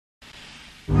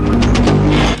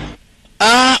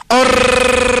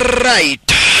Right.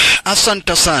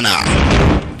 Asante sana.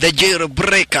 The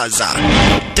Jailbreakers.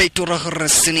 Taito horror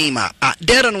cinema.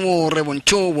 Darren Wore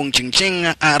Woncho Wong Ching Ching,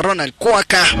 Ronald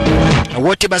Kwaka.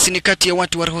 Wote basi ni kati ya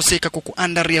watu waliohusika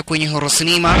kukuandaria kwenye horror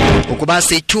cinema. Huko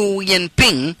basi Chu Yen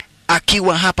Ping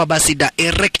akiwa hapa basi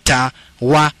director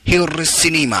wa horror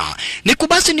cinema. Niku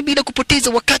basi ni bila kupoteza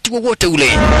wakati wowote ule.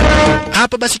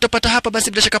 Hapa basi utapata hapa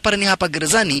basi bila shaka pale ni hapa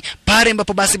gerezani, pale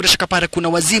ambapo basi bila shaka pale kuna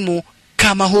wazimu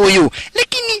kama huyu.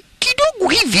 Lakini kidogo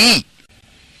hivi.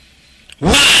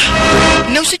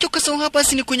 Na usije ukasahau hapa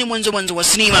basi ni kwenye mwanzo wa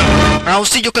sinema. Au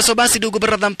usije ukasahau basi ndugu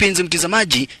brother mpenzi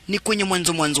mtazamaji ni kwenye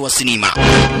mwanzo wa sinema.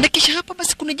 Na kisha hapa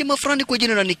basi kuna jamaa fulani kwa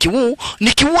jina la Nicky Wu.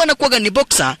 Nicky Wu anakuwa ni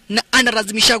boxer na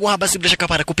analazimisha hapa basi bila shaka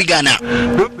para kupigana.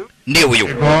 Ndio huyo.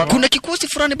 Kuna kikosi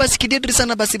fulani basi kidedri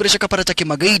sana basi bila shaka para cha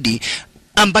kimagaidi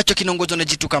ambacho kinaongozwa na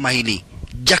jitu kama hili,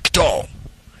 Jackto.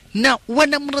 Na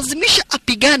wanamlazimisha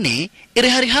apigane ili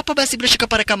hali hapa basi bila shaka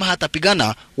para kama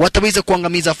hatapigana wataweza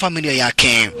kuangamiza familia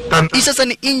yake. Hii sasa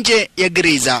ni nje ya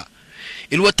gereza.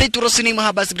 Iliwataitu sinema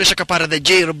hapa basi bila shaka para The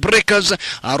Jailbreakers.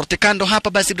 Rotekando hapa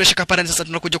basi bila shaka para sasa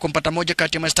tunakuja kumpata moja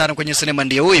kati ya mastari kwenye sinema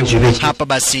ndio huyu. Hapa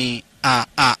basi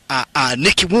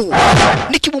Nicky Wu.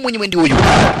 Nicky Wu mwenyewe ndio huyu.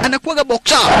 Anakuwa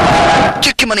boxer.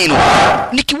 Cheki maneno.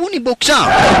 Nicky Wu ni boxer.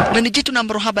 Na ni jitu na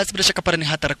mroha basi bila shaka para ni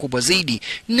hatari kubwa zaidi.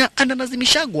 Na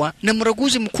analazimishagwa na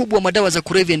mraguzi mkubwa wa madawa za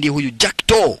kulevya ndiye huyu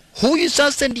Jackto. Huyu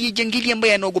sasa ndiye jangili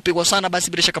ambaye anaogopewa sana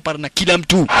basi bila shaka para na kila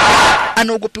mtu.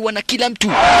 Anaogopewa na kila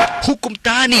mtu huko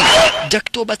mtaani.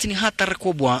 Jackto basi ni hatari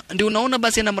kubwa. Ndio unaona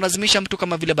basi anamlazimisha mtu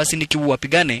kama vile basi Nicky Wu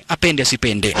apigane, apende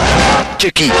asipende.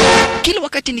 Cheki. Kila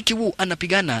wakati Nicky Wu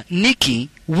anapigana, Nicky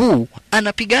Wu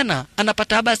anapigana,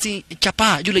 anapata basi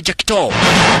chapa yule Jackto.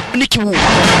 Nicky Wu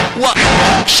wa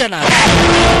shana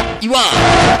iwa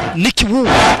Nicky Wu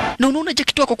na unaona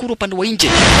Jackto kwa kuru upande wa nje.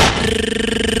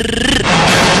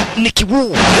 Nicky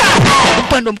Wu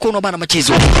upande wa mkono bana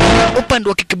machezo, upande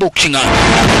wa kickboxing.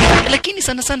 Lakini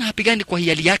sana sana hapigani kwa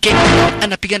hiali yake,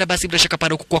 anapigana basi bila shaka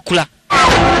pale kwa kula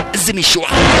zimishwa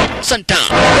santa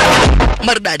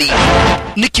mardadi.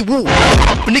 Nicky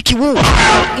Wu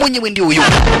mwenyewe ndio huyo.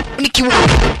 Nicky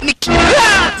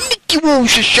Wu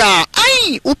shasha.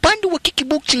 Ai, upande wa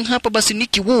kickboxing hapa basi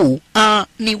Nicky Wu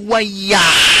ni waya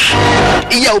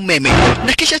ya umeme.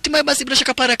 Na kisha hatimaye basi bila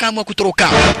shaka para kama kutoroka.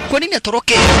 Kwa nini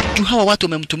atoroke? Juu hawa watu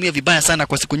wamemtumia vibaya sana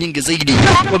kwa siku nyingi zaidi.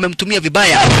 Wamemtumia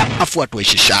vibaya afu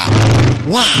atueshisha.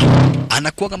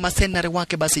 Anakuwa kama senare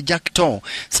wake basi Jackto.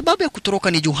 Sababu ya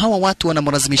kutoroka ni juu hawa watu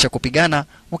wanamlazimisha kupigana.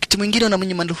 Wakati mwingine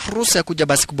wanamnyima ruhusa ya kuja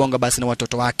basi kubonga basi na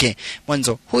watoto wake.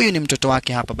 Mwanzo huyu ni mtoto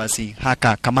wake hapa basi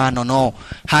Haka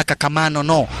Kamano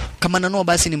no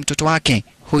basi ni mtoto wake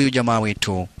huyu jamaa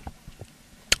wetu.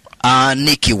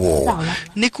 Nicky Wu.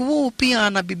 Nicky Wu pia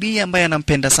ana bibia ambaye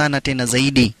anampenda sana tena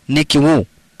zaidi. Nicky Wu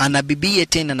ana bibia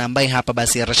tena na ambaye hapa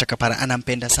basi Rasha Kapara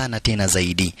anampenda sana tena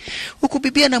zaidi. Huku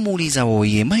bibia anamuuliza,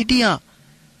 "Oye, my dear,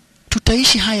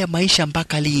 tutaishi haya maisha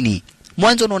mpaka lini?"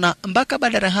 Mwanzo unaona mpaka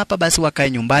badala hapa basi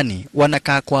wakae nyumbani,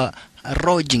 wanakaa kwa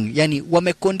lodging, yani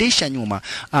wamekondesha nyuma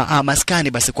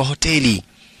maskani basi kwa hoteli.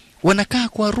 Wanakaa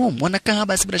kwa room, wanakaa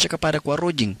basi bila shaka para kwa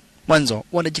lodging. Mwanzo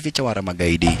wanajificha wara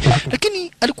magaidi.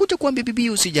 Lakini alikuja kuambia bibi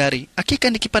usijari, hakika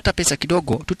nikipata pesa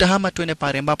kidogo tutahama tuende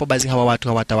pale ambapo basi hawa watu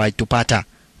hawatawahi tupata.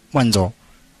 Mwanzo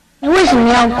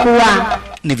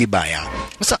ni vibaya.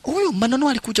 Sasa huyu Maneno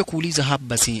alikuja kuuliza hapa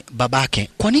basi babake,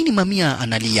 kwa nini mamia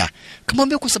analia?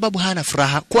 Kamwambia kwa sababu hana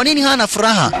furaha. Kwa nini hana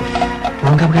furaha?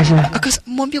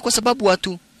 Akamwambia kwa sababu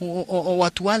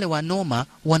watu wale wanoma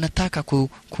wanataka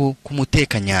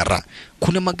kumuteka nyara.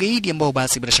 Kuna magaidi ambao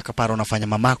basi bila shaka para wanafanya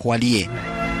mamako walie.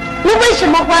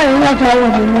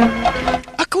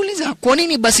 Akauliza, kwa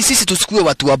nini basi sisi tusikue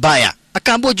watu wabaya?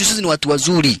 Akaambiwa juu sisi ni watu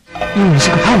wazuri.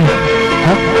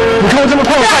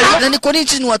 Na ni kwa nini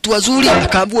sisi ni watu wazuri?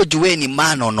 Akaambiwa juu wewe ni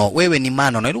manono, wewe ni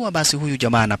manono. Ilikuwa basi huyu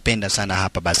jamaa anapenda sana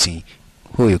hapa basi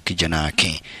huyu kijana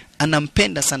wake.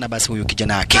 Anampenda sana basi huyu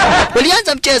kijana wake.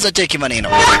 Walianza mchezo, cheki maneno.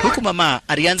 Huku mama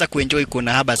alianza kuenjoy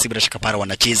kuona hapa basi bila shaka para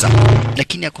wanacheza.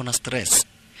 Lakini ako na stress.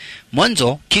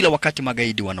 Mwanzo kila wakati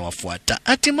magaidi wanawafuata.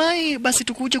 Hatimaye basi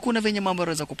tukuje kuna venye mambo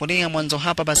yanaweza kuponea. Mwanzo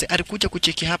hapa basi alikuja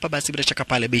kucheki hapa basi bila shaka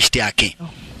pale besti yake.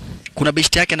 Kuna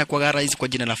besti yake na kwa gara hizi kwa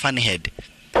jina la Funhead.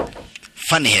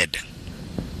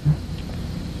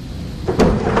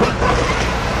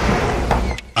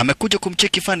 Amekuja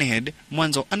kumcheki Funhead.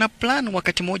 Mwanzo ana plan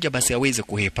wakati moja basi aweze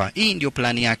kuhepa. Hii ndio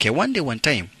plan yake. One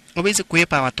time aweze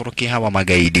kuhepa watoroke hawa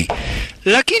magaidi.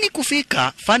 Lakini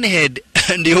kufika Funhead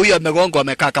ndio huyo amegongo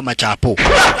amekaa kama chapo.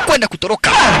 Kwenda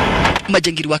kutoroka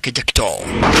majangili wake Jackto.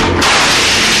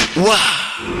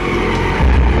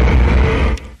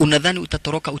 Unadhani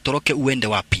utatoroka utoroke uende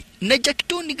wapi? Na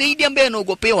Jackto ni gaidi ambaye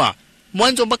anaogopewa.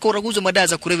 Mwanzo mpaka uraguzo madawa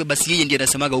za kulevya basi yeye ndiye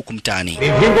anasemaga huku mtaani.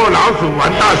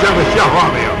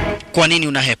 Kwa nini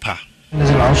unahepa?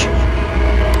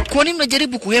 Kwa nini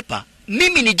unajaribu kuhepa?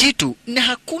 Mimi ni jitu na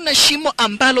hakuna shimo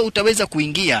ambalo utaweza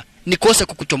kuingia nikose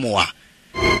kukutomoa.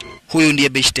 Huyu ndiye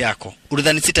beshte yako.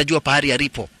 Ulidhani sitajua pahali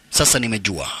alipo. Sasa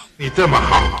nimejua.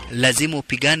 Lazima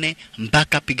upigane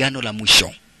mpaka pigano la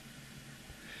mwisho.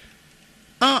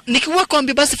 Nikiwa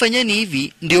kwambia basi fanyeni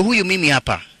hivi, ndio huyu mimi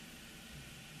hapa.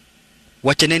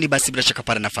 Wachaneni basi bila shaka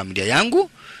pale na familia yangu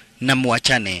na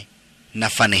muachane na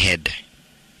Funhead.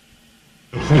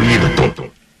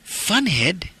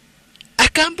 Funhead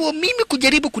akaambiwa mimi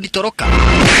kujaribu kunitoroka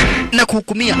na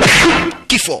kuhukumia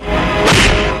kifo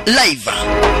live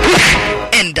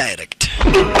and direct.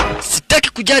 Sitaki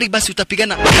kujari basi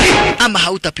utapigana ama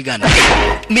hautapigana.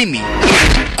 Mimi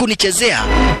kunichezea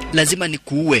lazima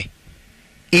nikuue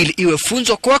ili iwe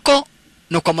funzo kwako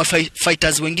na kwa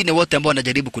mafighters wengine wote ambao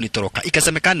wanajaribu kunitoroka.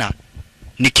 Ikasemekana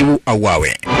nikiu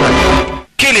auawe.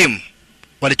 Kill him.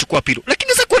 Walichukua pilu.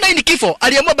 Lakini sasa kuona hii ni kifo,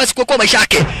 aliamua basi kuokoa maisha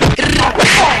yake.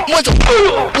 Mwanzo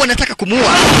wanataka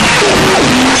kumuua.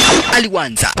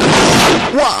 Aliwanza.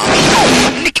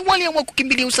 Nikiwa aliamua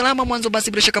kukimbilia usalama mwanzo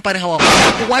basi bila shaka pale hawa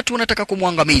watu wanataka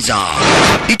kumwangamiza.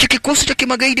 Hicho kikosi cha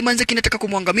kimagaidi manze kinataka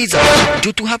kumwangamiza.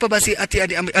 Jutu hapa basi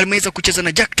alimeweza kucheza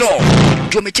na Jackto.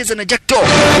 Juu amecheza na Jackto.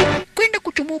 Kwenda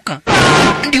kuchumuka.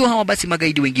 Ndio hawa basi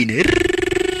magaidi wengine.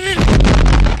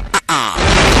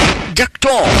 Jackto,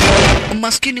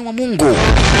 maskini wa Mungu.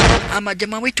 Ama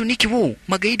jamaa wetu Niki Wu,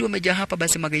 magaidi wamejaa hapa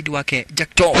basi magaidi wake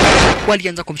Jackto.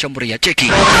 Walianza kumshambulia.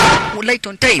 Cheki. Right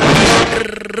on time.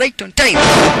 Right on time.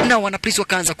 Na wanapolisi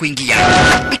wakaanza kuingia.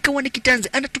 Ikawa ni kitanzi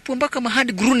anatupwa mpaka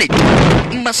mahali grenade.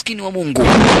 Maskini wa Mungu.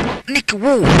 Niki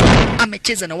Wu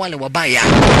amecheza na wale wabaya.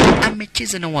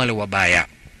 Amecheza na wale wabaya.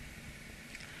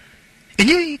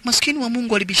 Enyewe maskini wa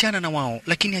Mungu walibishana na wao,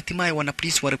 lakini hatimaye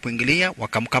wanapolisi walipoingilia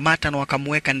wakamkamata na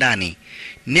wakamweka ndani.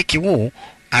 Niki Wu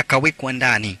akawekwa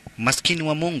ndani, maskini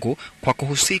wa Mungu, kwa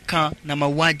kuhusika na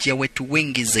mauaji ya wetu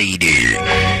wengi zaidi.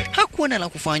 Hakuwa na la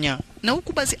kufanya, na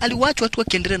huku basi aliwachwa tu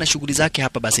akiendelea na shughuli zake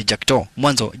hapa basi Jackto.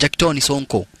 Mwanzo Jackto ni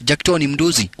sonko, Jackto ni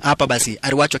mduzi, hapa basi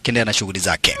aliwachwa akiendelea na shughuli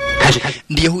zake.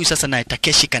 Ndiye huyu sasa naye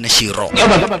Takeshi Kaneshiro.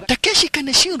 Takeshi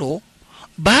Kaneshiro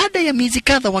baada ya miezi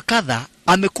kadha wa kadha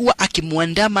amekuwa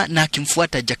akimwandama na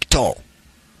akimfuata Jackto.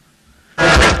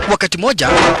 Wakati moja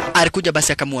alikuja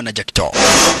basi akamuona Jackto.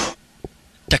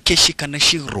 Takeshi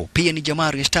Kaneshiro pia ni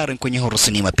jamaa starring kwenye horror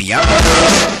cinema pia.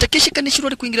 Takeshi Kaneshiro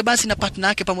alikuingia basi na partner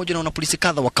yake pamoja na wanapolisi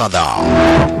kadha wa kadha.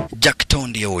 Jackto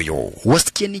ndio huyo.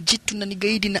 Wasikia ni jitu na ni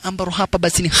gaidi na ambaro hapa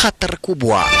basi ni hatari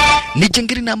kubwa. Ni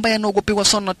jangiri na ambaye anaogopewa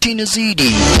sana tini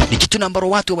zaidi. Ni jitu na ambaro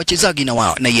watu wachezaji na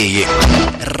wao na yeye.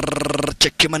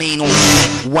 Cheki maneno.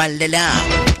 Walala.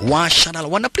 Washanala.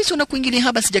 Wanapolisi wanakuingilia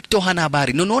hapa si Jackto hana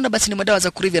habari. Unaona basi ni madawa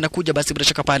za kulevya anakuja basi bila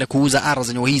shaka pale kuuza ara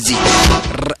zenye hizi.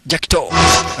 Jackto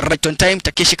right on time.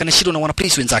 Takeshi Kaneshiro na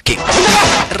wanapolisi wenzake.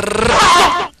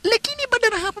 Lakini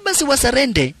badala hapa basi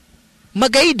wasarende,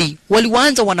 magaidi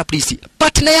waliwaanza wanapolisi.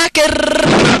 Partner yake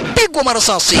pigwa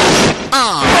marasasi.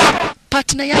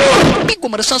 Partner yake pigwa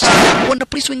marasasi.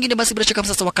 Wanapolisi wengine basi bila shaka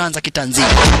sasa wakaanza kitanzi.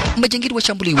 Majangili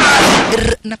washambuliwa.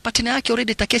 Na partner yake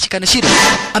already Takeshi Kaneshiro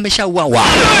ameshauawa.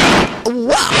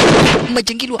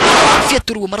 Majangili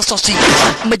wafyatuliwa marasasi.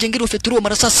 Majangili wafyatuliwa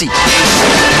marasasi.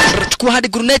 Chukua hadi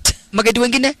grenade. Magaidi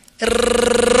wengine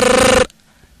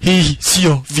hii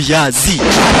sio viazi.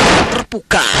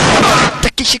 Rapuka.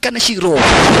 Takeshi Kaneshiro.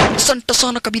 Santa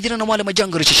sana kabidhina na wale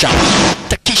majangili shisha.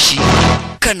 Takeshi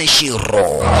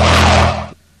Kaneshiro.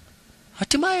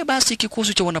 Hatimaye basi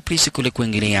kikosi cha wanapolisi kule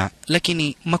kuingilia,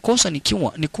 lakini makosa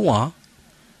ni kuwa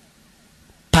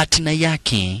partner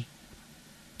yake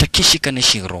Takeshi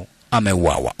Kaneshiro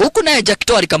ameuawa. Huku naye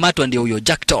Jackto alikamatwa ndio huyo.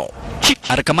 Jackto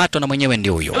alikamatwa na mwenyewe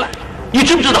ndio huyo.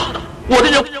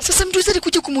 Sasa mtu zidi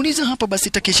kuja kumuuliza hapa basi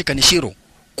Takeshi Kaneshiro,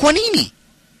 kwa nini?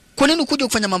 Kwa nini kuja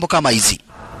kufanya mambo kama hizi?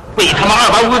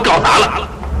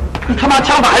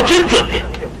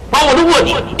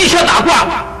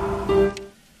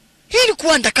 Hii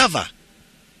ilikuwa undercover.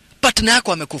 Partner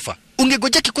yako amekufa.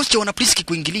 Ungegojea kikosi cha wanapolisi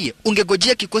kikuingilie.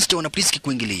 Ungegojea kikosi cha wanapolisi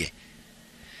kikuingilie.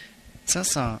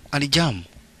 Sasa alijam.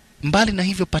 Mbali na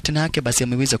hivyo partner yake basi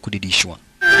ameweza kudidishwa.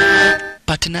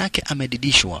 Partner yake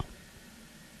amedidishwa.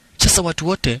 Sasa watu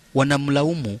wote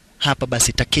wanamlaumu hapa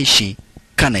basi Takeshi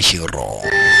Kaneshiro.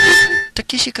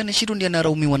 Takeshi Kaneshiro ndiye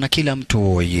anaraumiwa na kila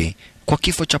mtu oye kwa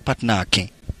kifo cha partner yake.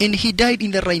 And he died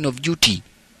in the line of duty.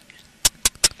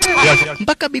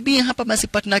 Mpaka bibi hapa basi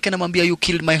partner yake anamwambia you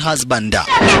killed my husband.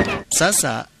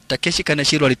 Sasa Takeshi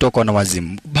Kaneshiro alitoka na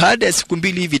wazimu. Baada ya siku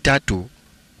 2 hivi 3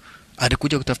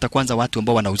 alikuja kutafuta kwanza watu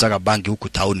ambao wanauzaga bangi huku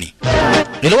tauni.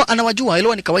 Elewa anawajua,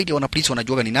 elewa ni kawaida wana polisi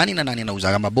wanajuaga ni nani na nani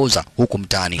anauzaga maboza huku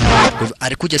mtaani. Kwa hivyo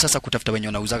alikuja sasa kutafuta wenye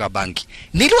wanauzaga bangi.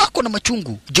 Nilo ako na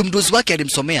machungu, jumdozi wake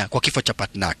alimsomea kwa kifo cha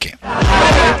partner yake.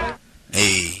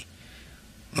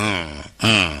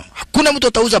 Hakuna mtu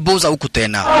atauza boza huku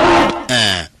tena.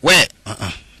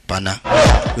 Pana.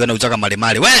 Huyo anauzaga male.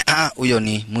 Huyo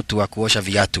ni mtu wa kuosha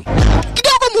viatu.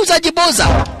 Kidogo muuzaji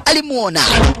boza alimuona.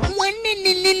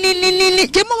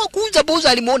 Jamaa wa kuuza boza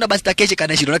alimuona basi Takeshi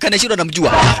Kaneshiro. Na Kaneshiro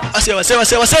anamjua.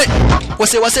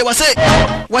 Wase.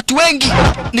 Watu wengi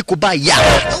ni kubaya.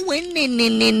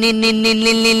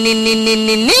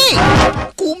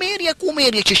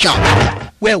 Kumeria chisha.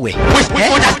 Wewe,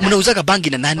 mnauzaga bangi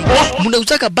na nani?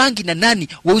 Mnauzaga bangi na nani?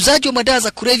 Wauzaji wa madawa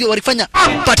za kulevya walifanya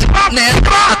partner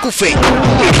akufe.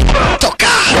 Toka.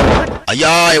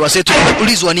 Ayai, wasetu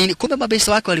ulizwa nini? Kumbe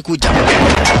mabesa wake walikuja.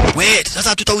 Sasa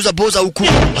hatutauza boza huku.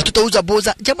 Hatutauza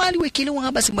boza. Jamani wekelewa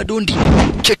haba si madondi.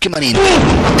 Cheki manini.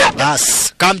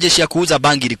 Bas, kama jeshi ya kuuza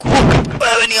bangi likuja.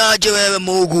 Wewe ni aje wewe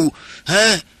Mungu?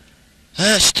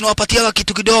 Sisi tunawapatiaga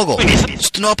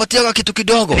kitu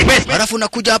kidogo. Halafu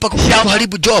unakuja hapa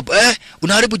kuharibu job,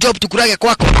 unaharibu job tukurage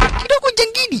kwako. Kidogo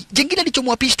jengine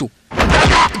alichomoa pisto.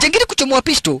 Jengine kuchomoa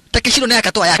pisto, Takeshiro naye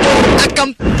akatoa yake.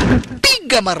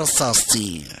 Akampiga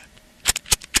marasasi.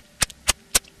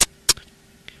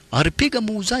 Alipiga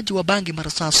muuzaji wa bangi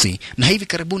marasasi na hivi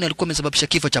karibuni alikuwa amesababisha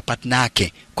kifo cha partner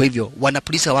yake. Kwa hivyo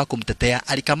wanapolisi wako mtetea,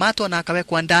 alikamatwa na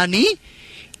akawekwa ndani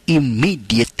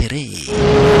immediately.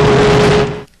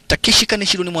 Takeshi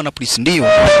Kaneshiro ni mwanapolisi ndio,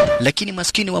 lakini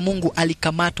maskini wa Mungu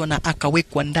alikamatwa na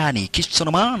akawekwa ndani. Kisha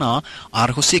na maana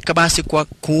alihusika basi kwa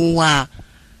kuwa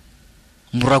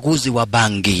mraguzi wa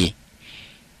bangi.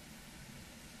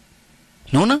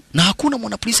 Naona? Na hakuna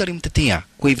mwanapolisi alimtetea.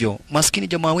 Kwa hivyo maskini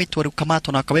jamaa wetu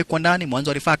alikamatwa na akawekwa ndani.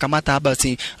 Mwanzo alifaa kamata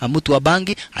basi mtu wa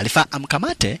bangi, alifaa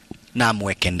amkamate na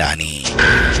amweke ndani.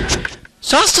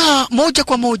 Sasa moja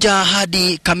kwa moja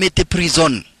hadi Kamete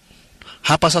prison.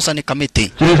 Hapa sasa ni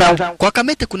Kamete. Kwa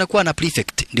Kamete kuna kuwa na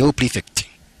prefect, ndio prefect.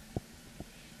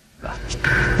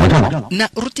 Na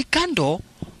Rutikando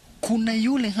kuna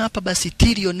yule hapa basi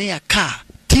Tirionea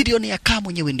K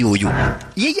mwenyewe ndio huyu.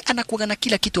 Yeye anakuwa na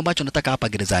kila kitu ambacho nataka hapa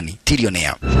gerezani.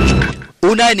 Tirionea.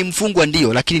 Unaye ni mfungwa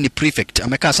ndio, lakini ni prefect.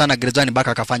 Amekaa sana gerezani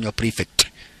mpaka akafanywa prefect.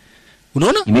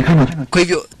 Unaona? Kwa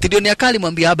hivyo Tirionea K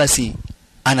alimwambia basi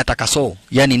anataka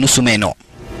yani nusu meno.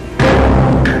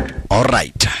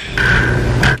 Alright.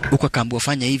 Ukaambiwa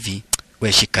fanya hivi,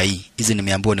 wewe shika hii. Hizi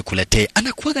nimeambiwa nikuletee.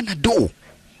 Anakuaga na do.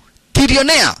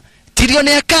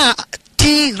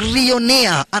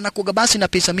 Tirionea anakuaga basi na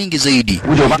pesa mingi zaidi.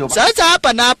 Sasa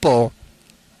hapa napo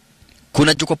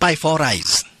kuna Jukopai 4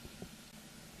 eyes.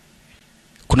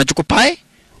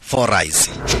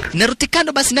 Na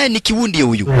Rutikando basi naye ni kiwundi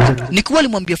huyu. Nikiwa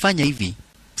alimwambia fanya hivi.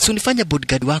 Si unifanya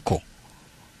bodyguard wako.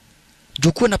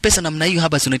 Jukua na pesa namna hiyo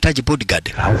haba si unahitaji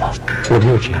bodyguard.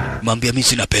 Mwambia mimi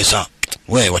sina pesa.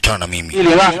 Wewe wachana na mimi.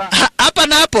 Hapa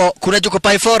na hapo kuna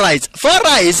Jukopai 4 eyes.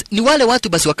 4 eyes ni wale watu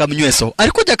basi wakamnyweso.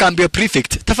 Alikuja kaambia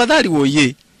prefect, tafadhali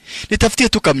woye, nitafutie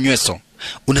tu kamnyweso.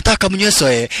 Unataka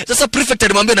kamnyweso Sasa prefect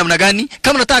alimwambia namna gani?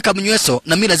 Kama unataka kamnyweso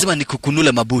na mimi lazima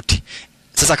nikukunule mabuti.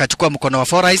 Sasa akachukua mkono wa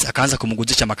 4 eyes akaanza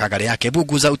kumguzisha makagare yake. Hebu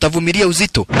guza, utavumilia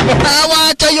uzito.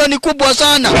 Acha hiyo ni kubwa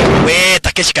sana.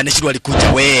 Takeshi Kaneshiro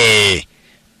alikuja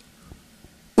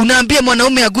Unaambia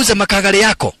mwanaume aguze makagare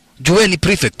yako. Jue ni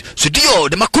prefect. Ndio,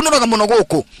 de makunora kama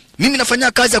monogoko. Mimi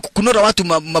nafanya kazi ya kukunora watu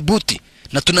mabuti.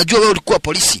 Na tunajua wewe ulikuwa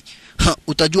polisi.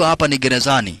 Utajua hapa ni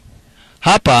gerezani.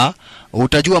 Hapa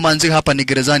utajua manzi hapa ni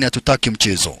gerezani, hatutaki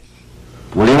mchezo.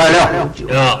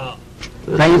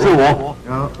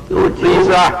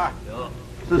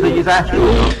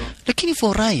 Lakini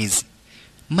 4 eyes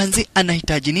manzi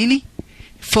anahitaji nini?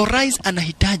 4 eyes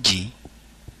anahitaji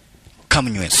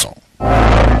kamnyweso.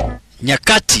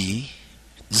 Nyakati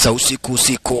za usiku.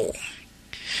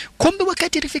 Kumbe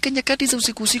wakati ilifika nyakati za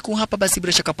usiku hapa basi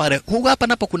bila shaka pale. Hapa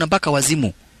napo kuna mpaka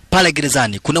wazimu. Pale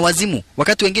gerezani kuna wazimu.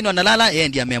 Wakati wengine wanalala yeye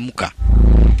ndiye ameamka.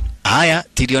 Haya,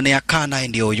 Tirionea K naye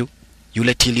ndio huyu.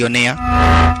 Yule Tirionea.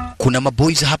 Kuna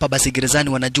maboys hapa basi gerezani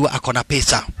wanajua ako na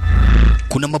pesa.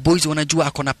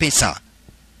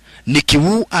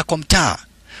 Nikiwu ako mtaa.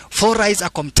 4 eyes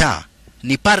ako mtaa.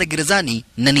 Ni pale gerezani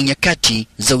na ni nyakati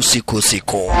za usiku.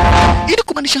 Ili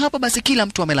kumaanisha hapa basi kila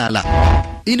mtu amelala.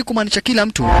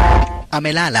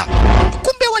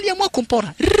 Kumbe waliamua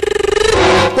kumpora.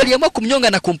 Waliamua kumnyonga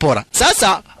na kumpora.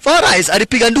 Sasa 4 eyes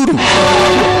alipiga nduru.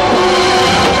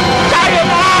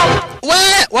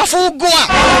 wafugwa,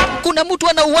 kuna mtu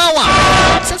anauawa.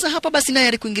 Sasa hapa basi naye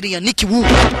alikuingilia Nicky Wu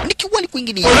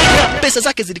alikuingilia, pesa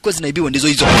zake zilikuwa zinaibiwa ndizo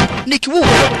hizo. Nicky Wu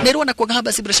nerona kwa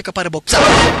haba si bila shaka pale box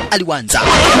aliwanza.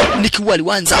 Nicky Wu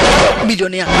aliwanza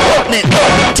milionea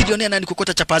trilionea nani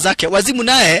kukota chapa zake. Wazimu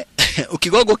naye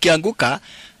ukigogo kianguka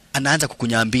anaanza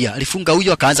kukunyambia. Alifunga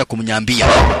huyo akaanza kumnyambia.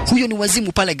 Huyo ni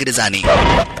wazimu pale gerezani.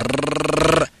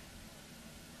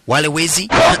 Wale wezi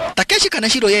Takeshi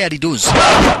Kanashiro yeye alidozi,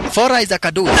 Fora is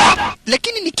akadozi,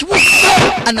 lakini Nicky Wu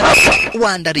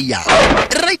anawaandaria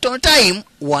right on time.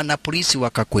 Wana polisi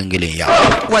wakakuengelea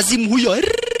wazimu huyo,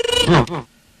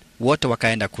 wote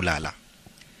wakaenda kulala.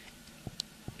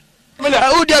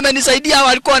 Udi amenisaidia,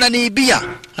 walikuwa wananiibia.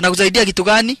 Anakusaidia kitu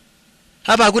gani?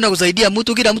 Hapa hakuna kusaidia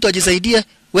mtu, kila mtu ajisaidie.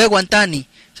 Wewe Gwantani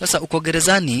sasa uko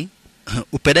gerezani,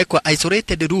 upelekwa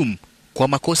isolated room kwa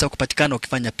makosa kupatikana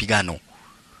ukifanya pigano.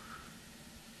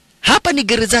 Hapa ni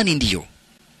gerezani ndiyo,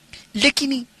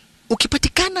 lakini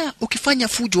ukipatikana ukifanya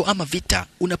fujo ama vita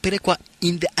unapelekwa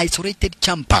in the isolated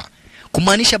chamber,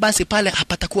 kumaanisha basi pale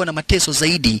hapatakuwa na mateso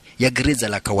zaidi ya gereza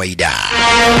la kawaida.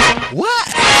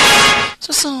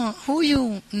 Sasa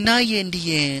huyu naye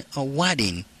ndiye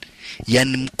warden,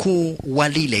 yani mkuu wa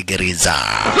lile gereza.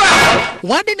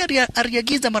 Warden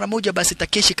aliagiza mara moja basi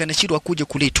Takeshi Kanashiro akuje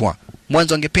kuletwa.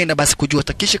 Mwanzo angependa basi kujua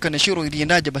Takeshi Kanashiro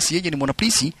iliendaje, basi yeye ni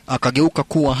mwanapolisi akageuka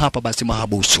kuwa hapa basi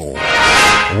mahabusu.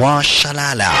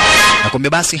 Washalala.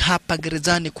 Nakwambia basi hapa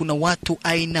gerezani kuna watu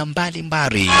aina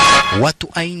mbalimbali, watu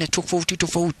aina tofauti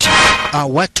tofauti,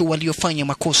 watu waliofanya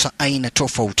makosa aina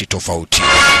tofauti tofauti.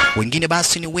 Wengine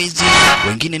basi ni wezi,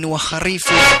 wengine ni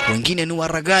waharifu, wengine ni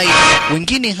waragai,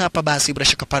 wengine hapa basi bila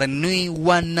shaka pale ni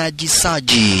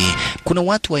wanajisaji. Kuna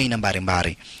watu aina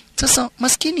mbalimbali. Sasa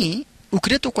maskini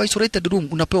ukiletwa kwa isolated room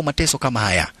unapewa mateso kama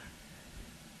haya.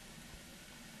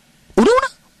 Unaona?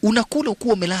 Unakula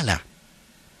ukiwa umelala.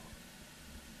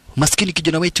 Maskini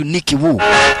kijana wetu Nicky Wu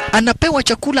anapewa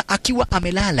chakula akiwa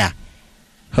amelala.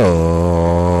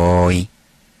 Hoi.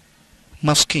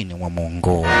 Maskini wa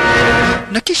Mungu.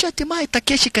 Na kisha hatimaye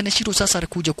Takeshi Kanashiro sasa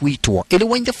alikuja kuitwa. Ile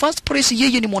in the first place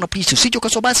yeye ni mwanapolisi. Sio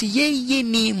kwa basi yeye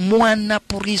ni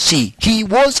mwanapolisi. He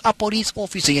was a police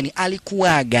officer, yani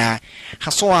alikuwaga.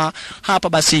 Haswa hapa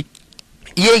basi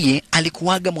yeye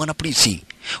alikuwaga mwanapolisi.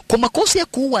 Kwa makosa ya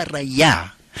kuua raia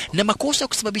na makosa ya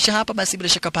kusababisha hapa basi bila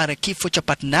shaka pale kifo cha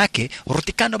partner yake,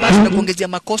 Rutikano basi na kuongezea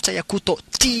makosa ya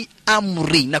kutotii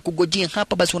amri na kugojea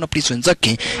hapa basi wana polisi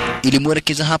wenzake,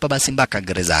 ilimwelekeza hapa basi mpaka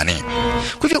gerezani.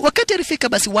 Kwa hivyo wakati alifika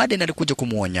basi warden alikuja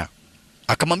kumuonya.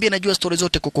 Akamwambia najua story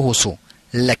zote kukuhusu,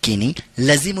 lakini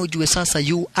lazima ujue sasa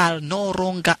you are no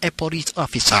longer a police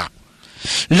officer.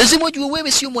 Lazima ujue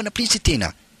wewe sio mwanapolisi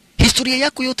tena. Historia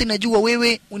yako yote najua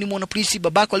wewe ni mwanapolisi,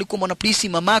 babako alikuwa mwanapolisi,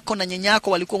 mamako na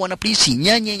nyanyako walikuwa mwanapolisi,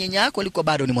 nyanyako walikuwa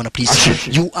bado ni mwanapolisi.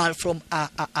 You are from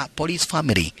a police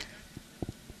family.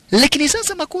 Lakini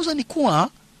sasa makosa ni kuwa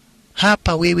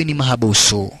hapa wewe ni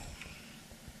mahabusu.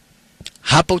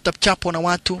 Hapa utachapwa na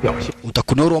watu,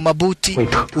 utakunorwa mabuti,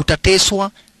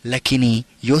 utateswa, lakini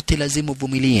yote lazima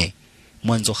uvumilie.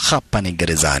 Mwanzo hapa ni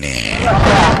gerezani.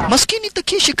 Maskini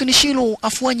Takeshi Kanashiro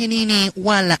afanye nini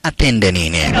wala atende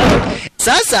nini?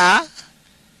 Sasa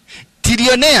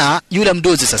trilionea yule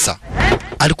mdozi sasa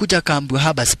alikuja akaambiwa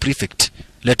habas prefect,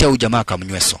 letea ujamaa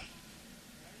kamnyweso.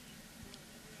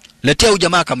 Letea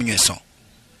ujamaa kamnyweso.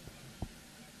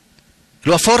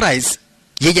 Lwa Forais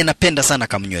yeye anapenda sana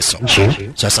kamnyweso.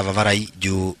 Sasa Vavarai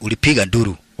juu ulipiga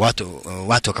nduru, watu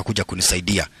wakakuja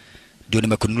kunisaidia. Ndio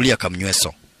nimekununulia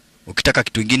kamnyweso. Ukitaka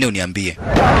kitu kingine uniambie.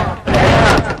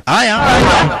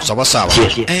 Haya, sawa sawa.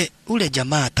 Ule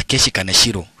jamaa Takeshi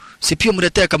Kanashiro, si pia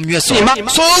mletea kamnyweso.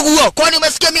 Soguo, kwani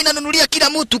umesikia mimi nanunulia kila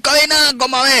mtu kawe na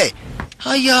ngoma we?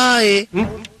 Haya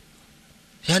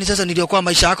yani sasa niliokuwa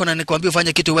maisha yako na nikwambia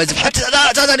ufanye kitu uwezi.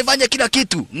 Sasa nifanye kila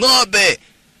kitu. Ng'ombe.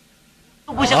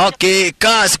 Okay,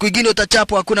 siku nyingine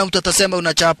utachapwa, hakuna mtu atasema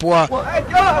unachapwa.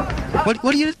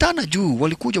 Waliletana juu,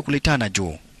 walikuja kuletana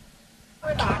juu.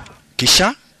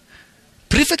 Kisha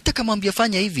prefect akamwambia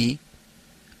fanya hivi,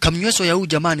 kamnyweso ya huyu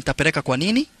jamaa nitapeleka kwa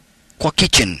nini? Kwa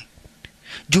kitchen.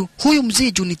 Juu huyu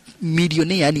mzee juu ni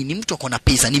milionea, yani ni mtu akona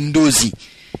pesa, ni mdozi.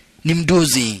 Ni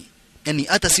mdozi. Yani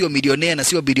hata sio milionea na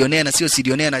sio bilionea na sio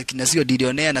silionea na sio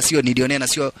dilionea na sio nilionea na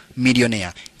sio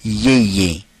milionea.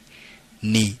 Yeye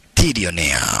ni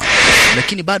trilionea.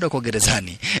 Lakini bado kwa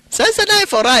gerezani. Sasa naye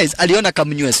Forais aliona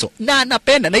kamnyweso na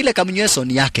anapenda, na ile kamnyweso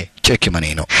ni yake. Cheki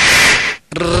maneno.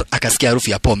 Akasikia harufu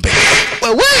ya pombe.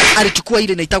 Wewe alichukua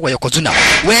ile inaitwa Yokozuna.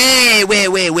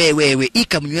 Wewe hii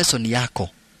kamnyweso ni yako.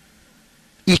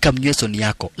 hii kamnyweso ni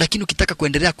yako, lakini ukitaka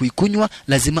kuendelea kuikunywa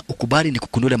lazima ukubali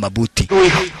nikukunule mabuti.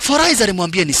 Foraiza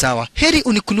alimwambia ni sawa, heri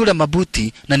unikunule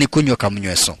mabuti na nikunywe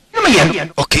kamnyweso.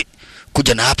 Okay,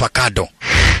 kuja na hapa kado.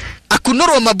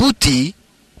 Akunurwa mabuti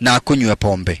na akunywe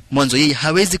pombe. Mwanzo yeye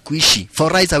hawezi kuishi,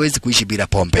 Foraiza hawezi kuishi bila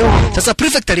pombe. Sasa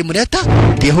prefect alimleta,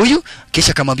 ndiye huyu,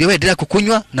 kisha akamwambia wewe endelea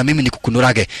kukunywa na mimi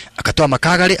nikukunurage. Akatoa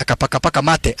makagale, akapaka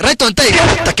mate. Right on time,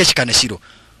 Takeshi Kaneshiro.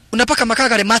 Unapaka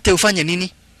makagale mate ufanye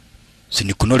nini? Si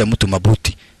nikunule mtu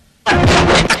mabuti.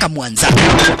 Akamwanza.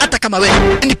 Hata kama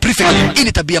wewe ni prefect, hii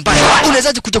ni tabia mbaya.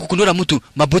 Unawezaje kuja kukunura mtu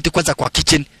mabuti kwanza kwa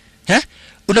kitchen?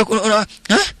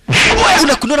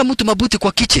 Unakunura mtu mabuti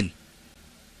kwa kitchen?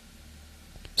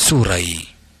 Sura hii.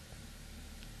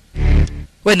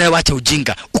 Wewe na wacha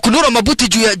ujinga. Ukunura mabuti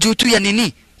juu tu ya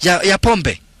nini? Ya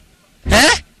pombe.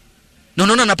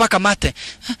 No, napaka mate.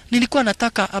 Nilikuwa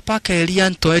nataka apake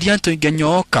Elianto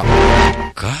ingenyooka.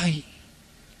 Kai.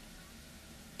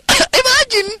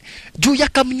 Imagine juu ya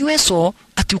kamnyweso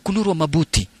ati ukunuru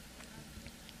mabuti.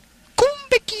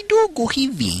 Kumbe kidogo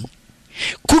hivi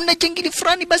kuna jengili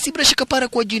fulani basi bila shaka para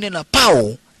kwa jina la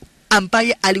Pao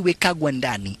ambaye aliwekagwa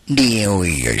ndani. Ndiye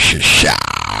huyo shusha.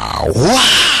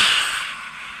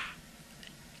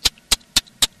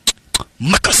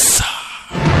 Makasa.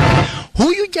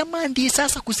 Huyu jamaa ndiye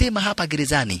sasa kusema hapa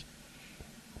gerezani.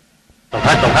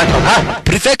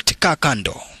 Prefect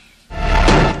kakando.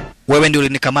 Wewe ndio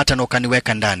ulinikamata na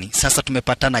ukaniweka ndani. Sasa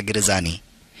tumepatana gerezani.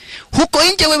 Huko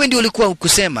nje wewe ndio ulikuwa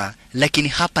ukusema, lakini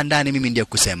hapa ndani mimi ndiye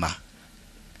kusema.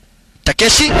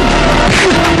 Takeshi.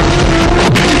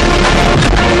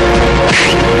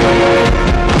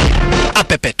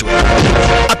 Apepetwe.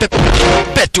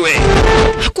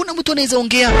 Hakuna mtu anaweza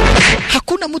ongea.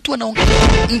 Hakuna mtu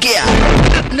anaongea.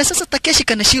 Na sasa Takeshi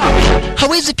Kaneshiro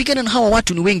hawezi pigana na hawa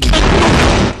watu, ni wengi.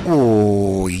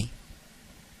 Oi.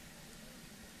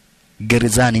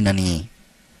 Gerezani nani?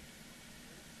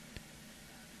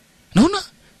 Naona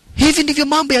hivi ndivyo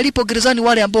mambo yalipo gerezani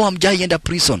wale ambao hamjaienda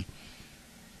prison.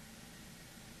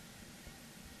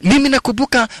 Mimi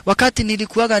nakumbuka wakati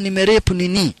nilikuwaga nimerepu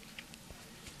nini.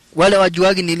 Wale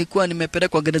wajuagi nilikuwa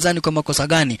nimepelekwa gerezani kwa makosa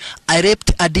gani? I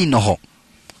raped a dinoho.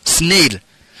 Snail.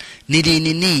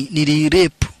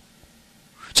 Nilirape.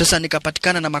 Sasa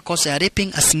nikapatikana na makosa ya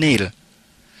raping a snail.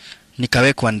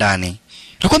 Nikawekwa ndani.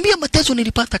 Nakwambia mateso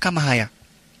nilipata kama haya.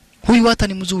 Huyu hata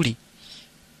ni mzuri.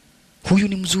 Huyu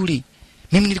ni mzuri.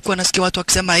 Mimi nilikuwa nasikia watu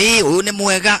wakisema, huyu ni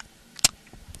mwega.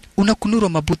 Unakunurwa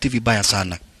mabuti vibaya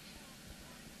sana.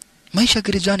 Maisha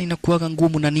gerezani inakuwaga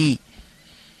ngumu nani?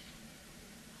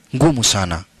 Ngumu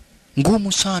sana.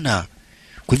 Ngumu sana.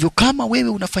 Kwa hivyo kama wewe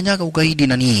unafanyaga ugaidi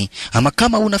nani, ama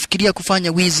kama unafikiria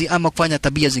kufanya wizi ama kufanya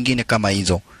tabia zingine kama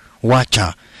hizo,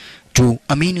 wacha. Tu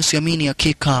amini usiamini,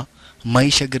 hakika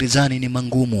maisha gerezani ni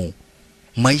mangumu.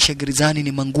 Maisha gerezani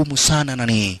ni mangumu sana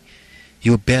nani.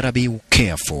 You better be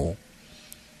careful.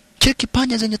 Cheki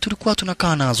panya zenye tulikuwa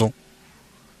tunakaa nazo.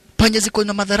 Panya ziko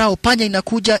na madharau. Panya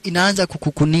inakuja inaanza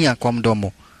kukukunia kwa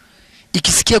mdomo.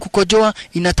 Ikisikia kukojoa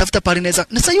inatafuta parineza.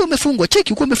 Na sasa hiyo umefungwa.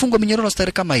 Cheki uko umefungwa minyororo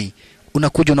stare kama hii.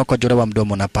 Unakuja unakojolewa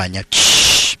mdomo na panya.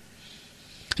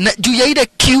 Na juu ya ile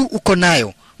kiu uko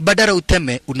nayo, badala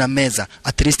uteme unameza,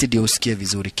 at least ndio usikie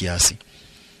vizuri kiasi.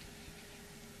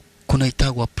 Kuna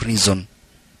itagwa prison.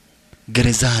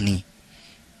 Gerezani.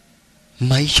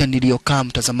 Maisha niliyokaa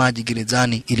mtazamaji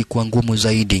gerezani ilikuwa ngumu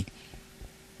zaidi.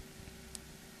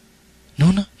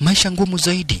 Naona maisha ngumu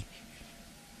zaidi.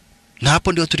 Na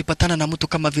hapo ndio tulipatana na mtu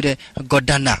kama vile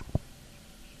Godana.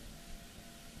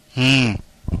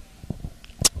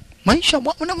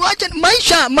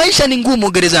 Maisha ni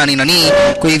ngumu gerezani nani.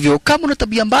 Kwa hivyo kama una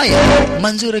tabia mbaya,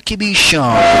 manzi rekebisha.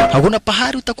 Hakuna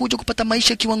pahali utakuja kupata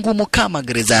maisha kiwa ngumu kama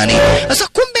gerezani. Sasa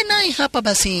kumbe naye hapa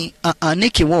basi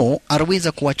Nicky Wo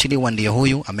aliweza kuachiliwa, ndiye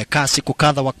huyu amekaa siku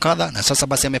kadha wa kadha, na sasa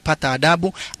basi amepata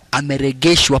adabu,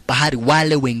 ameregeshwa pahali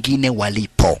wale wengine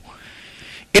walipo.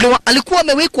 Alikuwa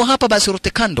amewekwa hapa basi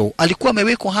Rotekando, alikuwa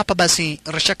amewekwa hapa basi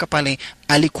Rashaka pale,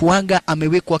 alikuwaga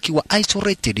amewekwa akiwa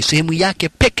isolated, sehemu yake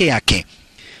peke yake,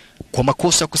 kwa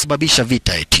makosa kusababisha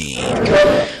vita eti.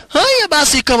 Haya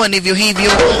basi kama ndivyo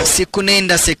hivyo, siku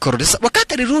nenda siku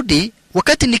rudi.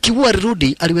 Wakati Nicky Wo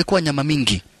alirudi, aliwekwa nyama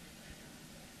mingi.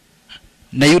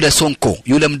 Na yule Sonko,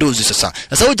 yule mdozi sasa.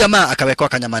 Sasa huyu jamaa akawekwa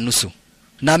kanyama nusu.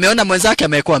 Na ameona mwenzake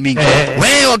amewekwa mingi.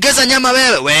 Wewe ongeza nyama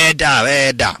wewe,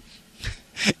 weda.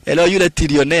 Hello, yule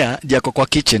trillionaire ndiye kwa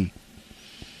kitchen.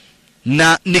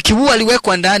 Na Nicky Wo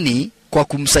aliwekwa ndani kwa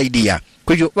kumsaidia.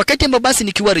 Kwa hivyo wakati ambapo basi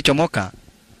Nicky Wo alichomoka,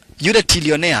 yule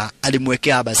trillionaire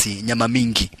alimwekea basi nyama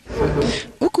mingi.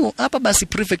 Huku hapa basi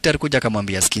prefect alikuja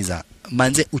akamwambia, sikiza,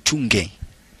 manze uchunge.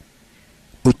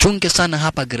 uchunge sana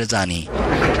hapa gerezani.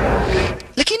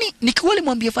 Lakini nikiwa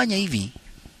alimwambia fanya hivi,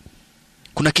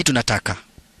 kuna kitu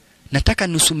nataka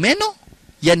nusu meno,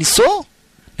 yani so,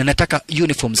 na nataka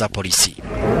uniform za polisi.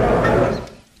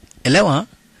 Elewa,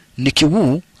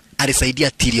 Nikiwu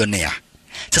alisaidia Tirionea.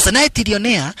 Sasa naye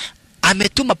Tirionea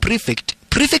ametuma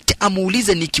prefect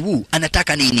amuulize Nikiwu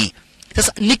anataka nini.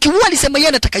 Sasa Nikiwu alisema yeye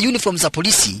anataka uniform za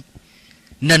polisi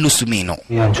na nusu meno.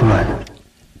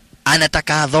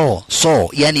 Anataka so,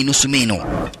 yani nusu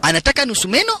meno. Anataka nusu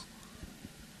meno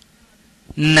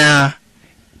na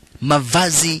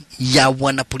mavazi ya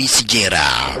wanapolisi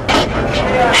jera.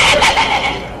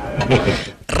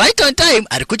 Right on time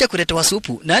alikuja kuletewa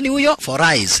supu. Nani huyo?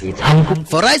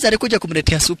 Forais alikuja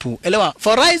kumletea supu. Elewa,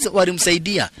 Forais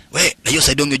walimsaidia. We, na hiyo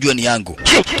saidia ungejua ni yangu.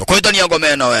 Tokoita ni yangu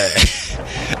meno we.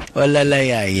 Walala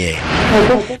ye.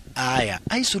 Aya,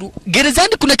 aisuru.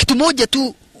 Gerezani kuna kitu moja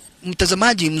tu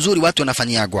mtazamaji mzuri watu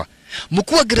wanafanyiagwa.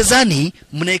 Mkuu wa gerezani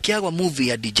mnaekeagwa movie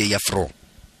ya DJ Afro.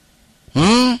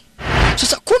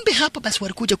 Sasa kumbe hapa basi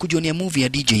walikuja kujionea movie ya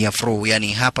DJ Afro,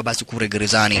 yani hapa basi kule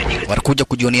gerezani walikuja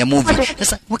kujionea movie.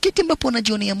 Sasa wakati ambapo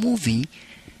wanajionea movie,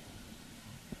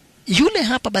 yule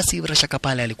hapa basi bila shaka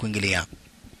pale alikuingilia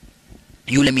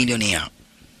yule milionea.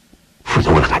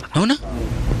 Unaona?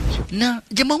 Na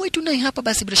jamaa wetu naye hapa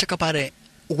basi bila shaka pale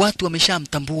watu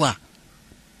wameshamtambua.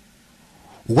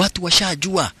 Watu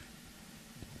washajua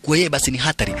kwa yeye basi ni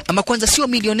hatari. Ama kwanza sio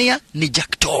milionea, ni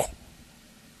Jackto.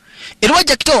 Ilikuwa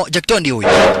Jackto ndio huyo.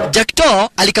 Jackto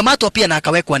alikamatwa pia na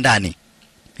akawekwa ndani.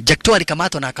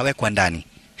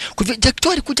 Kwa hivyo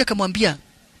Jackto alikuja akamwambia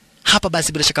hapa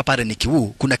basi bila shaka pale Nikiwu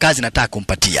kuna kazi nataka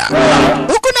kumpatia.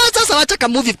 Huko na sasa wacha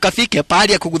kama movie kafike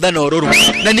pahali ya kugudana ororo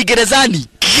na ni gerezani.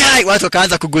 Yai, watu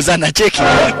wakaanza kuguzana cheki.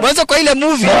 Mwanzo kwa ile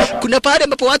movie kuna pahali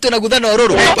ambapo watu wanagudana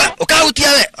ororo. Ukauti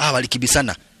yawe.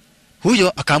 Walikibisana.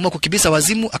 Huyo akaamua kukibisa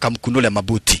wazimu akamkunule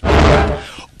mabuti.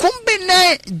 Kumbe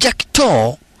naye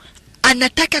Jackto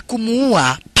anataka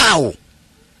kumuua Pao,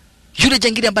 yule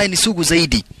jangili ambaye ni sugu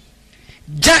zaidi.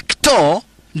 Jackto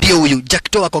ndio huyu.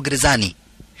 Jackto wako gerezani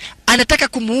anataka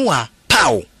kumuua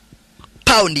Pao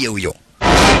ndio huyo.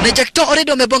 Na Jackto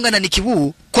already wamebonga na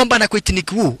Nikiwu kwamba anakuita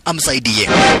Nikiwu amsaidie.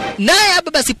 Naye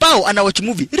hapa basi Pao ana watch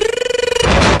movie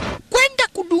kwenda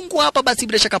kudungwa hapa basi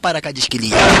bila shaka para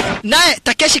akajishikilia. Naye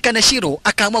Takeshi Kaneshiro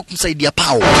akaamua kumsaidia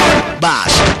Pao.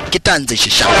 Bash kitanze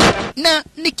shisha. Na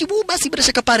Nikiwu basi bila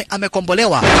shaka pare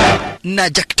amekombolewa na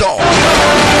Jackto.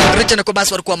 Richana kwa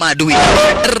basi walikuwa maadui.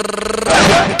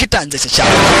 Kitanze shisha.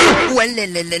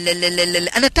 Walelelelelelele.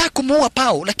 Anataka kumuua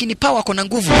Pao lakini Pao ako na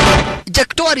nguvu.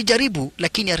 Jackto alijaribu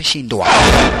lakini alishindwa.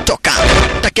 Toka.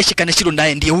 Takeshi Kaneshiro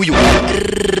naye ndiye huyu.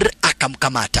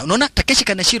 Akamkamata. Unaona Takeshi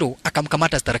Kaneshiro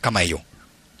akamkamata stara kama hiyo.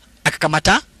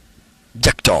 Akakamata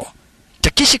Jackto.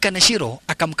 Takeshi Kaneshiro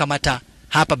akamkamata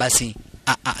hapa basi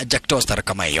Jackto stara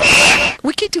kama hiyo.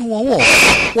 Wikiti huo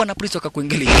wanapolisi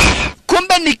wakakuingilia.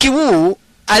 Kumbe Nikiwu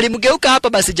alimgeuka hapa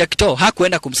basi Jackto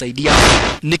hakuenda kumsaidia.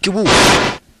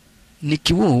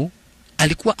 Nikiwu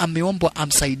alikuwa ameombwa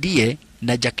amsaidie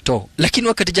na Jackto. Lakini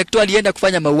wakati Jackto alienda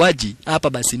kufanya mauaji hapa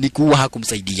basi Nikiwu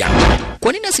hakumsaidia.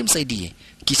 Kwa nini asimsaidie?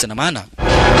 Kisa na maana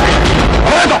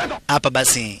hapa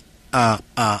basi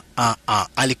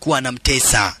alikuwa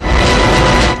anamtesa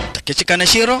Takeshi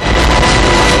Kaneshiro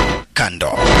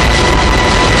kando.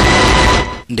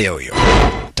 Ndio huyo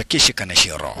Takeshi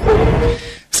Kaneshiro.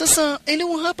 Sasa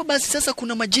elewa hapa basi sasa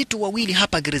kuna majitu wawili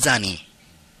hapa gerezani.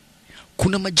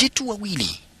 Kuna majitu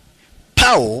wawili,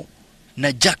 Pao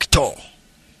na Jackto.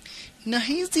 Na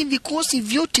hizi vikosi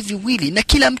vyote viwili na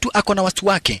kila mtu ako na watu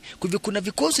wake. Kwa hivyo kuna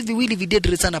vikosi viwili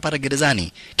videdre sana para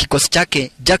gerezani. Kikosi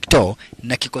chake Jackto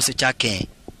na kikosi chake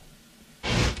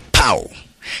Pao.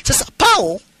 Sasa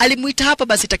Pao alimuita hapa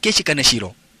basi Takeshi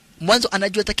Kaneshiro. Mwanzo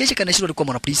anajua Takeshi Kaneshiro alikuwa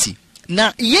mwanapolisi.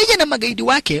 Na yeye na magaidi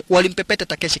wake walimpepeta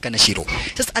Takeshi Kaneshiro.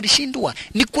 Sasa alishindwa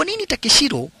ni kwa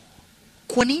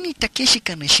nini Takeshi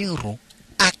Kaneshiro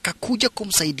akakuja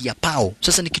kumsaidia Pao.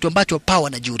 Sasa ni kitu ambacho Pao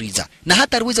anajiuliza. Na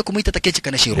hata aliweza kumuita Takeshi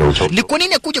Kaneshiro. Ni kwa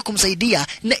nini akuja kumsaidia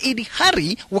na ili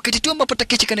hari wakati tu ambapo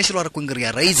Takeshi Kaneshiro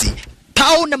anakuingilia raizi,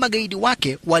 Pao na magaidi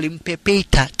wake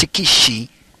walimpepeta Takeshi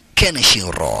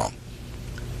Kaneshiro.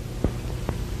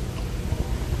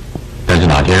 但是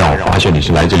哪天让我发现你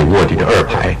是来这里卧底的二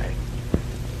排，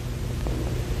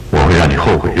我会让你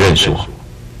后悔认识我。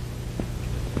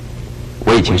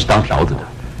我以前是当条子的，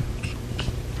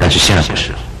但是现在不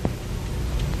是了。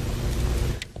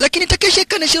 Lakini Takeshi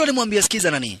Kaneshiro alimwambia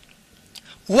sikiza nani?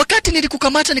 Wakati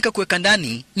nilikukamata nikakuweka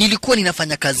ndani, nilikuwa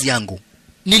ninafanya kazi yangu.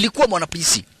 Nilikuwa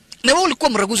mwanapolisi. Na wewe ulikuwa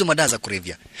mraguzi wa madawa za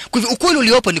kulevya. Kwa hivyo ukweli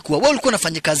uliopo ni kuwa wewe ulikuwa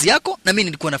unafanya kazi yako na mimi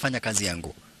nilikuwa nafanya kazi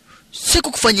yangu.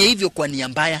 Sikukufanyia hivyo kwa nia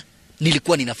mbaya,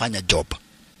 nilikuwa ninafanya job.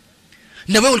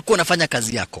 na wewe ulikuwa unafanya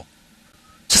kazi yako.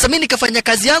 Sasa mimi nikafanya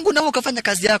kazi yangu na wewe ukafanya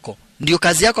kazi yako. Ndio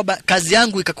kazi yako, kazi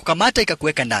yangu ikakukamata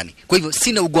ikakuweka ndani. Kwa hivyo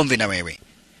sina ugomvi na wewe.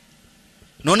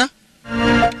 Unaona?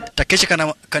 Takeshi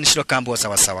kanishiro kambo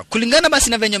sawa sawa. Kulingana basi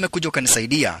na venye umekuja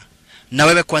ukanisaidia, na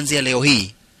wewe kuanzia leo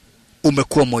hii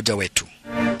umekuwa mmoja wetu.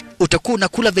 Utakuwa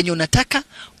unakula venye unataka,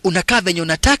 unakaa venye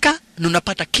unataka, na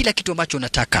unapata kila kitu ambacho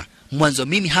unataka. Mwanzo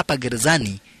mimi hapa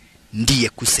gerezani ndiye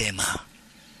kusema.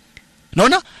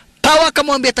 Unaona? Pawa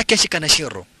akamwambia Takeshi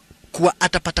Kaneshiro kuwa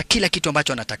atapata kila kitu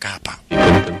ambacho anataka hapa.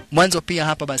 Mwanzo pia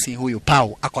hapa basi huyu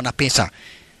Pao ako na pesa.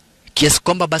 Kiasi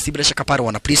kwamba basi bila shaka pale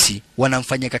wanapolisi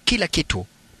wanamfanyika kila kitu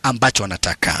ambacho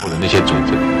anataka.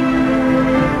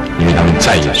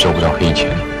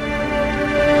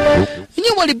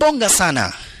 Yenyewe walibonga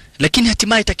sana. Lakini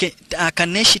hatimaye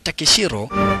Takeshiro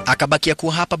akabakia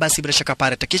kuwa hapa basi bila shaka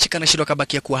pale. Takeshi Kaneshiro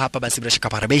akabakia kuwa hapa basi bila shaka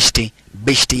pale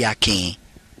besti yake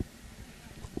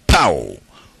Pao.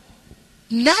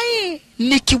 Naye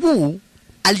Nikiwu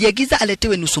aliagiza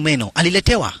aletewe nusu meno.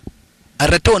 Aliletewa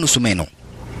nusu meno.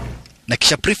 Na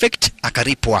kisha prefect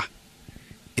akaripwa.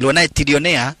 Ilo naye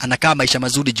tilionea anakaa maisha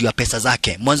mazuri juu ya pesa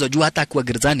zake. Mwanzo juu hata akiwa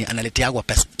gerezani analeteagwa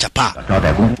pesa chapa.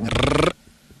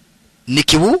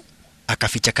 Nikiwu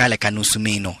akaficha kale kanusu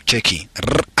meno. Cheki.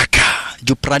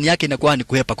 Juu plani yake inakuwa ni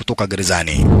kuhepa kutoka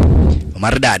gerezani.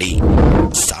 Maridadi.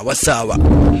 Sawa sawa.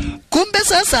 Kumbe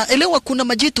sasa elewa kuna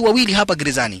majitu wawili hapa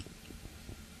gerezani.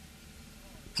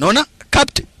 Naona?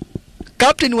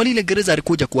 Captain wa lile gereza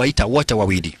alikuja kuwaita wote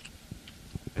wawili.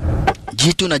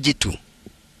 Jitu na jitu.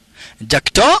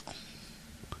 Jackto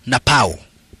na Pao.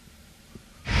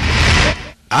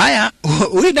 Aya,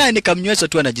 huyu naye ni kamnyweso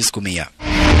tu anajisukumia.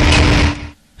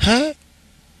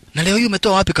 Na leo hii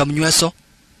umetoa wapi kamnyweso?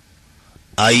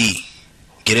 Ai,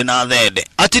 kile na dhede.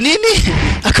 Ati nini?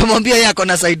 Akamwambia yako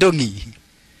na saidongi.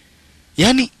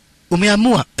 Yaani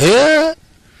umeamua?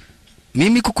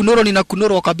 Mimi kukunoro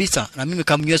ninakunoro kabisa, na mimi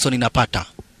kamnyweso ninapata.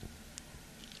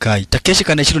 Kai, Takeshi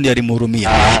Kaneshiro ndiye alimhurumia.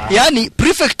 Yaani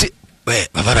prefect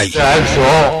Bavarai.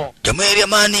 Jamhuri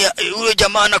amani yule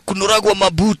jamaa anakunuragwa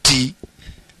mabuti.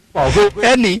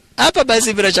 Yaani hapa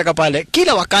basi bila shaka pale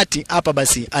kila wakati hapa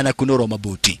basi anakunoro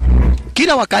mabuti.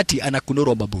 Kila wakati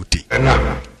anakunoro mabuti.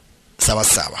 Sawa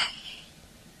sawa.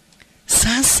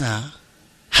 Sasa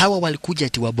hawa walikuja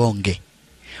ati wabonge.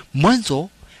 Mwanzo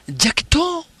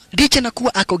Jackto licha na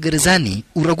kuwa ako gerezani,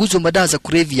 uraguzi wa madawa za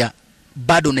kulevya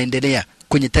bado unaendelea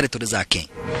kwenye territory zake.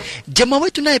 Jamaa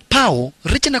wetu naye Pao,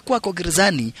 licha na kuwa ako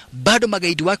gerezani, bado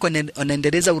magaidi wake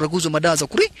wanaendeleza uraguzi wa madawa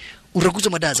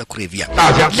za kulevya.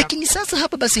 Lakini sasa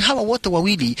hapa basi hawa wote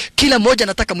wawili, kila mmoja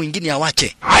anataka mwingine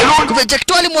awache. Kwa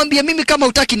Jackto alimwambia mimi kama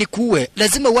hutaki nikuue,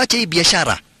 lazima uache hii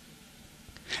biashara.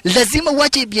 Lazima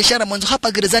uache hii biashara, mwanzo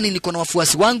hapa gerezani niko na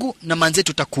wafuasi wangu na manze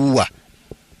tutakuua.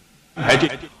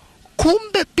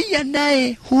 Kumbe pia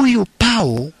naye huyu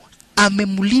Pao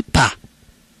amemlipa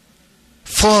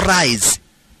 4 rise.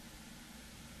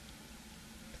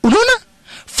 Unaona?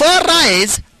 4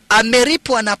 rise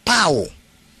ameripwa na Pao.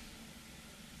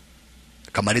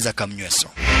 Kamaliza kamnyweso.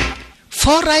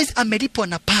 4 rise ameripwa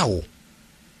na Pao.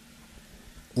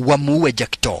 Wamuue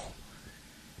Jackto.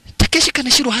 Takeshi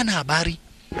Kaneshiro hana habari.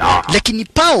 Lakini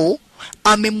Pao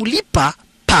amemlipa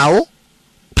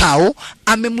Pao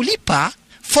amemlipa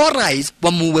 4 rise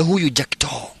wamuue huyu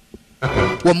Jackto.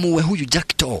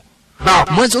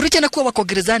 Mwanzo richa anakuwa wako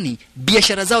gerezani,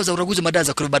 biashara zao za uraguzi madawa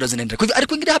za kulevya bado zinaendelea. Kwa hivyo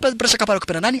alikuingilia hapa bila shaka pale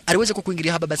kupenda nani? Aliweza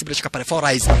kuingilia hapa basi bila shaka pale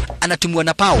 4 rise anatumwa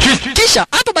na Pao. Kisha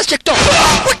hapa basi Jackto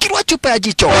wakirwa chupa ya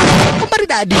jicho.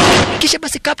 Maridadi. Kisha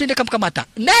basi captain akamkamata.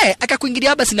 Naye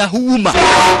akakuingilia basi na huuma.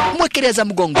 Mwekelea za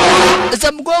mgongo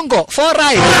 4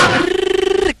 rise.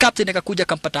 Captain akakuja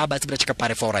akampata hapa basi bila shaka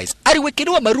pale 4 rise.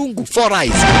 Aliwekelewa marungu 4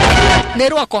 rise.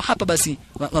 Nero ako hapa basi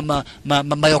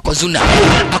Yokozuna.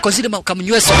 Akozile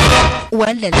kamnyweso.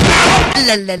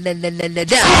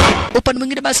 Upande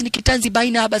mwingine basi ni kitanzi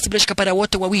baina basi bila shaka pale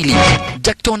wote wawili.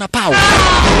 Jackto na Pao.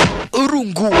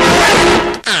 Urungu.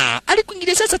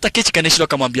 Alikuingilia sasa Takeshi Kaneshiro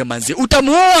akamwambia manzi,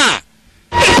 utamuoa.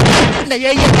 Na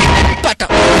yeye pata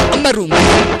marungu.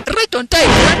 Right on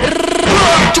time.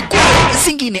 Chukua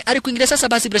zingine. Alikuingilia sasa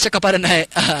basi bila shaka pale naye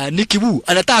Nikiwu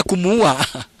anataka kumuua.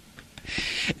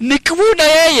 Nikiwu na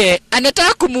yeye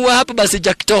anataka kumuua hapa basi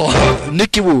Jackto.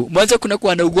 Nikiwu mwanzo kuna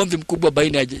kuwa na ugomvi mkubwa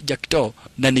baina ya Jackto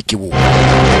na Nikiwu.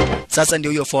 Sasa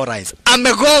ndio hiyo 4 rise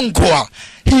amegongwa.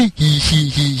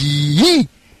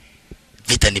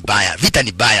 Vita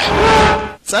ni baya.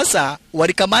 Sasa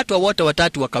walikamatwa wote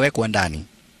watatu wakawekwa ndani.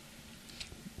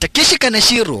 Takeshi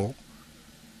Kaneshiro,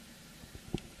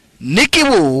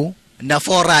 Nikiwu na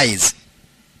 4 rise.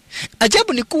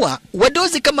 Ajabu ni kuwa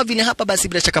wadozi kama vile hapa basi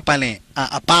bila shaka pale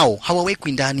Pao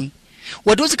hawawekwi ndani.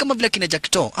 Wadozi kama vile kina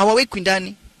Jackto hawawekwi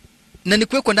ndani. Na ni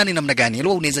kuwekwa ndani namna gani?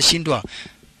 Leo unaweza shindwa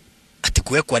ati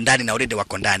kuwekwa ndani na already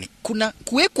wako ndani. Kuna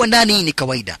kuwekwa ndani hii ni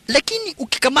kawaida. Lakini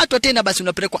ukikamatwa tena basi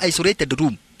unapelekwa isolated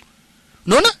room.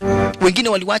 Unaona? Wengine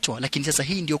waliwachwa lakini sasa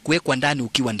hii ndio kuwekwa ndani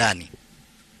ukiwa ndani.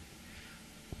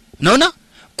 Unaona?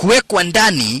 Kuwekwa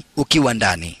ndani ukiwa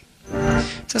ndani.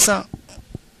 Sasa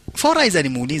Forais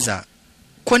alimuuliza,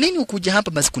 "Kwa nini ukuja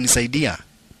hapa basi kunisaidia?"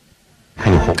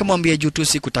 Kama ambia juu tu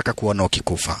sikutaka kuona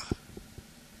ukikufa.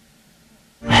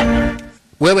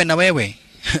 Wewe na wewe.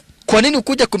 Kwa nini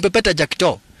ukuja kumpepeta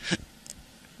Jackto?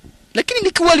 Lakini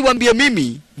nikiwa aliwaambia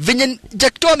mimi venye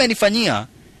Jackto amenifanyia,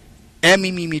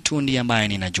 mimi tu ndiye ambaye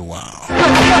ninajua.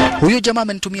 Huyo jamaa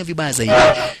amenitumia vibaya zaidi.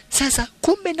 Sasa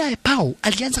kumbe naye Pao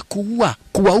alianza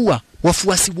kuwaua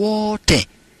wafuasi wote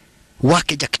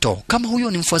wake Jackto. Kama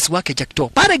huyo ni mfuasi wake Jackto,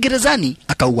 pale gerezani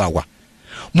akauawa.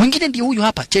 Mwingine ndio huyo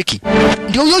hapa, cheki.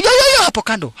 Ndio yo hapo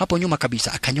kando, hapo nyuma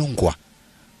kabisa akanyongwa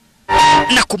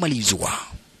na kumalizwa.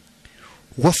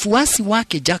 Wafuasi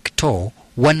wake Jackto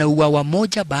wanauawa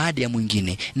moja baada ya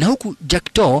mwingine, na huku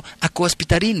Jackto ako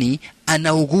hospitalini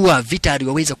anaugua vita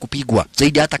aliweza kupigwa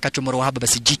zaidi, hata kachomoro haba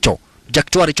basi jicho.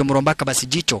 Jackto alichomoro mpaka basi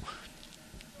jicho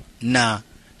na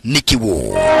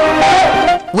nikiwo.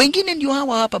 Wengine ndio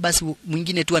hawa hapa basi,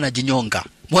 mwingine tu anajinyonga.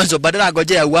 Mwanzo badala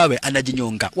agojea uawe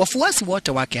anajinyonga. Wafuasi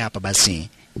wote wake hapa basi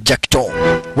Jackto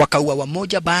wakauawa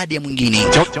moja baada ya mwingine.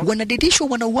 Wanadidishwa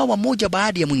wanauawa moja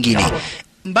baada ya mwingine.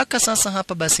 Mpaka sasa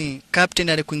hapa basi captain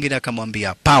alikuingia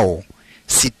akamwambia Pao,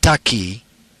 sitaki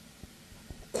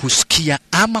kusikia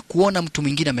ama kuona mtu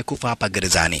mwingine amekufa hapa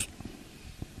gerezani.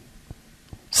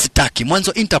 Sitaki.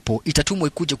 Mwanzo Interpol itatumwa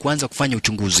ikuje kuanza kufanya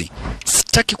uchunguzi.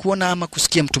 Sitaki kuona ama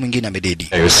kusikia mtu mwingine amededi.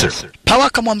 Pao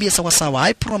akamwambia sawa sawa,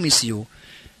 I promise you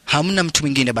hamna mtu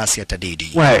mwingine basi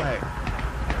atadedi.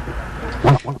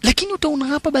 Lakini utaona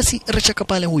hapa basi rachaka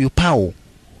pale huyu Pao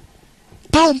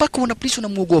mpaka wanapolisi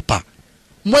wanamuogopa.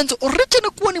 Mwanzo Orecha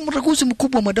anakuwa ni mraguzi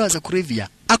mkubwa wa madawa za kulevya.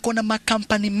 Ako na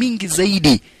makampani mingi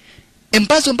zaidi.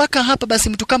 Embazo mpaka hapa basi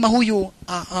mtu kama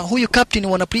huyu captain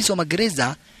wa polisi wa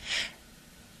magereza,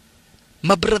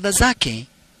 mabradha zake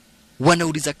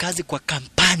wanauliza kazi kwa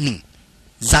kampani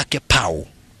zake Pao.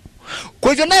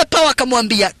 Kwa hivyo naye Pao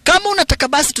akamwambia, kama unataka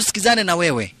basi tusikizane na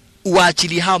wewe,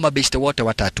 uachilie hao mabeshte wote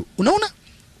watatu. Unaona?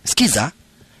 Sikiza,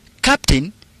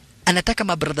 captain anataka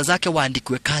mabradha zake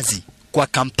waandikwe kazi kwa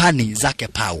kampani zake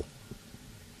Pao.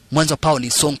 Mwanzo Pao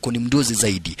ni sonko, ni mdozi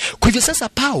zaidi. Kwa hivyo sasa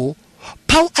Pao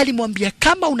alimwambia,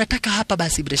 kama unataka hapa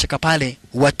basi bila shaka pale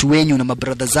watu wenyu na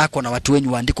mabradha zako na watu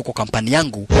wenyu waandikwe kwa kampani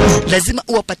yangu, lazima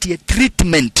uwapatie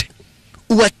treatment,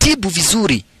 uwatibu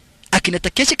vizuri akina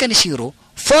Takeshi Kaneshiro,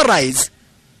 Forais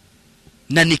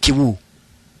na Nikiwu.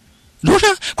 Unaona?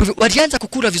 Kwa hivyo walianza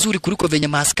kukula vizuri kuliko venye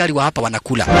maaskari wa hapa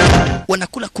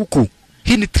wanakula kuku.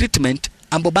 Hii ni treatment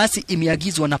ambayo basi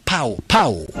imeagizwa na Pao.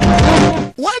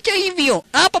 Wacha hivyo.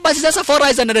 Hapa basi sasa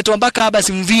Forais analetwa mpaka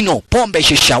basi mvino, pombe,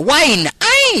 shisha, wine,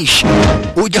 aish.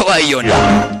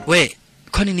 Hujawaiona. We,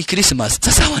 kwani ni Christmas?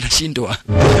 Sasa wanashindwa.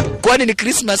 Kwani ni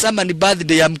Christmas ama ni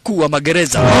birthday ya mkuu wa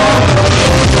magereza?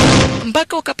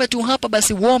 Mpaka wakapatu hapa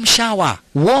basi warm shower.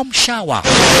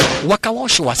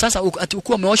 Wakaoshwa. Sasa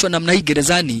ukikuwa umeoshwa namna hii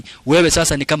gerezani, wewe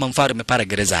sasa ni kama mfalme pale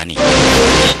gerezani.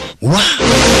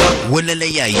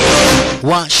 Waleleyai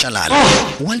wa shalala.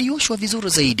 Walioshwa vizuri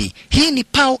zaidi. Hii ni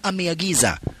Pao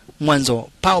ameagiza. Mwanzo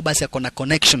Pao basi ako na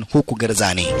connection huku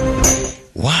gerezani.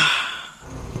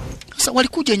 Sasa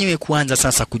walikuja wenyewe kuanza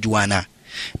sasa kujuana.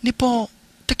 Nipo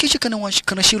Takeshi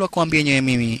Kaneshiro akamwambia nyewe,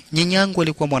 mimi nyanyangu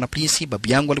alikuwa mwanapolisi, babu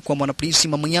yangu alikuwa mwanapolisi,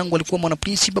 mama yangu alikuwa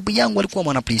mwanapolisi, babu yangu alikuwa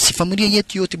mwanapolisi, familia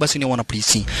yetu yote basi ni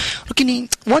wanapolisi. Lakini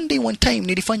one time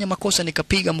nilifanya makosa,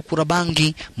 nikapiga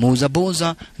mkurabangi, muuza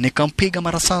boza, nikampiga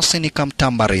marasasi,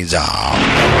 nikamtambariza.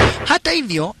 Hata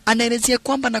hivyo anaelezea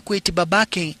kwamba na kueti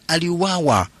babake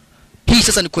aliuawa. Hii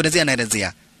sasa ni kuelezea,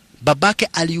 anaelezea babake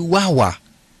aliuawa.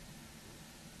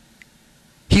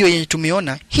 Hiyo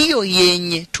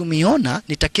yenye tumeona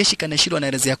ni Takeshi Kaneshiro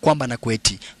anaelezea kwamba na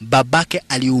kweti babake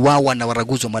aliuawa na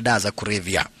waraguzi wa madawa za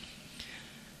kulevya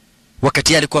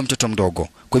wakati alikuwa mtoto mdogo.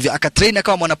 Kwa hivyo akatrain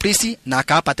akawa mwanapolisi na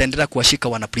akaapa ataendelea kuwashika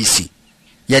wanapolisi,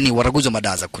 yani waraguzi wa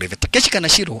madawa za kulevya. Takeshi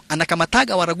Kaneshiro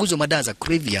anakamataga waraguzi wa madawa za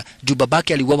kulevya juu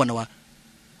babake aliuawa na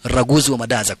waraguzi wa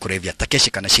madawa za kulevya.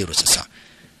 Takeshi Kaneshiro sasa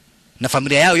na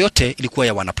familia yao yote ilikuwa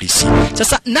ya wanapolisi.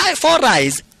 Sasa naye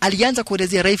Forais alianza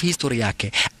kuelezea life history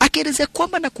yake, akielezea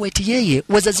kwamba na kueti yeye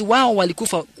wazazi wao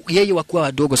walikufa yeye wakiwa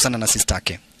wadogo sana na sister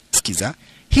yake. Sikiza,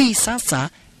 hii sasa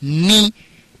ni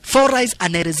Forais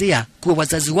anaelezea kuwa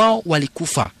wazazi wao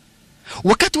walikufa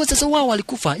Wakati wazazi wao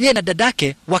walikufa, yeye na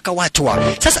dadake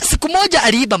wakawachwa. Sasa siku moja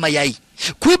aliiba mayai.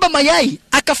 Kuiba mayai,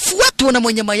 akafuatwa na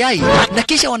mwenye mayai na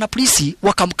kisha wanapolisi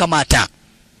wakamkamata.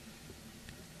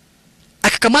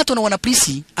 Akakamatwa na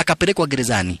wanapolisi, akapelekwa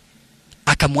gerezani.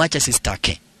 Akamwacha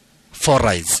sistake.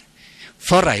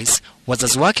 Forais,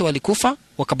 wazazi wake walikufa,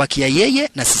 wakabakia yeye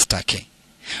na sistake.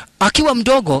 Akiwa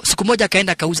mdogo, siku moja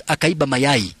akaenda akaiba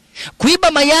mayai.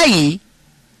 Kuiba mayai,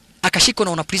 akashikwa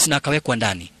na wanapolisi na akawekwa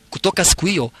ndani. Kutoka siku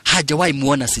hiyo hajawahi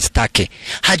muona sistake.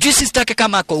 Hajui sistake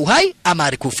kama ako uhai ama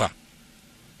alikufa.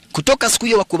 Kutoka siku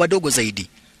hiyo wako wadogo zaidi,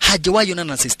 hajawahi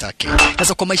onana na sistake.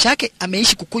 Sasa kwa maisha yake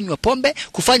ameishi kukunywa pombe,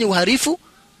 kufanya uhalifu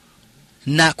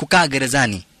na kukaa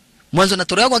gerezani. Mwanzo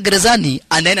anatolewa kwa gerezani,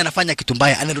 anaenda anafanya kitu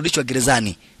mbaya, anarudishwa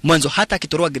gerezani. Mwanzo hata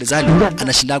akitolewa gerezani,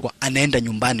 anashindagwa anaenda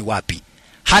nyumbani wapi.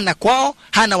 Hana kwao,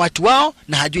 hana watu wao,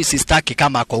 na hajui sistake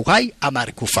kama ako uhai ama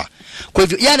alikufa. Kwa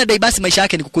hivyo yeye anadai basi maisha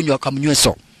yake ni kukunywa kama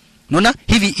mnyweso. Unaona?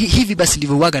 Hivi basi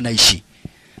ndivyo waga naishi.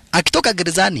 Akitoka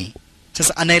gerezani,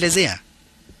 sasa anaelezea.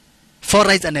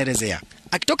 Forais anaelezea.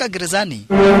 Akitoka gerezani,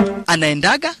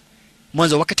 anaendaga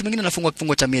mwanzo wakati mwingine anafungwa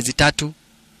kifungo cha miezi 3,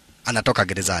 anatoka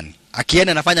gerezani.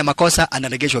 Akienda anafanya makosa,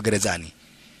 anaregeshwa gerezani.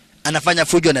 Anafanya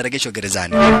fujo, anaregeshwa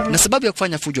gerezani. Na sababu ya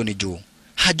kufanya fujo ni juu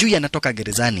hajui anatoka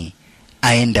gerezani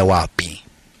aende wapi.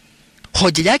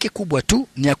 Hoja yake kubwa tu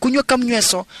ni ya kunywa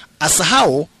kamnyweso,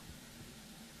 asahau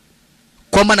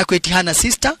kwamba na kweti hana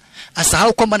sister,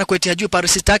 asahau kwamba na kweti hajui pale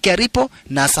sister yake alipo,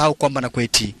 na asahau kwamba na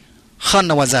kweti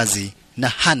hana wazazi na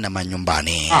hana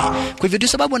manyumbani. Kwa hivyo ndio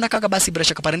sababu anakaka basi bila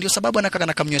shaka pale, ndio sababu anakaka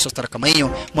na kamnyweso stara kama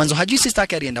hiyo. Mwanzo hajui sister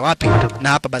yake alienda wapi, na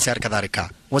hapa basi halikadhalika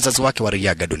wazazi wake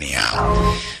wariaga dunia.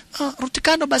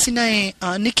 Rutikano basi naye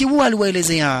Nikiwa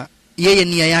aliwaelezea yeye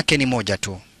nia yake ni moja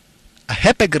tu.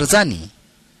 Ahepe gerezani,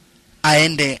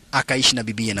 aende akaishi na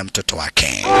bibie na mtoto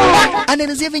wake.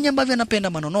 Anaelezea venye ambavyo anapenda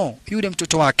manono yule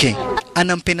mtoto wake.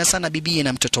 Anampenda sana bibie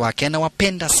na mtoto wake,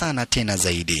 anawapenda sana tena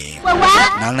zaidi.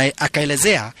 Na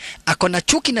akaelezea ako na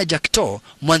chuki na Jackto.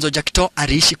 Mwanzo Jackto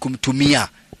aliishi kumtumia.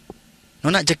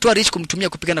 Unaona, Jackto aliishi kumtumia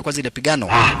kupigana kwa zile pigano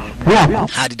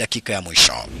hadi dakika ya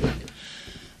mwisho.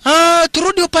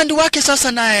 Turudi upande wake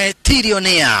sasa naye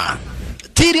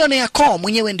Tirionea ko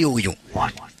mwenyewe ndio huyu.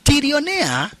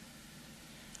 Tirionea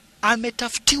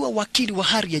ametafutiwa wakili wa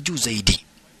hali ya juu zaidi.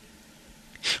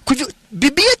 Kwa hivyo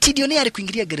bibia Tirionea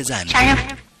alikuingilia gerezani.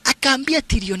 Akaambia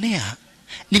Tirionea,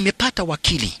 nimepata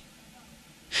wakili.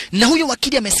 Na huyo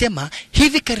wakili amesema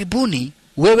hivi karibuni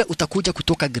wewe utakuja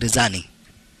kutoka gerezani.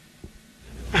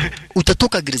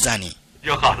 Utatoka gerezani.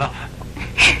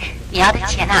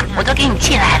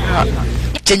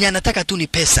 Chenye anataka tu ni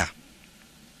pesa.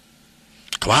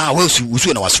 Wewe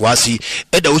usiwe na wasiwasi,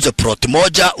 enda uze plot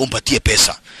moja umpatie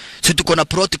pesa. Sisi tuko na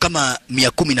plot kama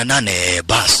 118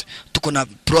 basi. Tuko na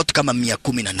plot kama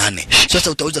 118.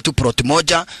 Sasa utauza tu plot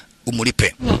moja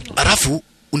umulipe. Alafu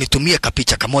unitumie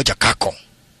kapicha kamoja kako.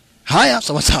 Haya,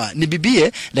 sawa sawa. Ni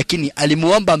bibie lakini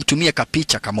alimuomba mtumie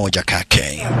kapicha kamoja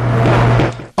kake.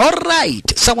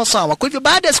 Alright, sawa sawa. Kwa hivyo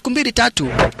baada ya siku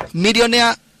 2-3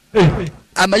 milionea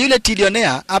ama yule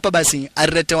Tirionea hapa basi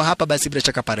aliletewa hapa basi bila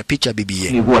shaka pale picha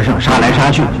bibie.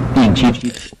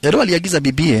 Yaro aliagiza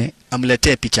bibie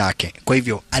amletee picha yake. Kwa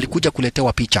hivyo alikuja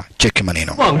kuletewa picha. Check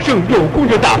maneno.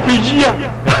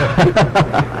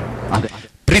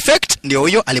 Prefect ndio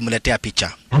huyo alimletea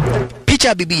picha. Picha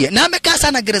ya bibie na amekaa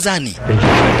sana gerezani.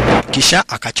 Kisha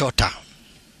akachota.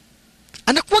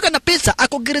 Anakuwa na pesa,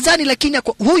 ako gerezani lakini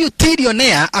huyu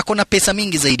Tirionea ako na pesa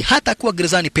mingi zaidi. Hata kuwa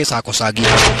gerezani pesa ako sagi.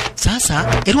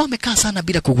 Sasa Ero amekaa sana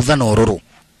bila kugudhana ororo.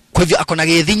 Kwa hivyo ako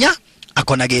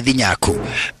na gedhinya aku.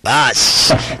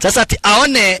 Bas. Sasa ati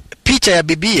aone picha ya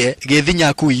bibie gedhinya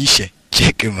aku iishe.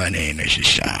 Cheki maneno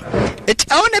shisha. Eti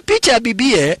aone picha ya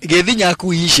bibie gedhinya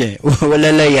aku iishe.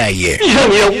 Walala yaye.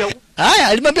 Haya,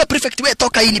 alimwambia prefect, wewe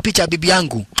toka, hii ni picha ya bibi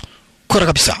yangu. Kora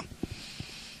kabisa.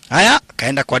 Haya,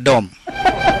 kaenda kwa dom.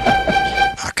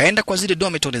 Akaenda kwa zile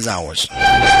dormitory zao.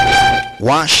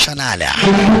 Washalala.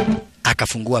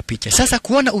 Akafungua picha. Sasa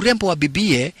kuona urembo wa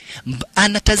bibie,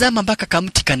 anatazama mpaka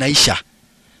kamti kanaisha.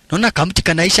 Naona kamti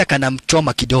kanaisha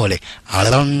kanamchoma kidole.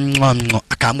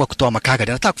 Akaamua kutoa makaga.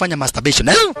 Anataka kufanya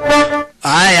masturbation.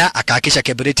 Haya, akahakisha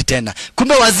kebreti tena.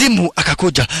 Kumbe wazimu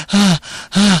akakuja.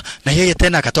 Na yeye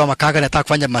tena akatoa makaga, anataka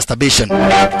kufanya masturbation.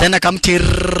 Tena kamti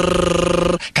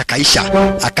kakaisha.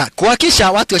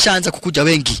 Kuhakisha watu washaanza kukuja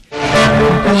wengi.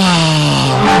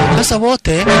 Sasa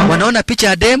wote wanaona picha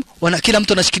ya dem, kila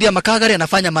mtu anashikilia makagari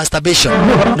anafanya masturbation.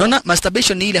 Unaona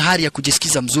masturbation ni ile hali ya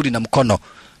kujisikiza mzuri na mkono.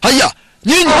 Haya,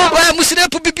 nyinyi wewe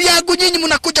msirepu bibi yangu, nyinyi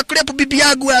mnakuja kurepu bibi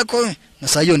yangu yako. Na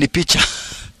sasa hiyo ni picha.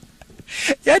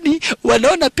 Yani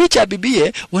wanaona picha ya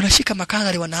bibie, wanashika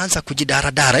makangari wanaanza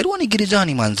kujidaradara. Ilikuwa ni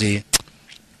gerezani manzi.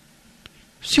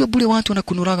 Sio bure watu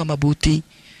wanakunuraga mabuti.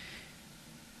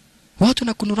 Watu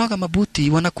wanakunuraga mabuti,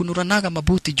 wanakunuranaga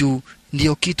mabuti juu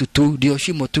ndio kitu tu, ndio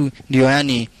shimo tu, ndio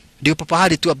yani ndio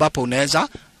papahali tu ambapo unaweza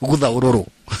gudha ururu.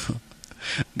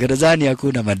 Gerezani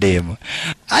hakuna mademo.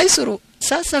 Aisuru,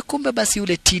 sasa kumbe basi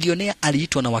yule tilionea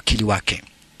aliitwa na wakili wake.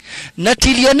 Na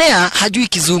tilionea hajui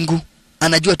kizungu,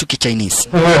 anajua tu Kichinese.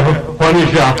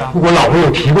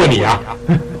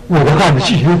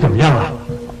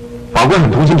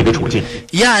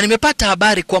 Ya, nimepata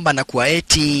habari kwamba nakuwa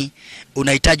eti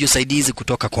unahitaji usaidizi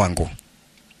kutoka kwangu.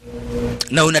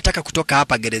 Na unataka kutoka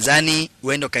hapa gerezani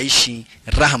uende kaishi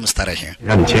raha mustarehe.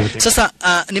 Sasa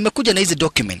nimekuja na hizi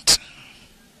document.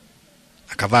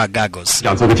 Akavaa goggles.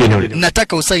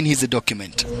 Nataka usaini hizi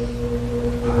document.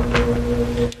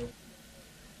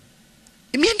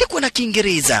 Imeandikwa na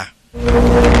Kiingereza.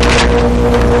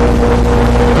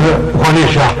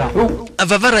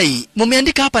 Vavarai,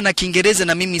 mumeandika hapa na Kiingereza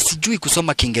na mimi sijui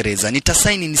kusoma Kiingereza.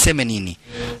 Nitasaini niseme nini?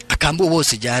 Akaambiwa wewe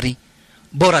usijari.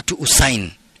 Bora tu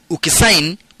usaini.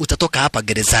 Ukisaini utatoka hapa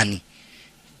gerezani.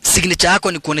 Signature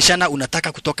yako ni kuoneshana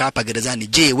unataka kutoka hapa gerezani.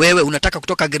 Je, wewe unataka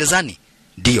kutoka gerezani?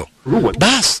 Ndio.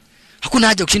 Bas, hakuna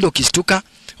haja kushinda ukistuka.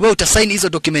 Wewe utasaini hizo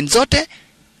document zote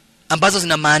ambazo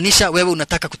zinamaanisha wewe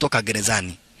unataka kutoka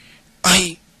gerezani.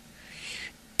 Ai.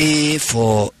 A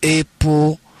for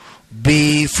apple,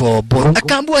 B for ball.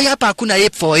 Akaambiwa hapa hakuna A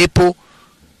for apple.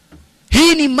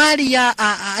 Hii ni mali ya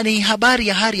ni habari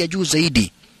ya hali ya juu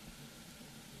zaidi.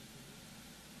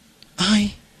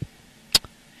 Ai.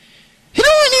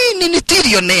 Ni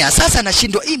tilionea. Sasa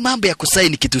nashindwa hii mambo ya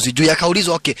kusaini kitu sijui.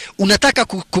 Akaulizwa okay, unataka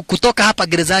kutoka hapa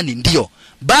gerezani? Ndio.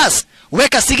 Bas,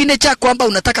 weka signature kwamba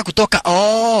unataka kutoka.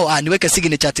 Niweke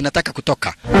signature ati nataka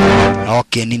kutoka.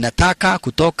 Okay, ninataka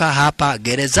kutoka hapa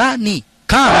gerezani.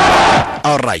 Come.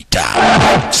 Alright.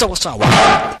 Sawa sawa.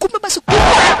 Kumbe basi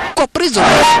kwa prison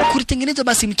kulitengenezwa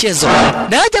basi mchezo.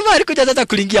 Na jamaa alikuja sasa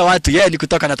kulingia watu. Yeye ni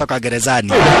kutoka natoka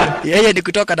gerezani. Yeye ni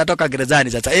kutoka natoka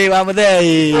gerezani sasa.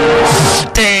 Wamdhei.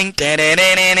 Ting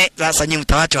tererere. Sasa nyinyi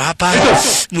mtawachwa hapa.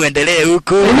 Muendelee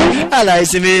huko.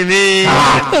 Alaisi mimi.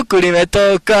 Huko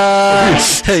nimetoka.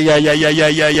 Ya.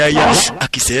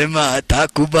 Akisema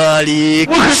atakubali.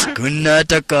 Kuna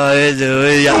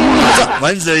takawezoea.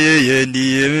 Mwanzo yeye ndiye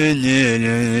mwenye.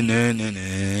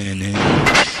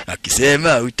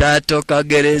 Akisema utatoka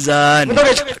gerezani,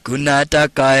 kuna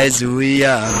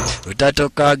atakayezuia.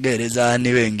 Utatoka gerezani,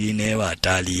 wengine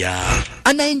watalia.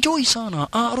 Ana enjoy sana.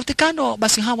 Rutikano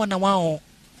basi hawa na wao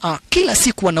kila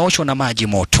siku wanaoshwa na maji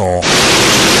moto.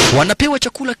 Wanapewa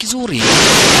chakula kizuri.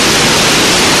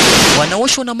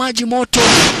 Wanaoshwa na maji moto.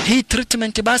 Hii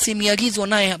treatment basi imeagizwa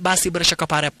naye basi bila shaka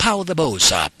pale Paul the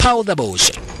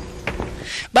Boss.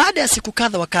 Baada ya siku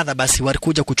kadha wa kadha basi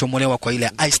walikuja kuchomolewa kwa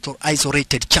ile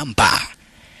isolated chamber.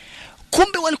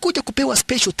 Kumbe walikuja kupewa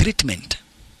special treatment.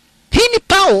 Hii ni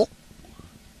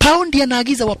Paul ndiye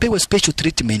anaagiza wapewe special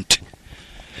treatment.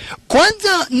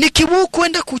 Kwanza Nikiwu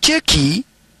kwenda kucheki.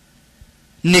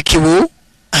 Nikiwu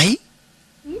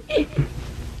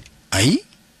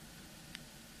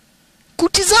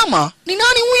kutizama ni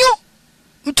nani huyo?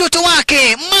 Mtoto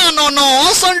wake. Manono,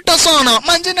 asante sana.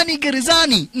 Manjena ni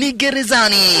gerezani.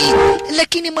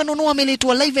 Lakini Manono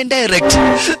ameletwa live and direct.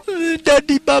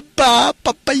 Daddy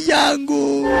papa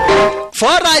yangu.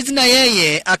 Forais na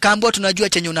yeye akaambiwa tunajua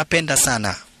chenye unapenda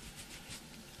sana.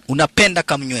 Unapenda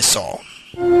kamnyweso.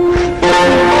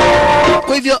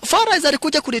 Kwa hivyo Forais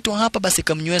alikuja kuletwa hapa basi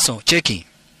kamnyweso. Cheki.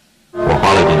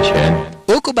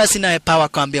 Huko basi naye Pawa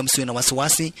akaambia msiwe na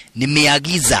wasiwasi,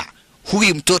 nimeagiza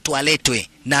huyu mtoto aletwe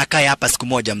na akae hapa siku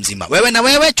moja mzima.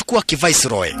 Wewe chukua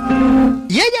kiviceroy.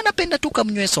 Yeye anapenda tu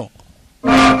kamnyweso.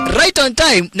 Right on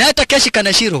time. Na hata Keshi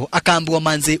Kanashiro akaambiwa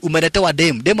manzi umeletewa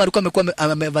dem. Dem alikuwa amekuwa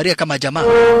amevalia kama jamaa.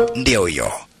 Ndio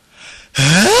hiyo.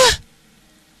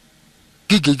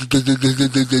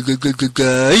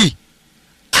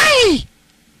 Ai!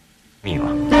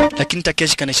 Lakini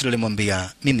Takeshi Kanashiro alimwambia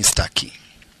mimi sitaki.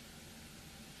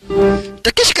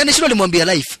 Takeshi Kanashiro alimwambia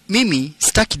life, mimi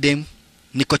sitaki dem,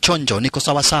 niko chonjo, niko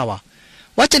sawa sawa.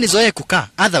 Wacha nizoee kukaa,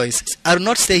 otherwise I will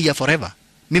not stay here forever.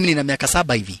 Mimi nina miaka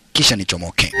 7 hivi kisha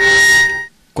nichomoke.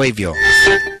 Kwa hivyo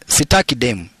sitaki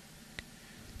dem.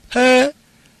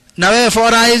 Na wewe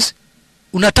Forais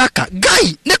unataka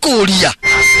guy nikuulia.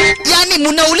 Yani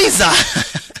mnauliza.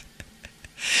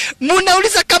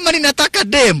 Mnauliza kama ninataka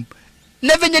dem.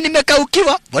 Na venye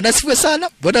nimekaukiwa. Bwana sifiwe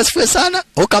sana.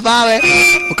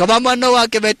 Ukavaa mwana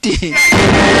wake beti.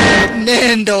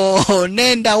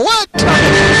 Nenda what?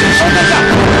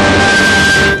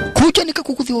 Kuja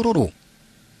nikakukuthi ororo.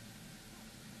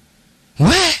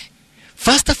 We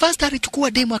fasta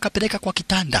alichukua demo akapeleka kwa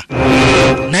kitanda.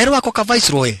 Nairo ako ka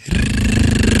Viceroy.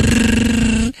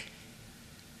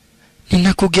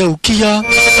 Ninakugeukia.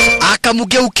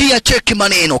 Akamugeukia, cheki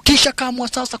maneno. Kisha kamwa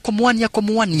sasa kumwania.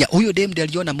 Huyo demo ndiye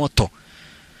aliona moto.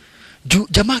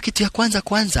 Jamaa kitu ya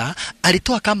kwanza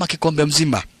alitoa kama kikombe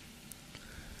mzima.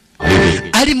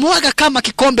 Alimwaga kama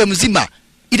kikombe mzima.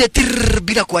 Ile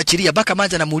bila kuachilia. Baka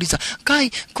maji anamuuliza,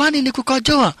 "Kai, kwani ni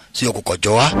kukojoa?" "Sio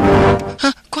kukojoa."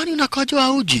 "Ha, kwani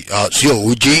unakojoa uji?" "Sio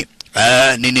uji.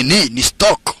 Ni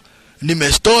stock.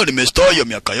 Nimestore hiyo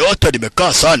miaka yote,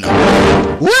 nimekaa sana."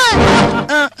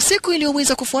 Siku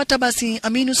iliyoweza kufuata basi,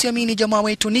 amini usiamini, jamaa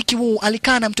wetu Nicky Wu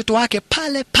alikaa na mtoto wake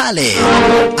pale.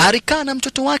 Alikaa na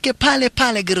mtoto wake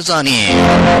pale gerezani.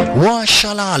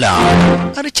 Washalala.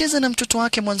 Alicheza na mtoto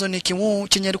wake mwanzo Nicky Wu,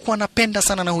 chenye alikuwa anapenda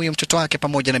sana na huyo mtoto wake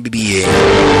pamoja na bibiye.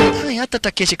 Hata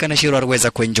Takeshi Kaneshiro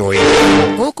aliweza kuenjoy.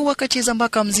 Huku wakacheza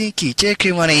mpaka mziki,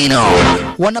 cheki maneno.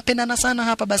 Wanapendana sana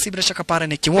hapa basi, bila shaka pale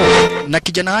Nicky Wu na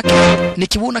kijana wake.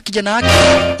 Nicky Wu na kijana wake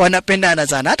wanapendana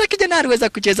sana. Hata kijana aliweza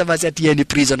kucheza basi atieni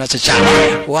prison na chachana.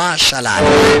 Washalala.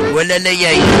 Welele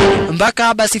yeye.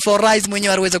 Mpaka basi Forrise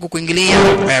mwenyewe aliweza kukuingilia.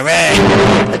 Wewe.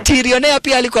 Tirionea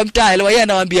pia alikuwa mtaele, yeye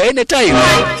anawaambia anytime.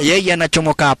 Yeye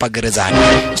anachomoka hapa gerezani.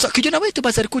 Sasa kijana wetu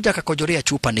basi alikuja akakojorea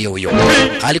chupa, ndio huyo.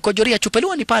 Alikojorea chupa,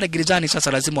 leo ni pale gerezani,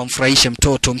 sasa lazima amfurahishe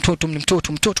mtoto. Mtoto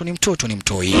ni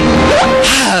mtoi.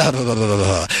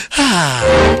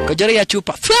 Kojorea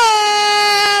chupa.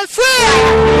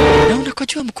 Na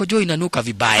unakojoa mkojo inanuka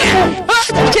vibaya.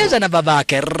 Cheza na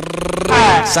babake.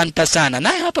 Santa sana.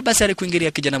 Naye hapa basi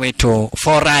alikuingilia kijana wetu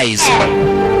Forrise.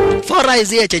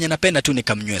 Forrise yeye chenye napenda tu ni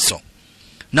kamnyweso.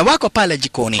 Na wako pale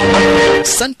jikoni.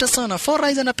 Santa sana.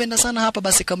 Forrise anapenda sana hapa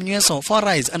basi kamnyweso.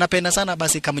 Forrise anapenda sana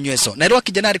basi kamnyweso. Na roho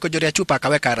kijana alikojorea chupa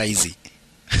akaweka raizi.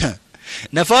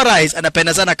 Na Forrise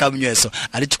anapenda sana kamnyweso.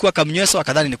 Alichukua kamnyweso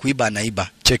akadhani ni kuiba, anaiba.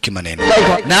 Cheki maneno.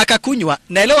 Na akakunywa.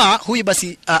 Naelewa huyu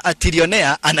basi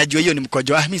Tirionea anajua hiyo ni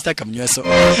mkojo. Mimi sitaki kamnyweso.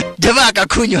 Jamaa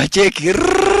akakunywa, cheki.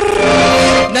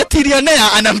 Na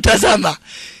Tirionea anamtazama.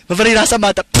 Mafari rasama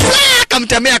hata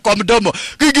kamtamea kwa mdomo.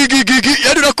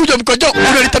 Yaani unakuja mkojo,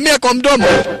 unalitamia kwa mdomo.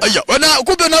 Aya,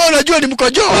 kumbe unaona unajua ni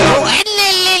mkojo.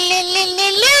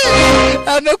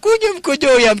 Amekuja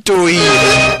mkojo ya mtoi.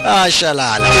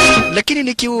 Shalala. Lakini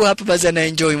Nicky Wu hapa basi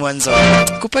anaenjoy mwanzo.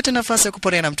 Kupata nafasi ya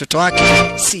kuporea na mtoto wake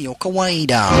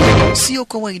sio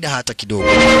kawaida hata kidogo.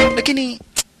 Lakini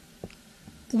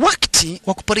wakati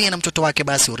wa kuporea na mtoto wake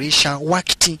basi urisha,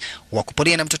 wakati wa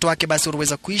kuporea na mtoto wake basi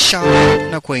uweza kuisha,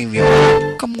 na kwa hivyo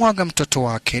kamwaga mtoto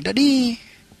wake. Daddy,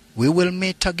 we will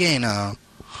meet again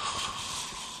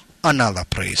another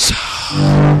place.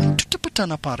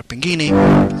 Tutapatana pahari pengine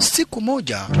siku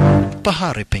moja,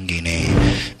 pahari pengine.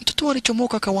 Mtoto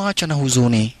alichomoka kawaacha na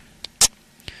huzuni.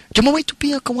 Jamaa wetu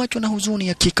pia kawachwa na huzuni.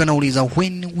 Hakika nauliza,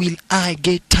 when will I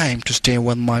get time to stay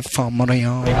with my family?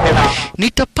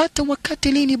 Nitapata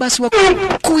wakati lini basi wa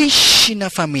kuishi na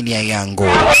familia yangu?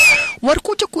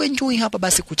 Walikuja kuenjoy hapa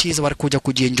basi kucheza, walikuja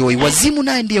kujienjoy. Wazimu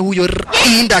naye ndiye huyo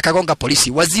inda akagonga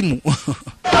polisi. Wazimu.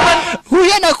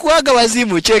 Huyo anakuaga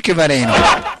wazimu, cheki maneno.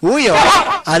 Huyo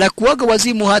anakuaga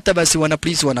wazimu, hata basi wana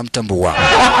polisi wanamtambua.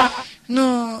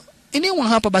 No. Inewa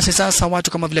hapa basi sasa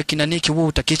watu kama vile kina Nicky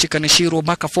Wu, Takeshi Kaneshiro,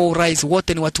 Maka Forrise,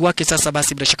 wote ni watu wake sasa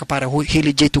basi bila shaka para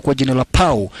hili jetu kwa jina la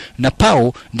Pau. Na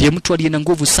Pau ndiye mtu aliye na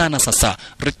nguvu sana sasa.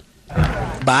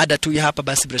 Baada tu ya hapa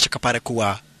basi bila shaka para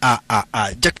kuwa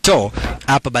Jackto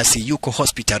hapa basi yuko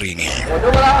hospitalini.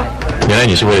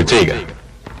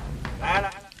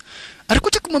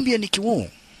 Alikuja kumwambia Nicky Wu.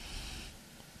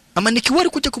 Ama Nicky Wu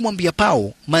alikuja kumwambia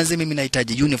Pau, manze mimi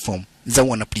nahitaji uniform za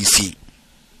wana polisi.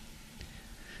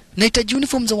 Nahitaji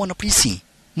uniform za wana polisi.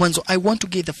 Mwanzo, I want to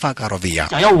get the fuck out of here.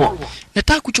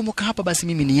 Nataka kuchomoka hapa basi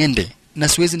mimi niende. Na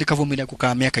siwezi nikavumilia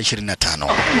kukaa miaka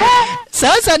 25.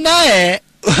 Sasa naye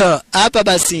hapa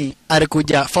basi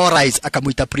alikuja Forrise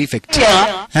akamuita prefect.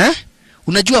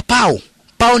 Unajua Pau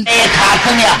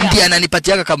ndiye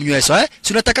ananipatia kamnyweso,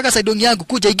 si unataka saidongi yangu,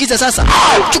 kuja igiza sasa.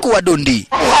 Chukua dondi.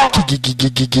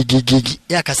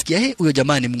 Akasikia huyo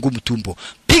jamaa ni mgumu tumbo.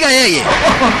 Piga yeye.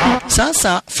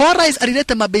 Sasa Forrise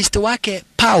alileta mabeste wake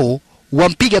Pau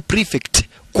wampiga prefect.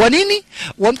 Kwa nini?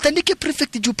 Wamtandike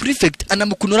prefect juu prefect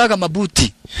anamkunuraga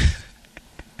mabuti.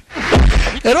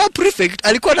 Ero prefect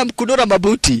alikuwa anamkunura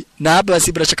mabuti, na hapa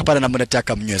basi bila shaka pale anamletea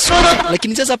kamnyweso.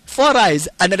 Lakini sasa Forrise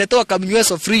analetoa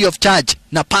kamnyweso free of charge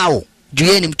na Pau. Juu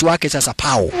yeye ni mtu wake sasa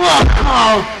Pau.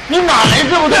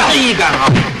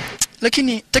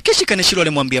 Lakini Takeshi Kaneshiro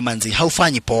alimwambia manzi,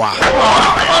 haufanyi poa.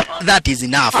 That is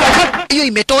enough. Hiyo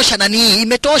imetosha nani?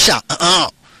 Imetosha.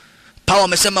 Pao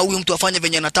amesema huyu mtu afanye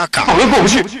venye anataka.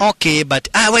 Okay, but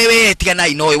wewe tiana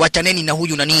inoe, wachaneni na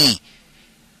huyu nani?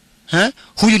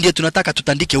 Huyu ndiye tunataka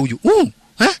tutandike huyu.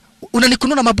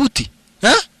 Unanikununa mabuti?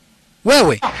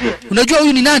 Wewe unajua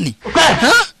huyu ni nani?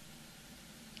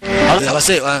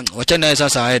 Wase wachana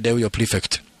sasa aende huyo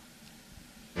prefect.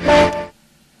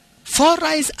 Four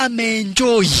Eyes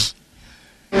ameenjoy.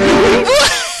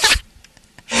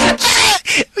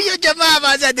 Huyo jamaa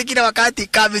mazati kila wakati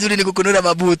kama vizuri ni kukunura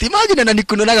mabuti. Imagine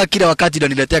ananikununaga kila wakati ndo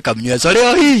niletea kamnyweso.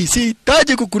 Leo hii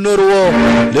sihitaji kukunurua.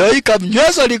 Leo hii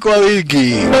kamnyweso liko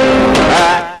wingi.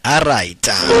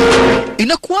 Alright.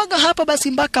 Inakuaga hapa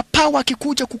basi mpaka Pao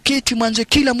akikuja kuketi mwanzo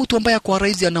kila mtu ambaye kwa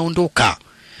rais anaondoka.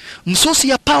 Msosi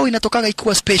ya Pao inatokaga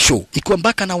ikiwa special, ikiwa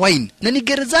mpaka na wine. Na ni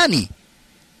gerezani.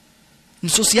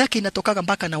 Msosi yake inatokaga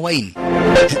mpaka na wine.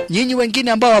 Nyinyi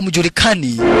wengine ambao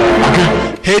hamjulikani,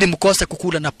 heri mkose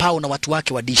kukula na Pao na watu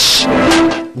wake wa dish.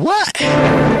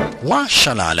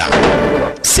 Shalala.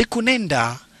 Siku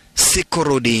nenda, siku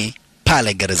rudi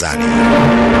pale gerezani.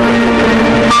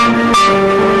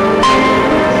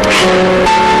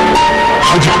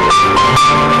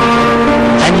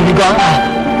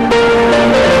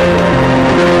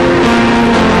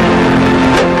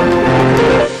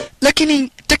 Lakini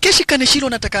Takeshi Kaneshiro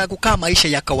anataka kukaa maisha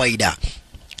ya kawaida.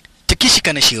 Takeshi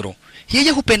Kaneshiro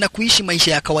yeye hupenda kuishi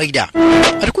maisha ya kawaida.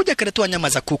 Alikuja akaletea nyama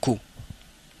za kuku.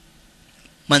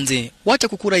 Manze, wacha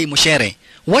kukula hii mshere,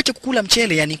 wacha kukula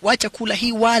mchele, yani wacha kula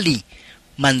hii wali.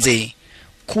 Manze,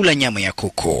 kula nyama ya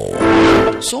kuku.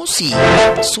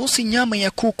 Sosi nyama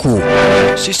ya kuku.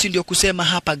 Sisi ndio kusema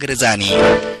hapa gerezani.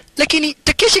 Lakini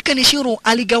Takeshi Kaneshiro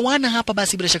aligawana hapa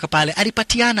basi bila shaka pale.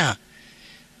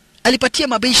 Alipatia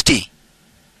mabeshti.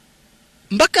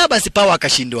 Mpaka basi Pao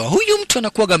akashindwa. Huyu mtu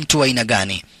anakuwaga mtu wa aina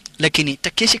gani? Lakini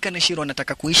Takeshi Kaneshiro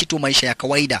anataka kuishi tu maisha ya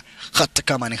kawaida hata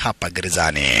kama ni hapa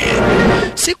gerezani.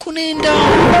 Siku nenda,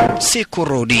 siku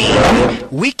rudi.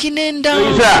 Wiki nenda,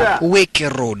 wiki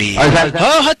rudi.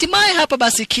 Hatimaye hapa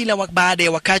basi kila baada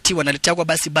ya wakati wanaletewa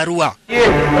basi barua.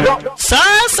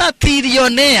 Sasa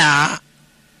Tirionea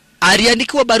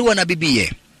aliandikiwa barua na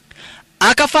bibie.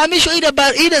 Akafahamishwa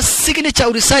ile signature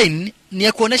urisign ni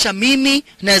ya kuonesha mimi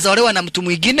naweza olewa na mtu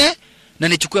mwingine na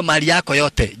nichukue mali yako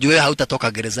yote. Juu wewe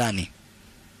hautatoka gerezani.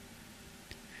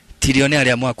 Tirionea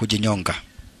aliamua kujinyonga.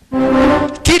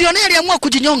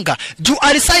 Juu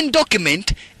alisign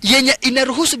document yenye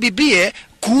inaruhusu bibie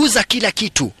kuuza kila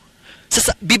kitu.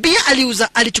 Sasa bibie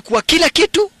alichukua kila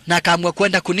kitu na akaamua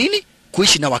kwenda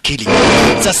kuishi na wakili.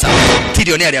 Sasa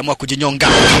Tirionea aliamua kujinyonga.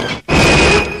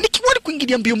 Nikiwa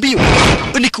kuingilia mbio mbio.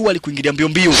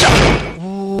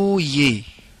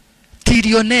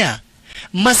 Tirionea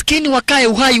maskini wakae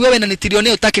uhai, wewe na ni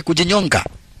Tirionea utake kujinyonga.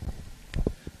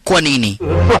 Kwa nini?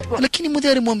 Lakini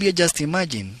mudhari mwambia, just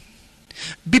imagine,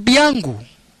 bibi yangu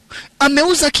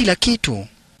ameuza kila kitu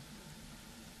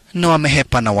na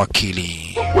wamehepa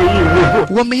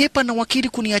na wakili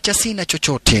kuniacha sina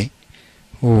chochote.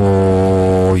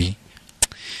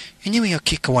 Yenyewe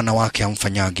hakika wanawake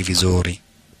hamfanyagi vizuri.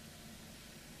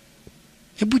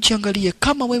 Hebu jiangalie,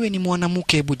 kama wewe ni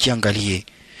mwanamke, hebu jiangalie.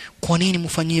 Kwa nini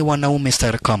mfanyie wanaume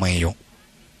style kama hiyo?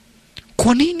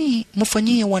 Kwa nini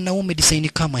mfanyie wanaume design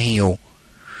kama hiyo?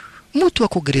 Mtu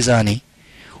wako gerezani,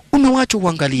 umewacha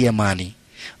uangalie mali.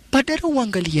 Badala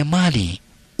uangalie mali,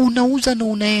 unauza na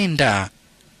unaenda.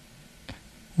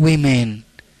 Women,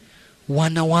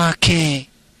 wanawake,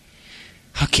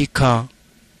 hakika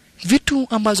vitu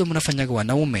ambazo mnafanyaga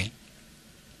wanaume,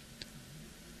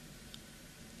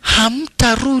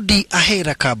 hamtarudi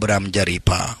ahera kabla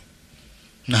mjaripa.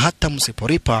 Na hata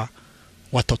msiporipa,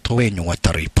 watoto wenyu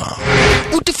wataripa.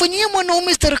 Utifanyia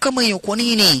mwanaume stara kama hiyo kwa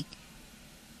nini?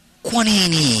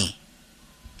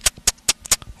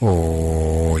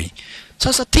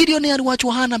 Sasa Tirionea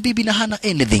aliwachwa hana bibi na hana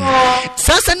anything.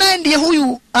 Sasa naye ndiye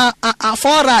huyu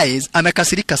Four Eyes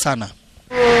amekasirika sana.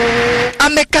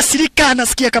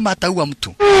 Anasikia kama ataua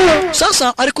mtu.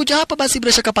 Sasa alikuja hapa basi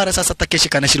bila shaka pale. Sasa Takeshi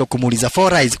Kaneshiro kumuuliza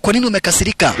Four Eyes, kwa nini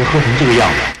umekasirika?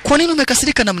 Kwa nini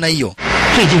umekasirika namna hiyo?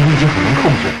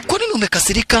 Kwa nini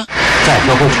umekasirika?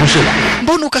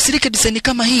 Mbona ukasirika design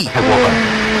kama hii?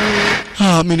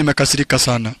 Mimi nimekasirika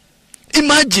sana.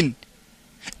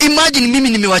 Imagine mimi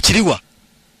nimewachiliwa.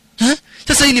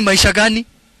 Sasa hii ni maisha gani?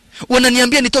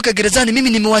 Wananiambia nitoke gerezani, mimi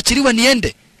nimewachiliwa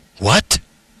niende. What?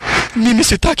 Mimi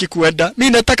sitaki kuenda.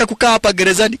 Mimi nataka kukaa hapa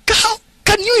gerezani.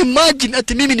 Can you imagine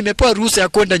ati mimi nimepewa ruhusa ya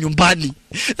kwenda nyumbani?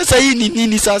 Sasa hii ni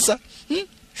nini sasa?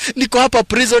 Niko hapa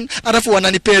prison, alafu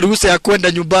wananipea ruhusa ya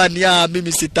kwenda nyumbani.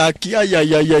 Mimi sitaki.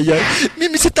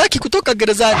 Mimi sitaki kutoka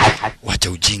gerezani.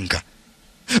 Wacha ujinga.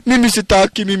 Mimi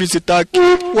sitaki.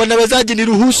 Wanawezaje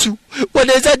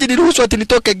niruhusu ati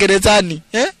nitoke gerezani?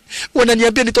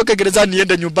 Wananiambia nitoke gerezani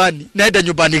niende nyumbani. Naenda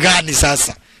nyumbani gani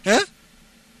sasa?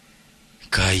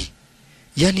 Kai.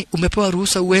 Yani umepewa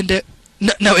ruhusa uende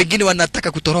na wengine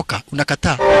wanataka kutoroka,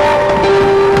 unakataa.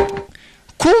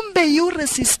 Kumbe yule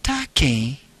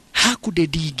sistake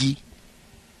hakudedigi.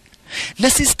 Na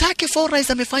sistake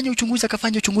Forrais amefanya uchunguzi,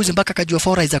 akafanya uchunguzi mpaka akajua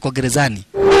Forrais ako gerezani.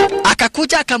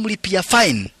 Akakuja akamlipia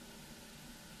fine.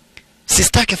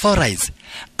 Sistake Forrais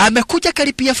amekuja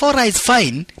kalipia Forrais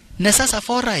fine, na sasa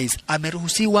Forrais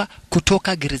ameruhusiwa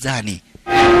kutoka gerezani.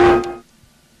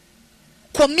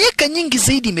 Kwa miaka nyingi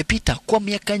zaidi imepita, kwa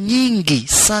miaka nyingi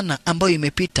sana ambayo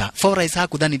imepita, Forrais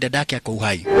hakudhani dadake ako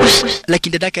uhai.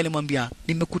 Lakini dadake alimwambia,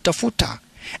 nimekutafuta,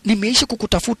 nimeishi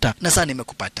kukutafuta na sasa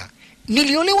nimekupata.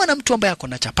 Niliolewa na mtu ambaye ako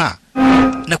na chapa,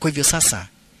 na kwa hivyo sasa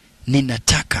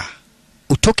ninataka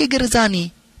utoke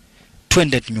gerezani,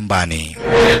 twende nyumbani,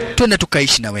 twende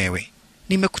tukaishi na wewe.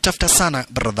 Nimekutafuta sana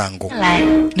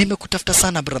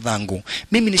bradhangu.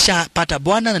 Mimi nishapata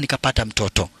bwana na nikapata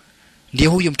mtoto.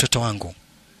 Ndiyo huyu mtoto wangu.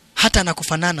 Hata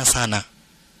anakufanana sana.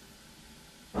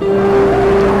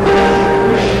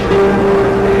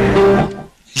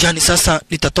 Yani sasa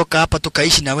nitatoka hapa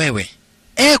tukaishi na wewe.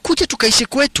 Kuja tukaishi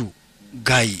kwetu.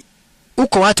 Gai,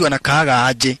 uko watu wanakaaga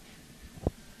aje?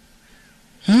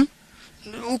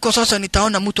 Uko sasa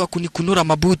nitaona mtu akunikunura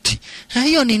mabuti.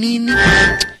 Hiyo ni nini?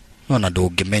 Wana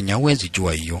doge menya, huwezi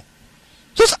jua hiyo.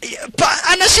 Sasa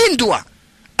anashindwa.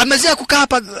 Amezea kukaa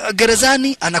hapa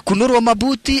gerezani, anakunurwa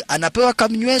mabuti, anapewa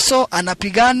kamnyweso,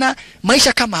 anapigana,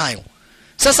 maisha kama hayo.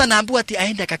 Sasa naambiwa ati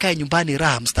aende akakae nyumbani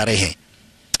raha mstarehe.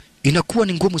 Inakuwa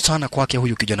ni ngumu sana kwake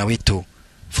huyu kijana wetu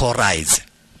Forrais.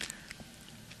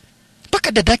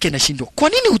 Paka dadake anashindwa. Kwa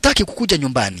nini hutaki kukuja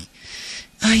nyumbani?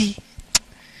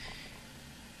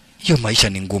 Hiyo maisha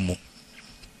ni ngumu.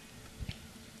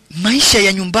 Maisha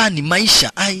ya nyumbani,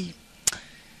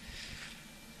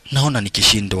 naona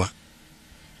nikishindwa.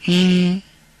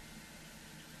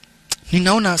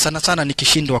 Ninaona sana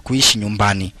nikishindwa kuishi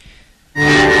nyumbani.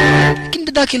 Lakini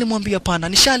dadake alimwambia pana,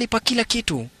 nishalipa kila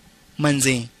kitu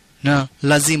manzi, na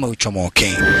lazima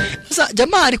uchomoke. Sasa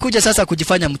jamaa alikuja sasa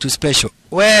kujifanya mtu special.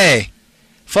 We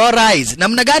Forrais,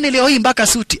 namna gani leo hii mpaka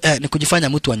suti? Ni kujifanya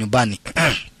mtu wa nyumbani.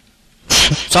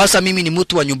 Sasa mimi ni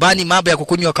mtu wa nyumbani, mambo ya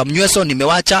kukunywa kamnyweso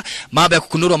nimewacha, mambo ya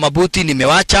kukunurwa mabuti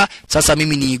nimewacha, sasa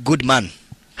mimi ni good man.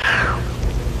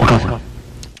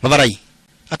 Mavarai,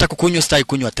 hata kukunywa sitaki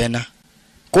kunywa tena.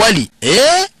 Kweli?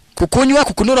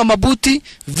 Kukunurwa mabuti,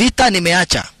 vita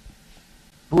nimeacha.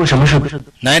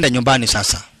 Naenda nyumbani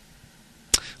sasa.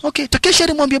 Okay, Takeshi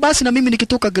alimwambia basi na mimi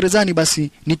nikitoka gerezani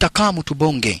basi nitakaa mtu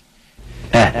bonge.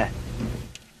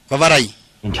 Mavarai,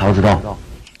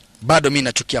 bado mimi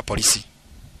nachukia polisi.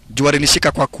 Jua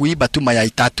nishika kwa kuiba tu mayai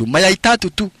tatu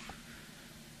tu.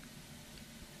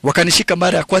 Wakanishika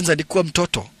mara ya kwanza nilikuwa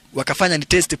mtoto. Wakafanya ni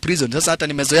test prison. Sasa hata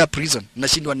nimezoea prison.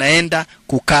 Nashindwa naenda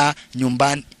kukaa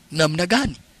nyumbani. Namna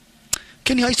gani?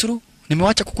 Keni haisuru,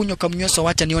 nimewacha kukunywa kamnyweso,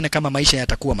 wacha nione kama maisha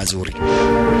yatakuwa mazuri.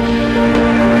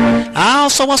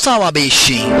 Sawa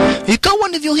beshi. Ikawa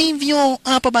ndivyo hivyo.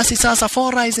 Hapa basi sasa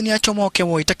Forrais ni achomoke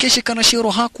woi. Takeshi Kanashiro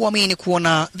hakuamini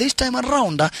kuona this time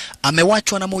around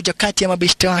amewachwa na moja kati ya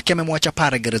mabeshte wake, amemwacha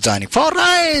pale gerezani.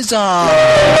 Forrais,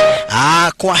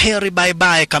 kwa heri, bye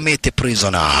bye Kamete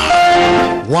prisoner.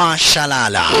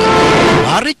 Washalala.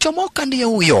 Arichomoka ndiye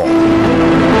huyo.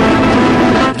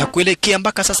 Na kuelekea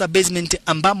mpaka sasa basement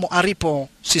ambamo aripo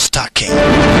sistake.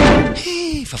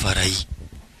 Fafarai.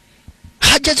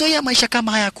 Hajazoea maisha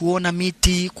kama haya, kuona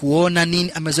miti, kuona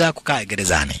nini, amezoea kukaa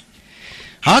gerezani.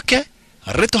 Okay,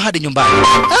 reto hadi nyumbani.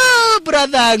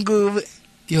 Bradhangu.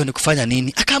 Hiyo ni kufanya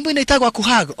nini? Akaambiwa inaitwa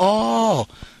kuhag.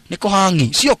 Ni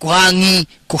kuhangi, sio kuhangi,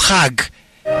 kuhag.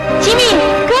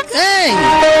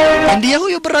 Ndiye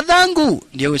huyu bradhangu.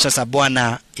 Ndiye huyu sasa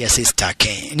bwana ya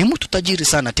sistake. Ni mtu tajiri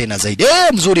sana tena zaidi.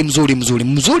 Mzuri.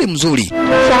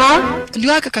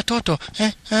 Ndio aka katoto.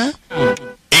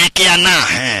 Ekiana.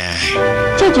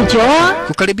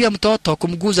 Kukaribia mtoto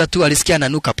kumguza tu alisikia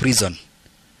ananuka prison.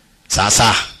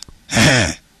 Sasa.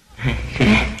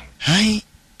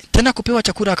 Tena kupewa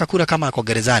chakula akakula kama ako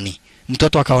gerezani.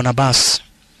 Mtoto akaona basi.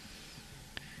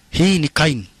 Hii ni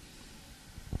Kaini.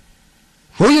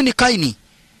 Huyu ni Kaini.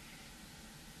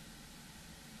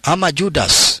 Ama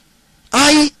Judas.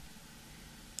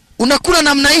 Unakula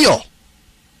namna hiyo?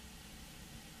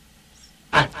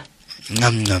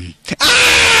 Nam.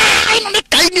 Ni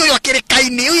Kaini huyo, akire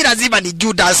Kaini. Huyu lazima ni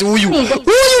Judas huyu.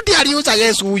 Huyu ndiye aliuza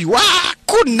Yesu huyu.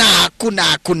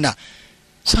 Kuna.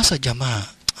 Sasa jamaa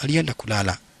alienda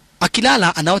kulala.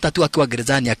 Akilala anaota tu akiwa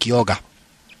gerezani akioga.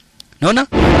 Naona?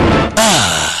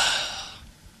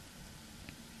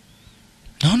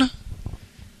 Naona?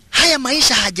 Haya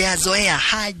maisha hajayazoea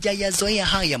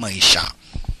haya maisha.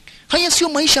 Haya sio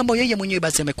maisha ambayo yeye mwenyewe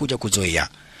basi amekuja kuzoea.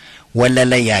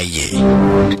 Walala yeye.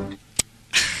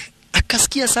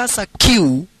 Akasikia sasa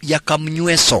kiu ya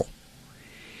kamnyweso.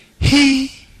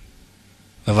 Hii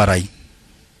Wavarai.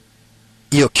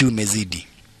 Hiyo kiu imezidi.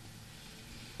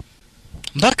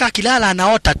 Mpaka akilala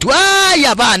anaota tu.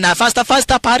 Ya bana,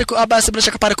 faster pare ku basi bila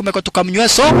shaka pare kumeko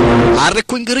tukamnyweso. Are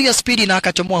kuingiria speed na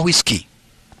akachomoa whisky.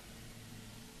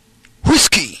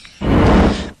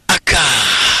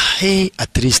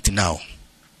 At least now.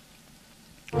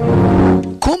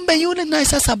 Kumbe yule naye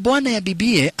sasa bwana ya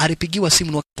bibie alipigiwa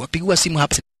simu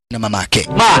hapa na mamake.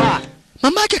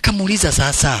 Mamake akamuuliza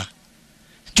sasa,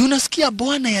 "Je, unasikia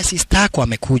bwana ya sister yako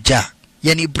amekuja?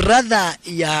 Yaani brother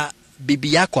ya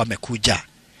bibi yako amekuja.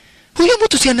 Huyo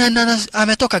mtu si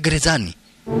ametoka gerezani.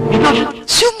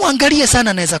 Sio muangalie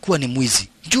sana, anaweza kuwa ni mwizi.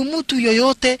 Juu mtu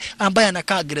yoyote ambaye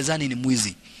anakaa gerezani ni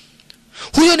mwizi.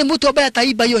 Huyo ni mtu ambaye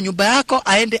ataiba hiyo nyumba yako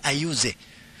aende ayuze.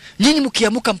 Nyinyi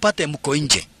mkiamuka mpate mko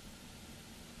nje."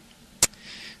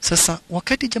 Sasa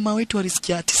wakati jamaa wetu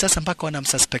alisikia ati sasa mpaka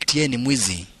wanamsuspect yeye ni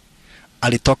mwizi,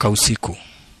 alitoka usiku.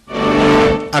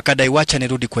 Akadai wacha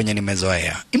nirudi kwenye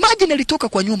nimezoea. Imagine alitoka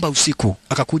kwa nyumba usiku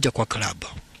akakuja kwa club.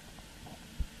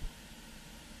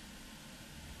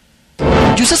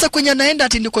 Juu sasa kwenye anaenda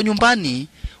ati ndiko nyumbani,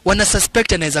 wana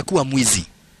suspect anaweza kuwa mwizi.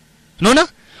 Unaona?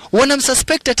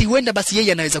 Wanamsuspect ati huenda basi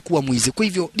yeye anaweza kuwa mwizi. Kwa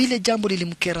hivyo lile jambo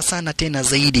lilimkera sana tena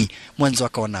zaidi. Mwanzo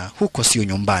akaona huko sio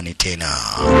nyumbani tena.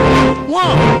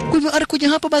 Kwa hivyo alikuja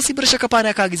hapa basi bila shaka pale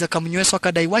akaagiza kamnyweso,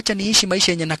 akadai wacha niishi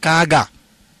maisha yenye nakaaga.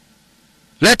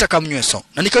 Leta kamnyweso.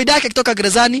 Na ni kawaida yake kutoka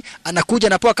gerezani, anakuja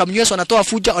anapoa kamnyweso, anatoa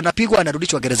fuja, anapigwa,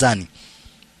 anarudishwa gerezani.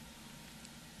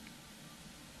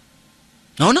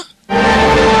 Naona?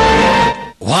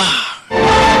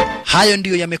 Hayo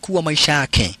ndiyo yamekuwa maisha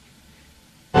yake.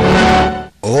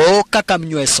 Kaka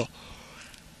mnyweso.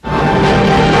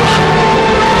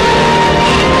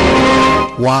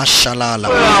 Washalala.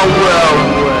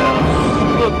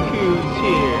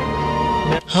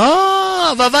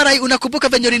 Vavarai, unakumbuka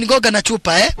venye ulinigonga na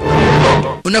chupa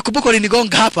Unakumbuka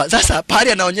ulinigonga hapa. Sasa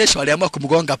pale anaonyesha aliamua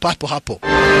kumgonga papo hapo.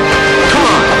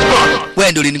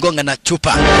 Wewe ndio ulinigonga na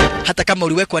chupa. Hata kama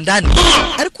uliwekwa ndani,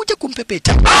 alikuja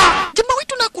kumpepeta. Jamaa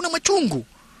wetu na kuna machungu.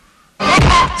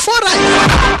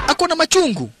 Akona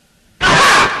machungu.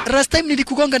 Last time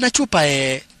nilikugonga na chupa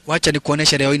wacha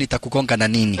nikuonesha leo hii nitakugonga na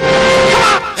nini.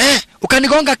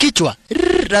 Ukanigonga kichwa.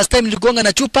 Last time nilikugonga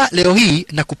na chupa, leo hii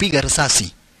nakupiga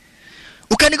risasi.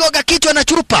 Ukanigonga kichwa na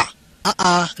chupa.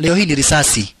 Leo hii ni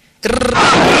risasi.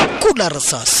 Kula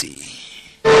risasi.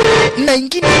 Na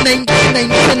ingine.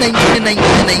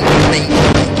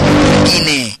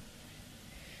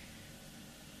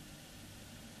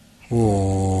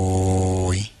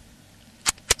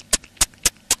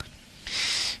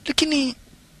 Lakini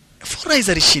Forais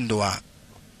alishindwa.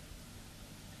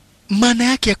 Maana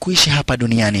yake ya kuishi hapa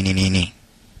duniani ni nini?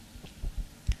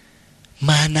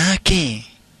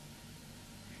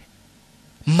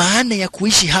 Maana ya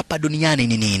kuishi hapa duniani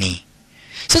ni nini?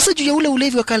 Sasa juu ya ule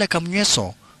ulevi wa kala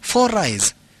kamnyweso,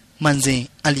 Forais manze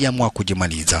aliamua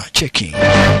kujimaliza. Cheki.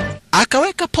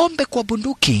 Akaweka pombe kwa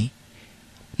bunduki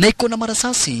na iko na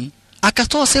marasasi,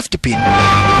 akatoa safety pin.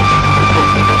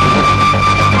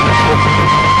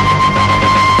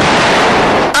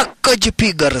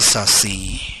 Akajipiga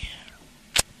risasi.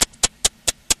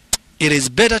 It is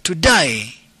better to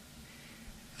die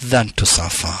than to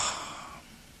suffer.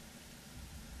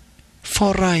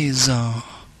 Forais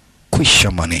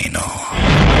kuisha maneno.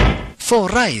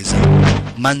 Forais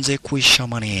manze kuisha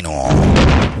maneno.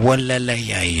 Walala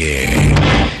yaye.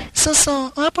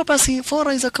 Sasa hapa basi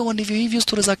Forais akawa ndivyo hivyo,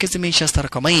 stori zake zimeisha stara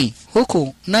kama hii.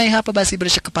 Huku naye hapa basi bila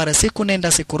shaka para siku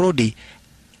nenda siku rudi,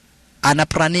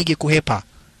 anapranigi kuhepa.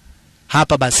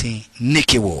 Hapa basi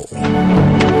nikiwo.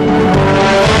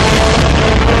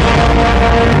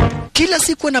 Kila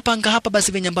siku anapanga hapa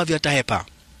basi venye ambavyo atahepa.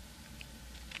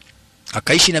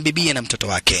 Akaishi na bibia na mtoto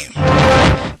wake.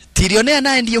 Tirionea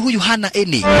naye ndiye huyu hana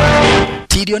eni.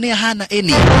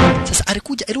 Sasa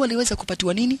alikuja, aliweza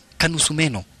kupatiwa nini? Kanusu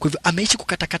meno. Kwa hivyo ameishi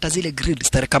kukatakata zile grill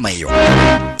stare kama hiyo.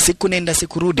 Siku nenda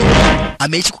siku rudi.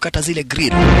 Ameishi kukata zile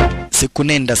grill. Siku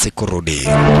nenda siku rudi.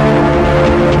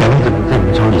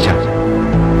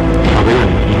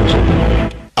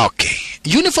 Okay.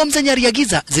 Uniform zenye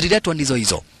aliagiza zililetwa ndizo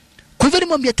hizo. Kwa hivyo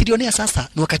nimwambia Tirionea sasa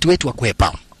ni wakati wetu wa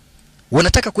kuepa.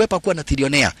 Wanataka kuepa kuwa na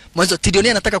Tirionea. Mwanzo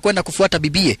Tirionea anataka kwenda kufuata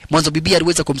bibie. Mwanzo bibie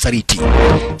aliweza kumsaliti.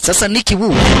 Sasa Nicky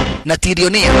Wu na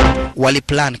Tirionea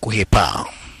waliplan kuhepa.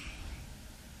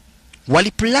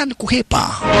 waliplan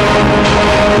kuhepa.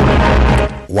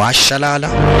 Washalala.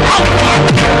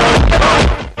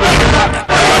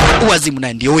 Wazimu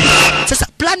na ndio huyo. Sasa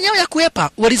plan yao ya kuhepa,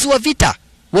 walizua vita.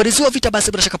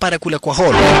 Basi bila shaka pale kule kwa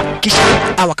hall. Kisha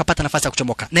wakapata nafasi ya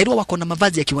kuchomoka. Na ilikuwa wako na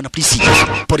mavazi ya kiwana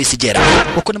polisi jela.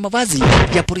 Wako na mavazi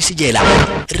ya polisi jela.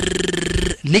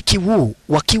 Nicky Wu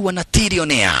wakiwa na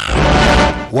Tirionea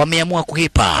wameamua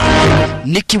kuhepa.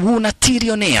 Nicky Wu na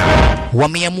Tirionea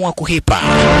wameamua kuhepa.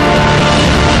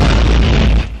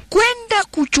 Kwenda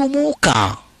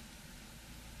kuchomoka.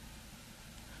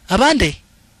 Abande.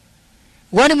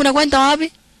 Wani mnakwenda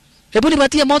wapi? Hebu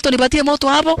nipatie moto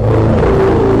hapo.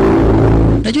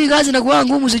 Najua kazi inakuwa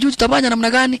ngumu, sijui tutafanya namna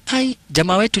gani. Hai,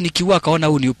 jamaa wetu Nicky Wu akaona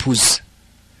huu ni upuzi.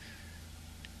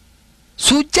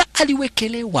 Suja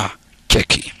aliwekelewa.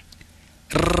 Cheki.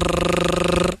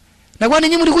 Na kwani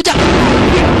nyinyi mlikuja?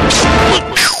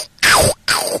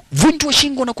 Vunjwa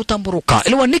shingo na kutamburuka.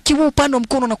 Elewa Nicky Wu upande wa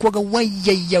mkono na kuaga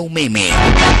waya ya umeme.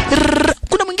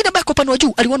 Kuna mwingine ambaye kwa upande wa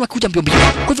juu aliona kuja mbio.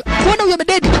 Kwa hivyo kuona huyo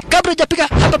mededi kabla hajapiga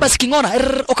hapa basi kingona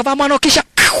ukavaa mwana kisha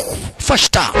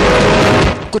fashta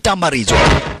kutambarizo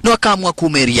na akaamua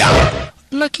kumeria.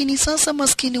 Lakini sasa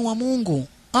maskini wa Mungu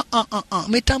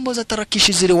mitambo za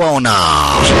tarakishi ziliwaona.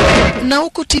 Na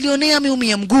huko Tirionea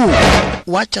ameumia mguu.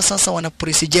 Wacha sasa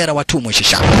wanapolisijera watumwe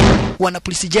shisha.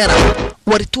 Wanapolisijera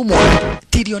walitumwa.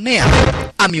 Tirionea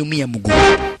ameumia mguu.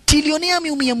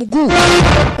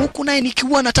 Huku naye Nicky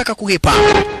Wu anataka kuhepa.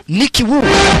 Nicky Wu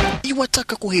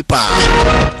iwataka kuhepa.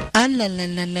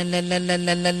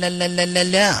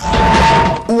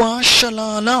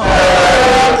 Washalala.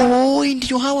 Oi,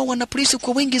 ndio hawa wanapolisi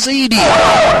kwa wengi zaidi.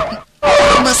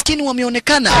 Maskini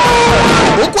wameonekana.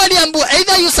 Huku aliambiwa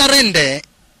either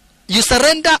you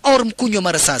surrender or mkunywe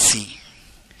marasasi.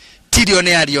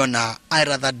 Tirionea aliona I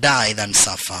rather die than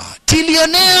suffer.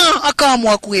 Tirionea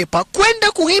akaamua kuhepa.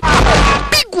 Kwenda kuhepa.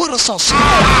 Pigwa rasasi.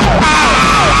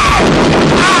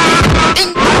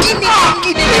 Ingine.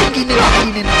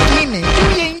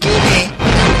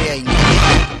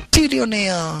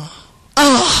 Tirionea.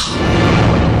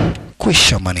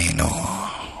 Kwisha maneno.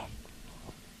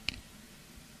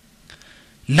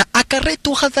 Na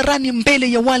akaretwa hadharani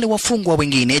mbele ya wale wafungwa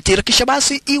wengine. Tirakisha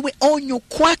basi iwe onyo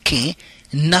kwake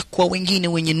na kwa wengine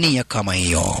wenye nia kama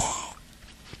hiyo.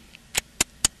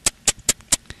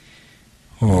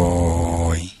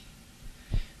 Oi.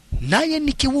 Naye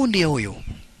Nicky Wu ndiye huyo.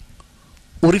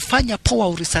 Ulifanya poa,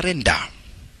 ulisarenda.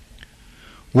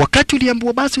 Wakati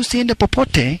uliambiwa basi usiende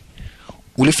popote,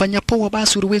 ulifanya poa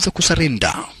basi uliweza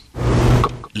kusarenda.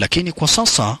 Lakini kwa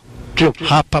sasa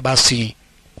hapa basi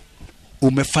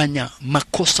umefanya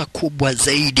makosa kubwa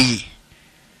zaidi.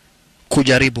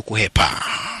 Kujaribu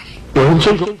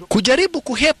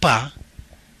kuhepa.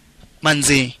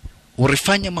 Manzi,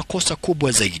 ulifanya makosa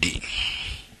kubwa zaidi.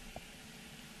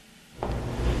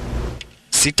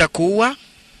 Sitakuua,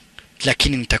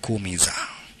 lakini nitakuumiza.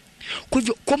 Kwa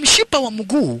hivyo kwa mshipa wa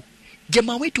mguu,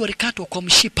 jamaa wetu walikatwa kwa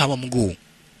mshipa wa mguu.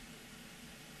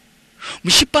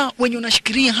 Mshipa wenye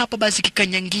unashikilia hapa basi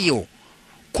kikanyangio.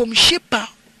 Kwa mshipa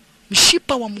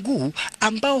wa mguu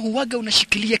ambao huwaga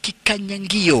unashikilia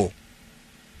kikanyangio.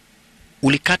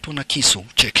 Ulikatwa na kisu,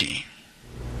 cheki.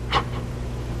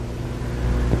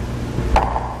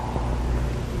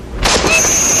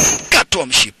 Katwa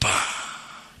mshipa.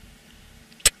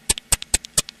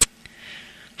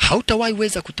 Hautawahi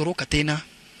weza kutoroka tena.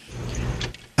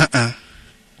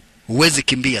 Huwezi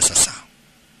kimbia sasa.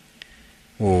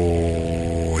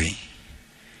 Oi.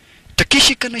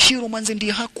 Takeshi Kaneshiro manzi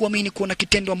ndiye hakuamini kuona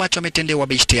kitendo ambacho ametendewa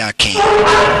beshte yake.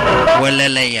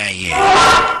 Walala yaye.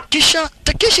 Kisha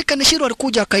Takeshi Kaneshiro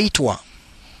alikuja akaitwa.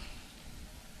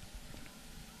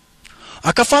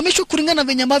 Akafahamishwa kulingana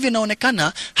venye ambavyo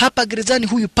inaonekana hapa gerezani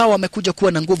huyu Pawa amekuja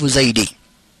kuwa na nguvu zaidi.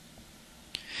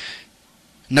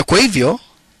 Na kwa hivyo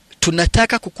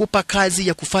tunataka kukupa kazi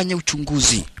ya kufanya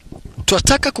uchunguzi.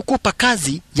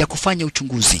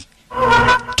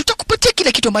 Tutakupatia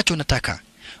kila kitu ambacho unataka.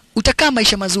 Utakaa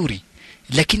maisha mazuri,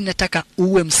 lakini nataka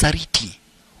uwe msariti.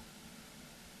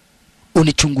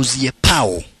 Unichunguzie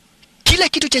Pao. Kila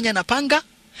kitu chenye anapanga,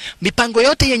 mipango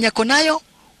yote yenye yako nayo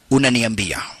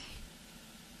unaniambia.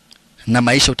 Na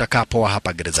maisha utakaa poa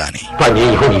hapa gerezani. 半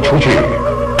年以后你出去，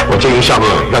我建议上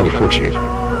面让你复职。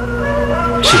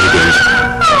谢谢店长。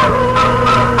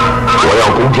我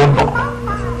要攻坚堡，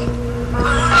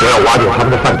我要挖掉他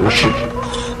们的贩毒势力，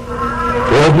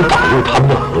我要你打入他们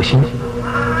的核心，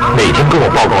每天跟我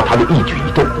报告他的一举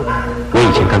一动。我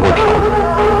以前干过条子，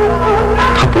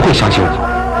他不会相信我。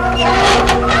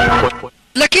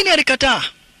 Lakini alikataa.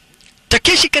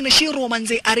 Takeshi Kaneshiro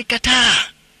manze alikataa.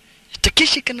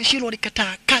 Takeshi Kaneshiro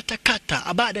alikataa kata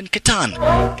abadan katan.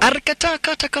 Alikataa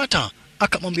kata.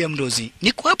 Akamwambia mdozi,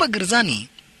 niko hapa gerezani,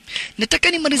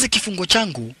 nataka nimalize kifungo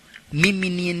changu, mimi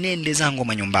nienende zangu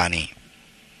manyumbani.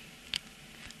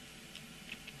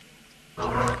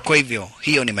 Kwa hivyo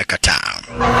hiyo nimekataa.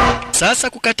 Sasa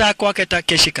kukataa kwake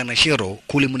Takeshi Kaneshiro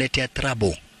kulimletea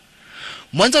trouble.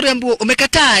 Mwanzo aliambiwa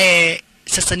umekataa,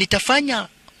 sasa nitafanya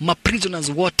maprisoners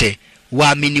wote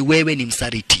waamini wewe ni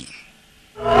msaliti.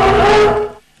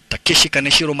 Takeshi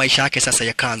Kaneshiro maisha yake sasa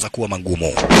yakaanza kuwa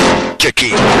magumu.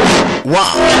 Cheki.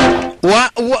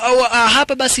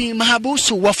 Hapa basi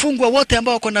mahabusu wafungwa wote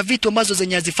ambao wako na vitu ambazo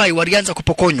zenye hazifai walianza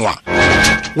kupokonywa.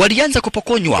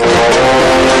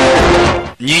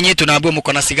 Nyinyi tunaambiwa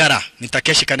mko na sigara, ni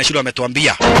Takeshi Kaneshiro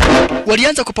ametuambia.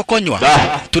 Walianza kupokonywa.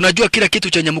 Tunajua kila kitu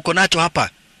chenye mko nacho hapa.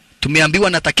 Tumeambiwa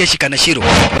na Takeshi Kaneshiro.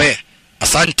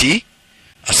 Asante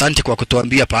kwa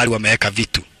kutuambia pahali wameweka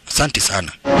vitu. Asante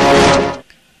sana.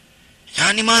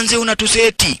 Yani manze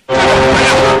unatuseti.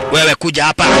 Wewe kuja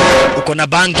hapa, uko na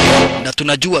bangi na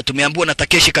tunajua tumeambiwa na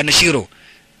Takeshi Kaneshiro.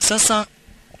 Sasa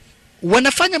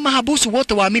wanafanya mahabusu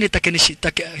wote waamini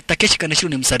Takeshi Kaneshiro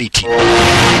ni msaliti.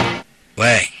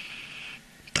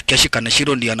 Takeshi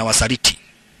Kaneshiro ndiye anawasaliti.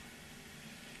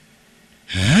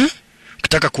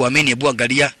 Ukitaka kuamini hebu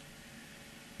angalia.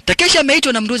 Takeshi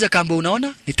ameitwa na mdozi akaambia,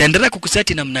 unaona? Nitaendelea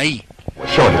kukuseti namna hii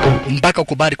mpaka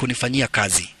ukubali kunifanyia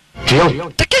kazi.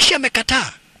 Takeshi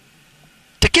amekataa.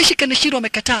 Takeshi Kaneshiro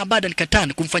amekataa abadan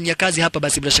katan kumfanyia kazi hapa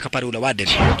basi bila shaka pale ule Warden.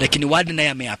 Lakini Warden naye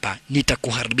ameapa,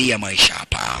 nitakuharibia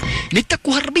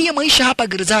maisha hapa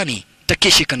gerezani.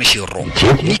 Takeshi Kaneshiro,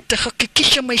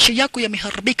 nitahakikisha maisha yako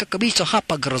yameharibika kabisa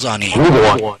hapa gerezani.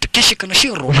 Takeshi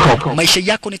Kaneshiro, maisha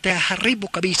yako nitayaharibu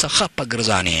kabisa hapa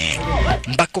gerezani.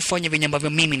 Mpaka ufanye venye ambavyo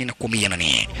mimi ninakuambia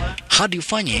nani. Hadi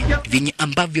ufanye venye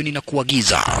ambavyo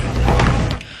ninakuagiza.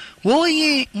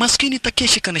 Woye maskini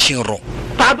Takeshi Kaneshiro.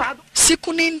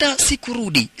 Siku nenda siku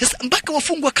rudi. Sasa mpaka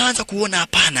wafungwa kaanza kuona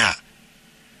hapana.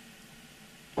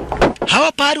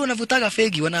 Hawa pari wanavutaga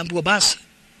fegi wanaambiwa basi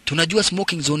tunajua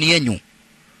smoking zone yenyu.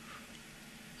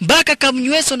 Mpaka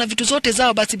kamnyweso na vitu zote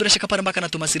zao basi bila shaka pale mpaka na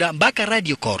tumasira mpaka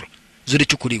radio call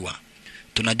zilichukuliwa.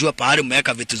 Tunajua pahali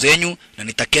mmeweka vitu zenyu na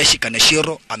ni Takeshi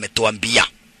Kaneshiro ametuambia.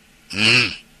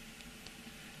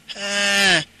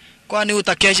 Kwani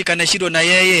Takeshi Kaneshiro na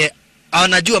yeye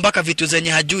anajua mpaka vitu zenye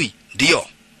hajui? Ndio.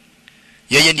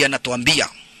 Yeye ndiye anatuambia.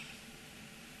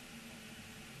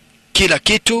 Kila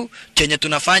kitu chenye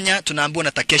tunafanya tunaambiwa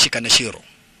na Takeshi Kaneshiro.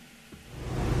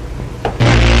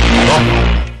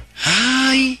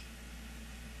 Hai.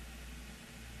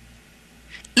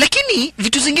 Lakini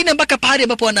vitu zingine mpaka pahali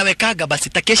ambapo wanawekaga basi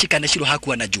Takeshi Kaneshiro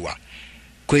hakuwa anajua.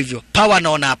 Kwa hivyo power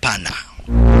anaona hapana.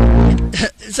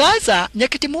 Sasa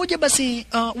nyakati moja basi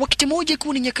wakati moja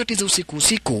kuni nyakati za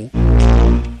usiku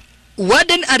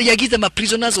Warden aliagiza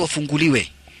maprisoners wafunguliwe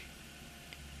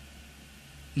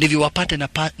ndivyo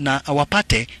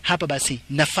wapate hapa basi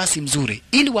nafasi mzuri,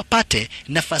 ili wapate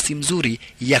nafasi mzuri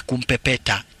ya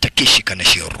kumpepeta Takeshi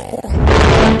Kaneshiro.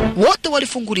 Wote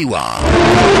walifunguliwa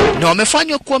na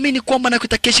wamefanywa kuamini kwamba na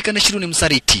Takeshi Kaneshiro ni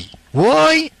msaliti.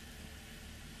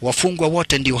 Wafungwa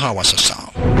wote ndio hawa sasa.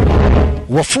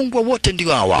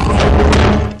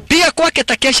 Pia kwake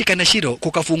Takeshi Kaneshiro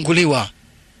kukafunguliwa.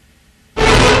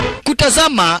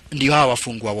 Kutazama ndio hawa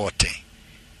wafungwa wote.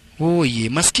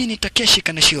 Maskini Takeshi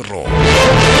Kaneshiro.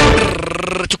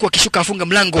 Chukua kishuka afunga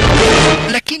mlango.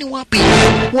 Lakini wapi?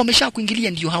 Wamesha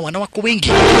kuingilia ndio hawa na wako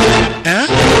wengi.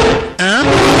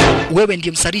 Wewe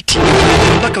ndiye msaliti.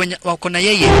 Mpaka wako na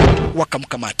yeye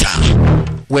wakamkamata.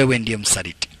 Wewe ndiye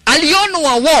msaliti.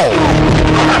 Alionwa wao.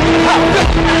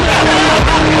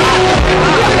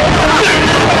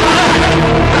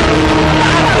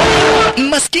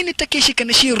 Maskini Takeshi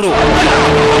Kaneshiro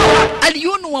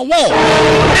alionwa wao,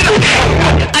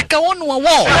 akaonwa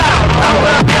wao.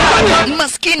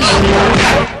 Maskini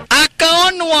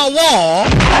akaonwa wao,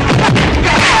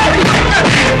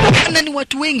 na ni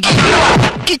watu wengi.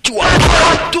 Kichwa,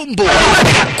 tumbo,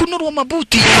 kunurwa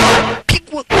mabuti,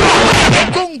 pigwa,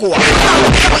 gongwa,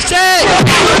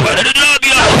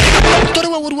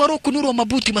 tolewa waruwaro, kunurwa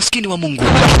mabuti. Maskini wa Mungu,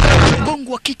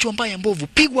 gongwa kichwa mbaya mbovu,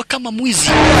 pigwa kama mwizi.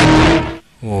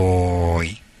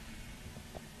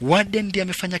 Warden ndiye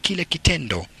amefanya kile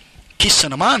kitendo. Kisa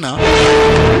na maana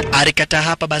alikataa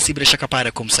hapa basi bila shaka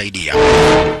pale kumsaidia.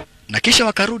 Na kisha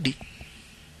wakarudi.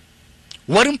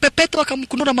 Walimpepeta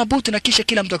wakamkunura mabuti na kisha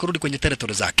kila mtu akarudi kwenye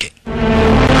territory zake.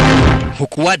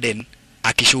 Huku Warden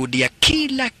akishuhudia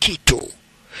kila kitu.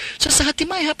 Sasa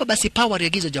hatimaye hapa basi Power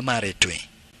aliagiza jamaa retwe.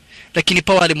 Lakini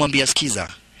Power alimwambia sikiza,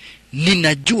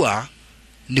 ninajua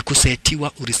ni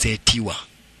kusetiwa ulisetiwa.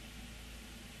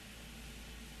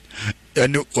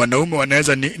 Yaani wanaume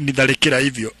wanaweza nidhalikira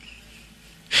hivyo.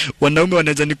 Wanaume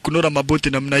wanaweza nikunura mabuti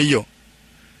namna hiyo.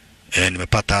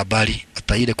 Nimepata habari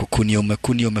hata ile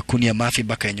umekunia mafi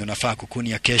mpaka yenye unafaa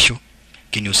kukunia kesho.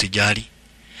 Kini usijali.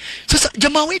 Sasa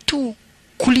jamaa wetu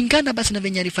kulingana basi na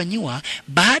venye alifanywa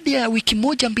baada ya wiki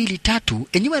 1 2 3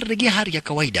 enyewe alirejea hali ya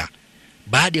kawaida.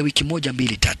 Baada ya wiki 1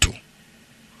 2 3.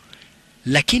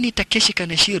 Lakini Takeshi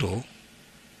Kaneshiro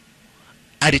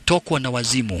alitokwa na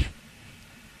wazimu.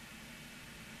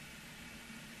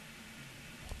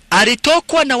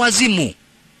 Alitokwa na wazimu.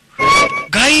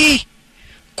 Gai,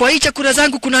 kwa hii chakula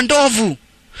zangu kuna ndovu.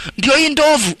 Ndio hii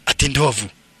ndovu. Ati ndovu.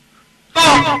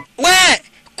 We,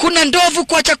 kuna ndovu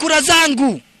kwa chakula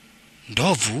zangu.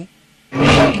 Ndovu?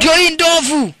 Ndio hii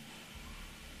ndovu.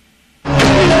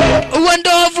 Uwa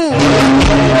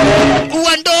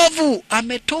ndovu.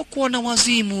 Ametokwa na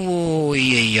wazimu.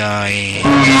 Yeye.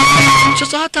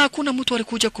 Sasa hata hakuna mtu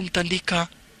alikuja kumtandika.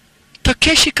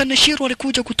 Takeshi Kaneshiro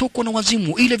alikuja kutokwa na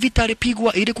wazimu. Ile vita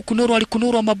alipigwa, ile kukunoro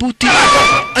alikunoro mabuti.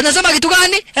 Anasema kitu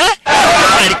gani?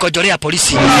 Alikojorea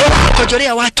polisi.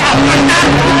 Alikojorea watu.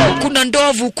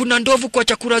 Kuna ndovu kwa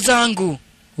chakula zangu.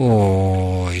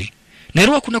 Oi.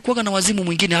 Nerua kuna kuwaga na wazimu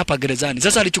mwingine hapa gerezani.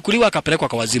 Sasa alichukuliwa akapelekwa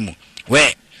kwa wazimu.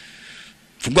 We,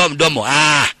 fungua mdomo.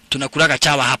 Tunakulaga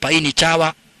chawa hapa. Hii ni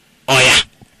chawa. Oya.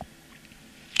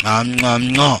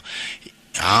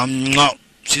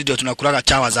 Sisi ndio tunakulaga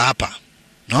chawa za hapa.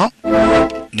 No?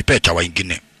 Nipe chawa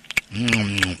ingine.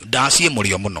 Dasi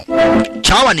mulio muno.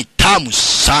 Chawa ni tamu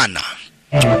sana.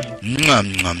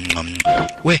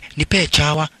 We, nipe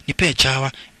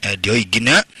chawa. Ndio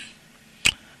ingine.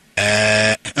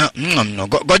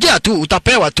 Gojea tu,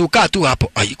 utapewa tu, kaa tu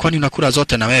hapo. Kwani unakula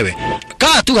zote na wewe?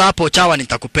 Kaa tu hapo, chawa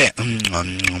nitakupea.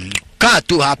 Kaa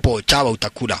tu hapo, chawa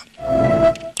utakula.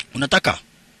 Unataka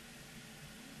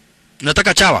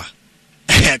chawa?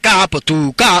 Kaa hapo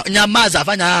tu, nyamaza,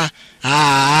 fanya.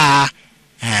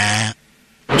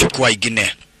 Chukua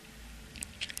ingine.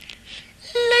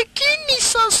 Lakini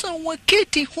sasa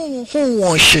wakati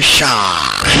huo shasha.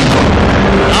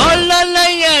 Alala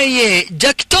yeye,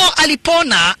 Jackto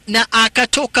alipona na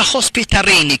akatoka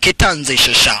hospitalini kitanzi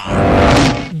shasha.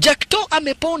 Jackto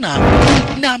amepona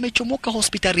na amechomoka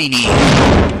hospitalini.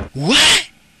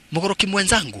 Mgoroki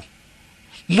mwenzangu.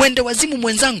 Mwende wazimu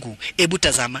mwenzangu. Ebu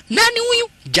tazama. Nani huyu?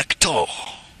 Jackto.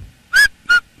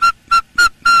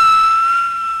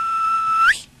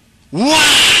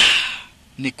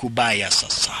 Ni kubaya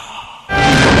sasa.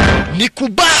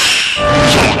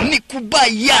 Ni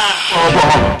kubaya.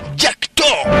 Jackto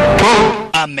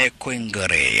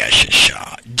amekwengerea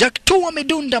shasha. Jackto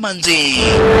amedunda manzi.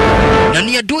 Na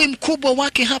ni adui mkubwa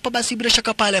wake hapa basi bila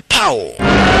shaka pale Pao.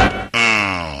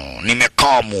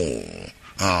 Nimekamu.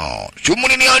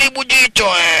 Shumuni ni haribu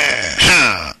jicho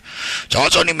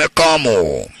Sasa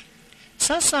nimekamu.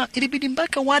 Sasa ilibidi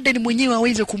mpaka Warden mwenyewe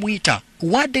aweze kumuita.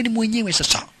 Warden mwenyewe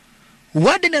sasa.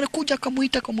 Warden alikuja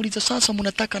akamuita akamuuliza sasa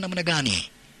mnataka namna gani?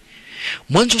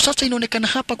 Mwanzo sasa inaonekana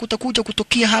hapa kutakuja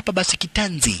kutokea hapa basi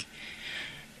kitanzi.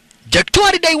 Jackto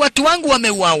alidai watu wangu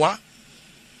wameuawa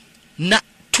na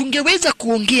tungeweza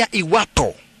kuongea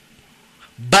iwapo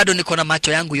bado niko na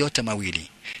macho yangu yote mawili.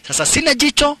 Sasa sina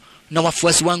jicho na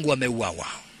wafuasi wangu wameuawa.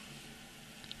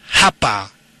 Hapa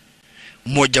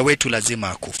mmoja wetu lazima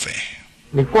akufe.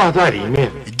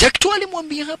 Jackto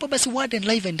alimwambia hapa basi Warden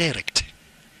live and direct.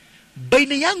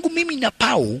 Baina yangu mimi na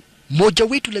Pao, mmoja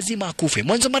wetu lazima akufe.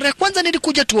 Mwanzo mara ya kwanza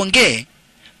nilikuja tuongee,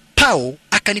 Pao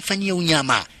akanifanyia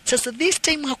unyama. Sasa this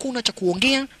time hakuna cha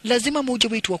kuongea, lazima mmoja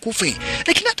wetu akufe.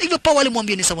 Lakini hata hivyo Pao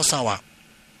alimwambia ni sawa sawa.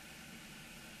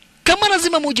 Kama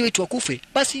lazima mmoja wetu akufe,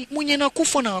 basi mwenye na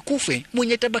kufa na akufe,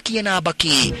 mwenye tabakia na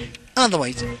abaki.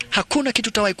 Otherwise, hakuna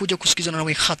kitu tawahi kuja kusikizana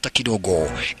nawe hata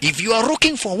kidogo. If you are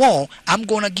looking for war, I'm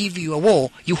gonna give you a war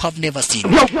you have never seen.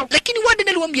 Lakini Warden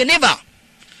aliwaambia never.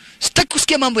 Sitaki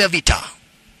kusikia mambo ya vita.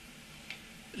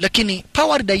 Lakini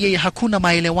Pao alidai yeye hakuna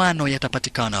maelewano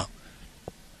yatapatikana.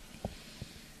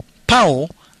 Pao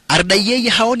alidai yeye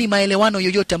haoni maelewano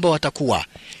yoyote ambayo atakuwa.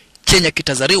 Chenye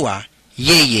kitazaliwa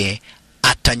yeye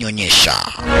atanyonyesha.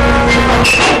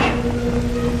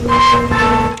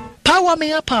 Pao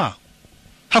ameapa.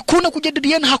 Hakuna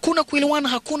kujadiliana, hakuna kuelewana,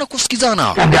 hakuna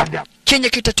kusikizana. Chenye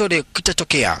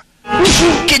kitatokea.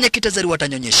 Kenya kitazaliwa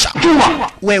atanyonyesha.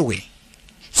 Wewe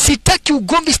sitaki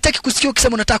ugomvi, sitaki kusikia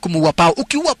ukisema unataka kumuua Pao.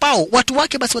 Ukiua Pao, watu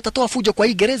wake basi watatoa fujo kwa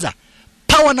hii gereza.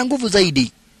 Pao ana nguvu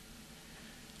zaidi.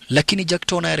 Lakini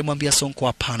Jackto naye alimwambia Sonko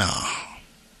hapana.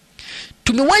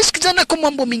 Tumewahi sikizana kwa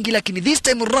mambo mingi lakini this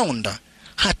time round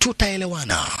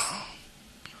hatutaelewana.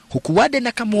 Huku Warden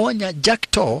akamuonya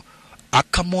Jackto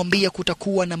akamwambia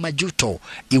kutakuwa na majuto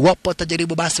iwapo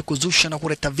atajaribu basi kuzusha na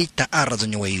kuleta vita ara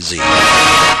zenyewe hizi.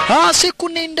 Siku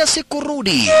nenda siku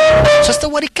rudi. Sasa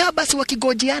walikaa basi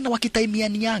wakigojeana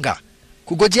wakitaimianianga.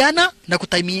 Kugojeana na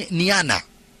kutaimianiana.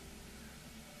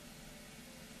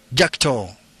 Jackto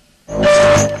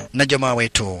na jamaa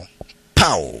wetu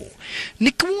Pau.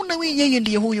 Nikimuona yeye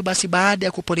ndiye huyu basi baada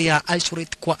ya kupolea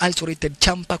isolated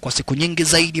champa kwa siku nyingi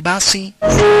zaidi basi.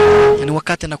 Ni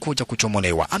wakati anakuja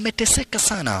kuchomolewa. Ameteseka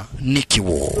sana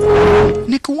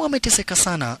Nikiwa ameteseka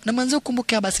sana. Na manze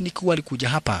kumbuka basi Nikiwa alikuja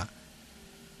hapa.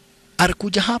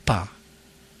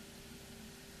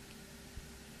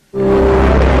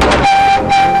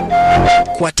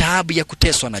 Kwa taabu ya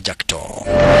kuteswa na Jackto.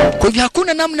 Kwa hivyo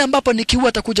hakuna namna ambapo Nikiwa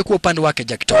atakuja kuwa upande wake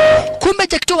Jackto. Kumbe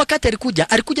Jackto wakati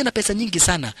alikuja na pesa nyingi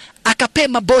sana. Akapea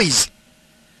maboys.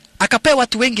 Akapea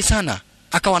watu wengi sana.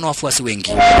 Akawa na wafuasi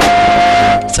wengi.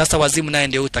 Sasa wazimu naye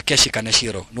ndio Takeshi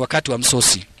Kaneshiro. Ni wakati wa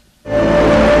msosi.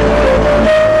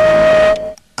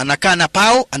 Anakaa na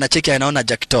Pau, anacheki anaona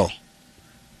Jackto.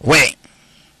 We.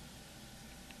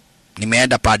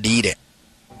 Nimeenda padi ile.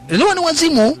 Leo ni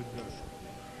wazimu.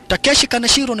 Takeshi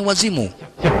Kaneshiro ni wazimu.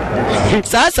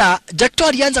 Sasa Jackto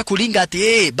alianza kulinga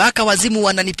ati baka wazimu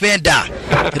wananipenda.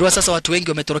 Ndio sasa watu wengi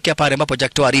wametorokea pale ambapo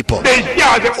Jackto alipo.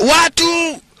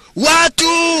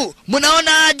 Watu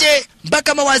mnaona aje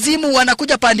mpaka mawazimu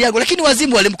wanakuja pande yangu, lakini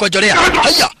wazimu walimkojolea.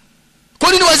 Haya.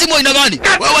 Kwa nini wazimu ina gani?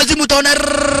 Wewe wazimu utaona.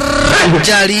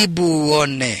 Jaribu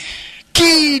uone.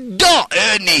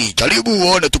 Jaribu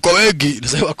uone tuko wengi.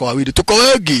 Nasema kwa wawili tuko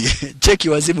wengi. Cheki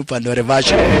wazimu pande wa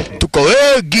reverse. Tuko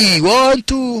wengi.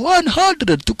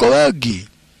 100 tuko wengi.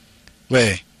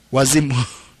 We, wazimu.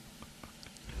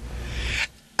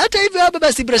 Hata hivyo hapa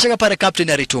basi bila shaka pale captain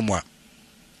alitumwa.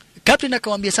 Captain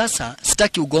akamwambia sasa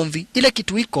sitaki ugomvi. Ile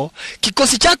kitu iko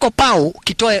kikosi chako Pau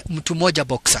kitoe mtu mmoja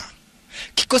boxer.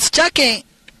 Kikosi chake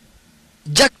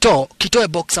Jackto kitoe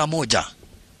boxer moja.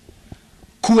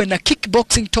 Kuwe na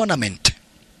kickboxing tournament.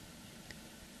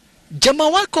 Jamaa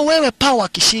wako wewe Pau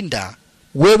akishinda,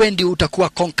 wewe ndio utakuwa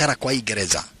konkara kwa hii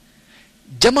gereza.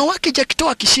 Jamaa wake Jackto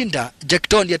akishinda,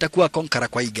 Jackto ndiye atakuwa konkara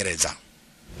kwa hii gereza.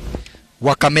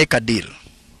 Wakameka deal.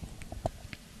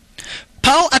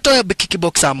 Pau atoe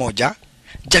kickboxer moja,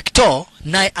 Jackto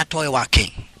naye atoe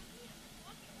wake.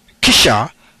 Kisha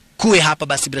kuwe hapa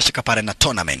basi bila shaka pale na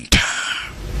tournament.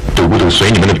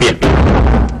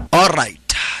 Alright.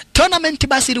 Tournament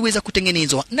basi iliweza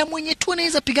kutengenezwa na mwenye tu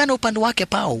anaweza pigana upande wake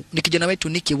Pau ni kijana wetu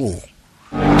Nikiwa.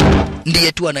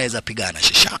 Ndiye tu anaweza pigana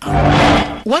shisha.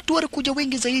 Watu walikuja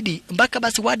wengi zaidi mpaka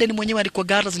basi Warden mwenyewe alikuwa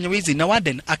gara zenye wizi na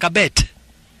Warden akabet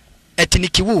eti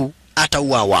Nikiwa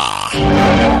atauawa.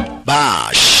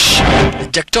 Bash.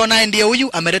 Jackto naye ndiye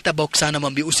huyu ameleta box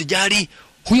anamwambia usijali,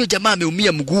 huyo jamaa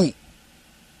ameumia mguu.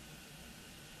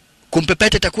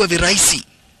 Kumpepete itakuwa virahisi.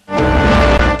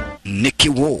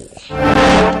 Nikiwa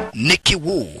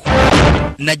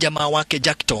na jamaa wake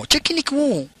Jackto. Cheki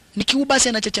Nikiwa basi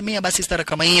anachechemea basi stara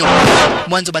kama hiyo.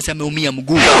 Mwanzo basi ameumia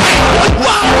mguu.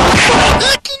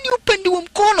 Lakini upande wa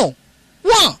mkono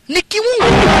Nikiwa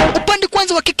upande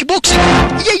kwanza wa kickboxing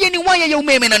yeye ni waya ya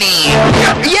umeme nani.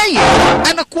 Yeye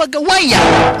anakuaga waya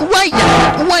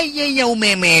ya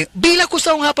umeme. Bila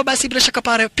kusahau hapa basi bila shaka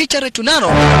pale picha letu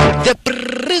nalo The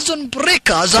Prison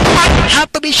Breakers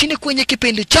hapa bishini kwenye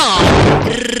kipindi cha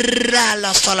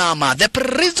Lala Salama. The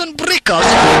Prison Breakers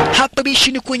hapa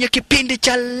bishini kwenye kipindi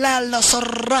cha Lala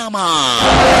Salama.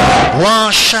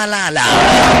 Washalala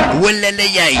welele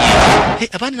yeye.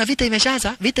 Hapana na vita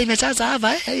imeshaanza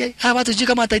hapa. Hawa watu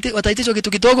jika kama wataitishwa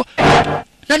kitu kidogo.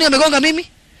 Nani amegonga mimi?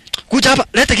 Kuja hapa,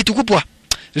 leta kitu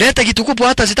kubwa.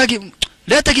 Hata sitaki.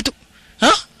 Leta kitu.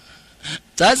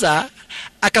 Sasa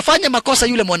akafanya makosa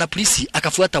yule mwanapolisi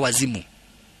akafuata wazimu.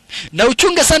 Na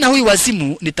uchunge sana huyu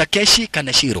wazimu ni Takeshi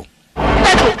Kaneshiro.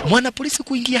 Mwanapolisi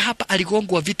kuingia hapa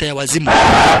aligongwa vita ya wazimu.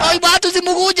 Watu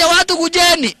zimukuja, watu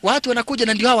kujeni. Watu wanakuja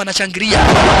na ndio hao wanashangilia.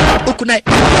 Huku naye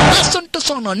asante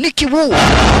sana Nikiwa.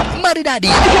 Maridadi.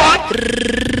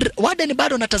 Warden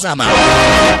bado natazama.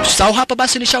 Sawa hapa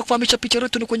basi nishakufahamisha picha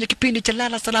yetu ni kwenye kipindi cha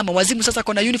Lala Salama. Wazimu sasa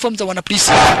kuna uniform za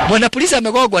wanapolisi. Mwanapolisi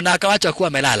amegogwa na akaacha kuwa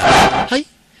amelala. Hai.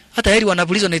 Hata heri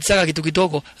wanapolisi wanaitaka kitu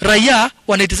kidogo. Raia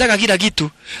wanaitaka kila kitu.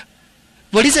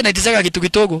 Polisi anaitaka kitu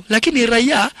kidogo, lakini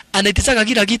raia anaitaka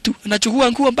kila kitu.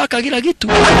 Anachukua nguo mpaka kila kitu.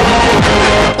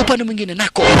 Upande mwingine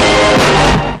nako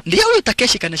ndio huyo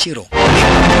Takeshi Kaneshiro.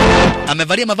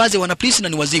 Amevalia mavazi ya wanapolisi na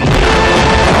ni wazimu.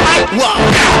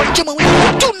 Jamaa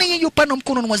wewe tuna yeye upande wa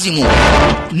mkono ni wazimu.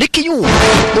 Nikiwa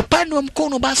upande wa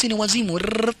mkono basi ni wazimu.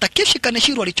 Takeshi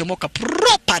Kaneshiro alichomoka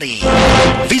properly.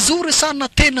 Vizuri sana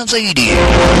tena zaidi.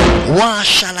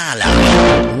 Washalala.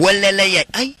 Weleleye.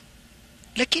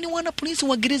 Lakini wana polisi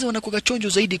wa gereza wanakuwa chonjo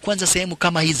zaidi. Kwanza sehemu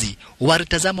kama hizi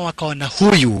walitazama wakaona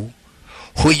huyu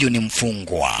ni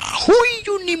mfungwa,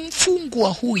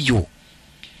 huyu.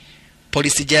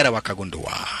 Polisi jera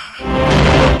wakagundua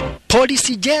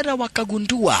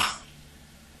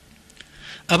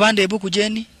abande ebu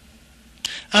kujeni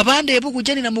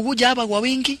na muguja hapa kwa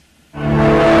wingi.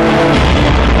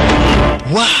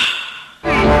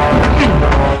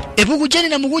 Ebu kujeni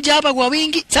na muguja hapa kwa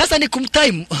wingi. Sasa ni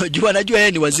kumtime. Najua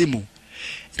yeye ni wazimu.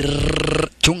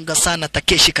 Chunga sana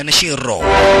Takeshi Kaneshiro.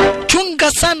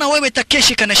 Chunga sana wewe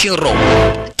Takeshi Kaneshiro.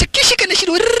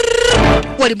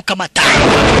 Walimkamata.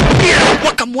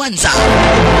 Wakamwanza.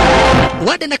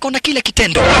 Warden akaona kile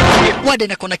kitendo.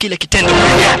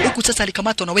 Huku sasa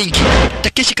alikamatwa na wengi.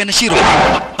 Takeshi Kaneshiro.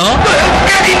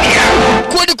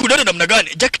 Kwani kudana namna gani?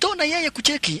 Jakitona yeye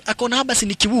kucheki akaona habasi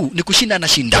ni kiwu ni kushinda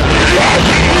anashinda.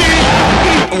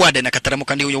 Warden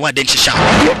akataramuka ndio huyo Warden shisha.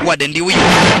 Warden ndio huyo.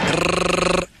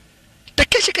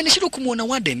 Takeshi Kaneshiro kumuona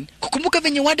Warden, kukumbuka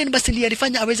venye Warden basi ndiye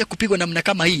alifanya aweze kupigwa namna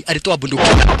kama hii, alitoa bunduki.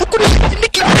 Huku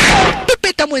niki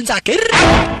pepeta mwenzake.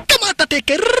 Kama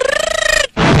atateke.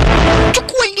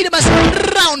 Chukua ingine basi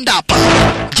round up.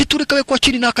 Jiturika wekwa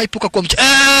chini na akaipuka kwa mche.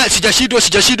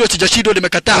 Sijashidwa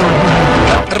nimekataa.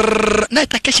 Na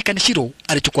Takeshi Kaneshiro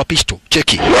alichukua pisto.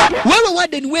 Cheki. Wewe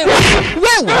Warden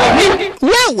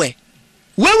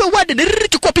wewe Warden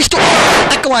chukua pisto.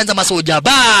 Akaanza masoja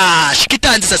bash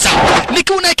kitanzi sasa.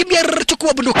 Nikiuna kimbia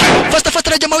chukua bunduki. Fast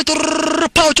na jamaa wetu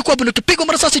pao chukua bunduki. Pigo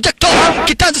marasasi Jackto.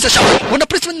 Kitanzi sasa. Wana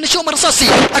president ni show marasasi.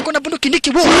 Akona bunduki Nicky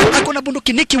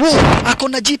Wu.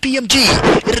 Akona GPMG.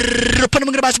 Pana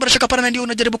mwingine basi barashaka para ndio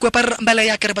unajaribu kuepa mbele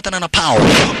yake repatana na Pao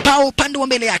pande wa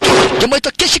mbele yake. Jamaa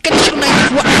wetu Takeshi Kaneshiro na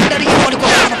ndari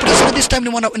walikuwa na president this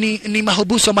time ni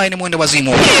mahabusu ambaye ni mwende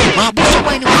wazimu.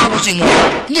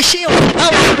 Nyesheo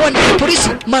wana polisi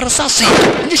marasasi.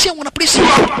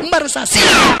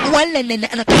 Wala nene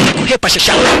anataka kuhepa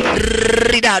shasha.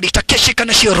 Ridadi Takeshi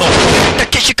Kaneshiro.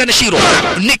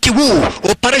 Nicky Wu.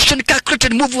 Operation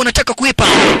Calculated Move wanataka kuhepa.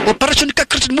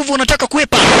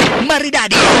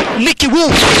 Maridadi. Nicky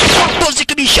Wu. Bozi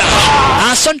kabisha.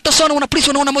 Asante sana wana polisi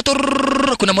wanaona moto.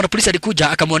 Kuna mwana polisi alikuja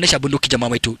akamuonesha bunduki jamaa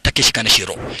wetu Takeshi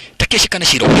Kaneshiro.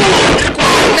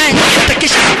 Naye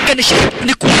Takeshi Kaneshiro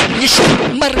ni kuonyesha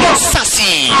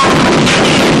marasasi.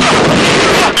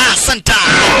 Asanta.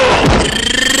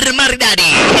 Maridadi.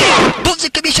 Bozi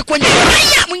kabisha kwenye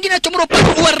haya mwingine atomro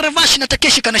wa revashi na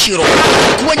Takeshi Kaneshiro.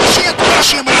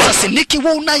 Kuonyesha marasasi. Nicky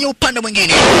Wu nayo upande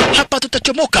mwingine. Hapa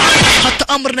tutachomoka. Hata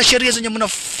amri na sheria zenye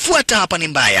mnafuata hapa ni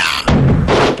mbaya.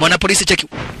 Mwana polisi cheki.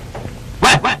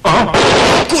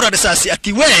 Kura risasi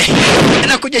ati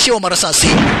na kujeshewa marasasi.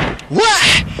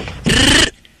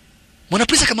 Mwana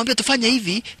polisi akamwambia tufanye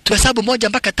hivi, tuhesabu 1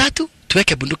 mpaka 3,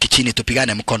 tuweke bunduki chini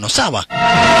tupigane mkono, sawa?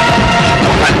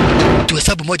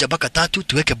 Tuhesabu 1 mpaka 3,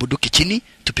 tuweke bunduki chini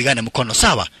tupigane mkono,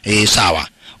 sawa? Sawa.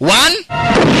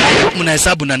 1.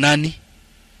 Mnahesabu na nani?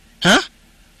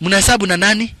 Mnahesabu na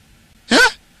nani?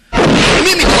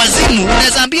 Mimi ni wazimu,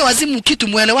 unaweza ambia wazimu kitu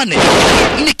muelewane.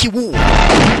 Nicky Wu.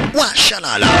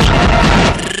 Washalala.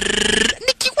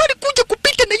 Nicky Wu alikuja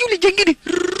kupita na yule jengine.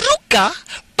 Ruka,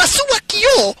 pasua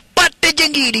kioo, pate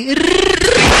jengine.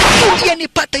 Yani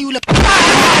pata yule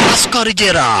askari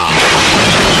jera.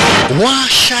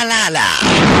 Washalala.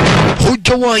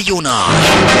 Hujawaiona.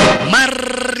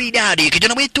 Maridadi.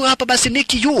 Kijana wetu hapa basi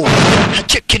Nicky Wu.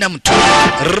 Hacheki na mtu.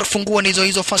 Fungua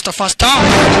hizo fasta.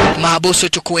 Mahabusu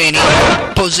chukueni.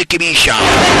 Pozi kibisha.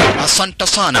 Asante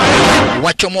sana.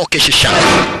 Wachomoke shisha.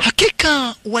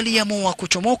 Hakika waliamua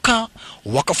kuchomoka.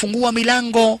 Wakafungua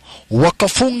milango.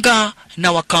 Wakafunga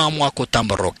na wakaamua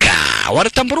kutamburuka.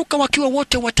 Walitamburuka wakiwa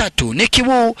wote watatu. Nicky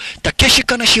Wu, Takeshi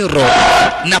Kaneshiro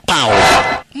na Pao.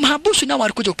 Mahabusu nao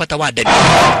walikuja kupata Warden.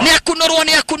 Ni akunorwa.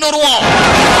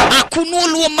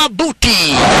 Akunulwa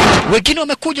mabuti. Wengine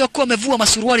wamekuja wakiwa wamevua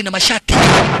masuruali na mashati.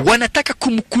 Wanataka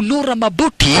kumkunura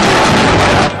mabuti.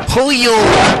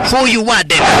 Huyu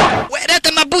Warden.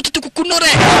 Leta mabuti tukukunure.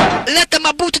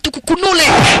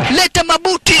 Leta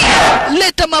mabuti.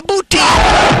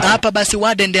 Hapa basi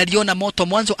Warden ndiye aliona moto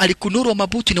mwanzo, alikunurwa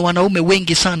mabuti na wanaume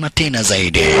wengi sana tena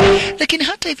zaidi. Lakini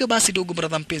hata hivyo basi ndugu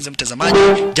brother mpenzi mtazamaji,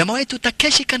 jamaa wetu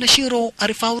Takeshi Kaneshiro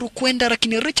alifaulu kwenda,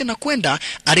 lakini richa na kwenda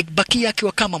alibakia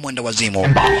akiwa kama mwenda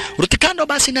wazimu. Rutikando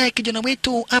basi naye kijana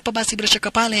wetu hapa basi bila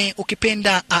shaka pale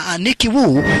ukipenda Nicky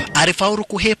Wu alifaulu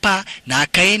kuhepa na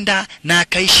akaenda na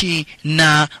akaishi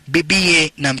na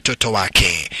bibie na mtoto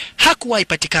wake. hakuwahi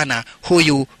patikana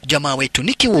huyu jamaa wetu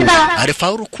Nicky Wu.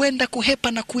 Alifaulu kwenda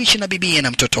kuhepa na kuishi na bibiye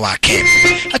na mtoto wake.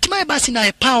 Hatimaye basi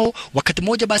naye Pao wakati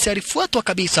mmoja basi alifuatwa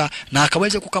kabisa na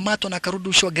akaweza kukamatwa na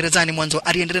akarudishwa gerezani. Mwanzo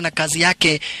aliendelea na kazi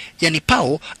yake, yani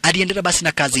Pao aliendelea basi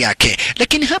na kazi yake.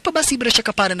 Lakini hapa basi bila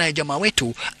shaka pale naye jamaa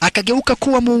wetu akageuka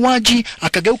kuwa muuaji,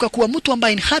 akageuka kuwa mtu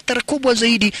ambaye ni hatari kubwa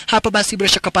zaidi. Hapa basi bila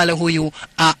shaka pale huyu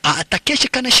Takeshi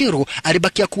Kaneshiro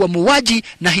alibakia kuwa muuaji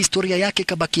na historia yake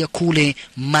kabakia kule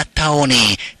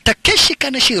mataoni. Takeshi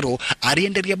Kaneshiro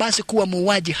aliendelea basi kuwa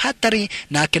muuaji hatari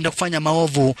na akaenda kufanya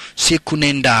maovu siku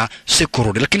nenda siku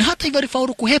rudi. Lakini hata hivyo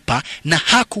alifaulu kuhepa na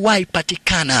hakuwahi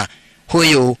patikana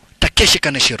huyu Takeshi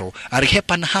Kaneshiro.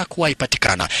 Alihepa na hakuwahi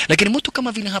patikana. Lakini mtu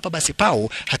kama vile hapa basi Pao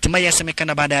hatimaye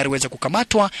yasemekana baadaye aliweza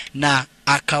kukamatwa na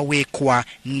akawekwa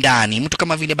ndani. Mtu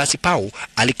kama vile basi Pao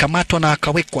alikamatwa na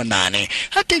akawekwa ndani.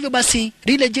 Hata hivyo basi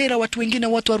lile jela watu wengine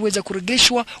watu waliweza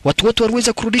kurejeshwa, watu wote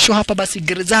waliweza kurudishwa hapa basi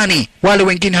gerezani. Wale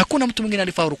wengine hakuna mtu mwingine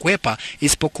alifaulu kuhepa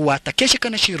isipokuwa Takeshi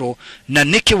Kaneshiro na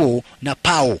Nicky Wu na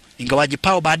Pao. Ingawaji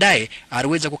Pao baadaye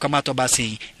aliweza kukamatwa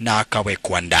basi na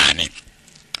akawekwa ndani.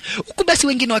 Huku basi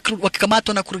wengine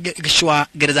wakikamatwa na kurejeshwa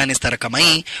gerezani stara kama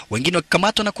hii, wengine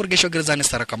wakikamatwa na kurejeshwa gerezani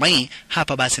stara kama hii.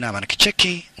 Hapa basi na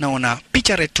kicheki naona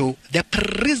picha letu The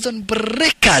Prison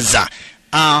Breakers.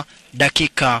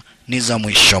 Dakika ni za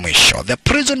mwisho. The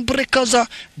Prison Breakers,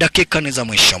 dakika ni za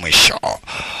mwisho.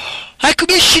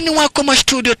 Haikubishi ni wako ma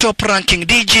studio top ranking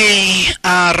DJ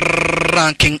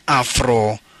ranking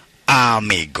Afro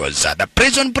amigos. The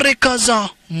Prison Breakers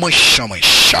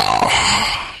mwisho.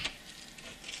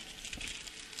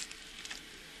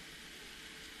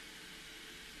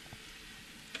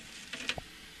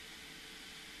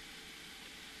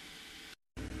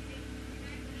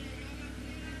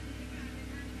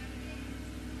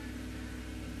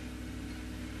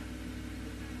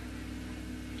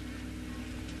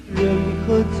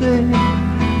喝醉，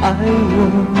爱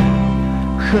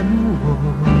我恨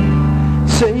我，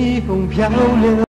随风漂流。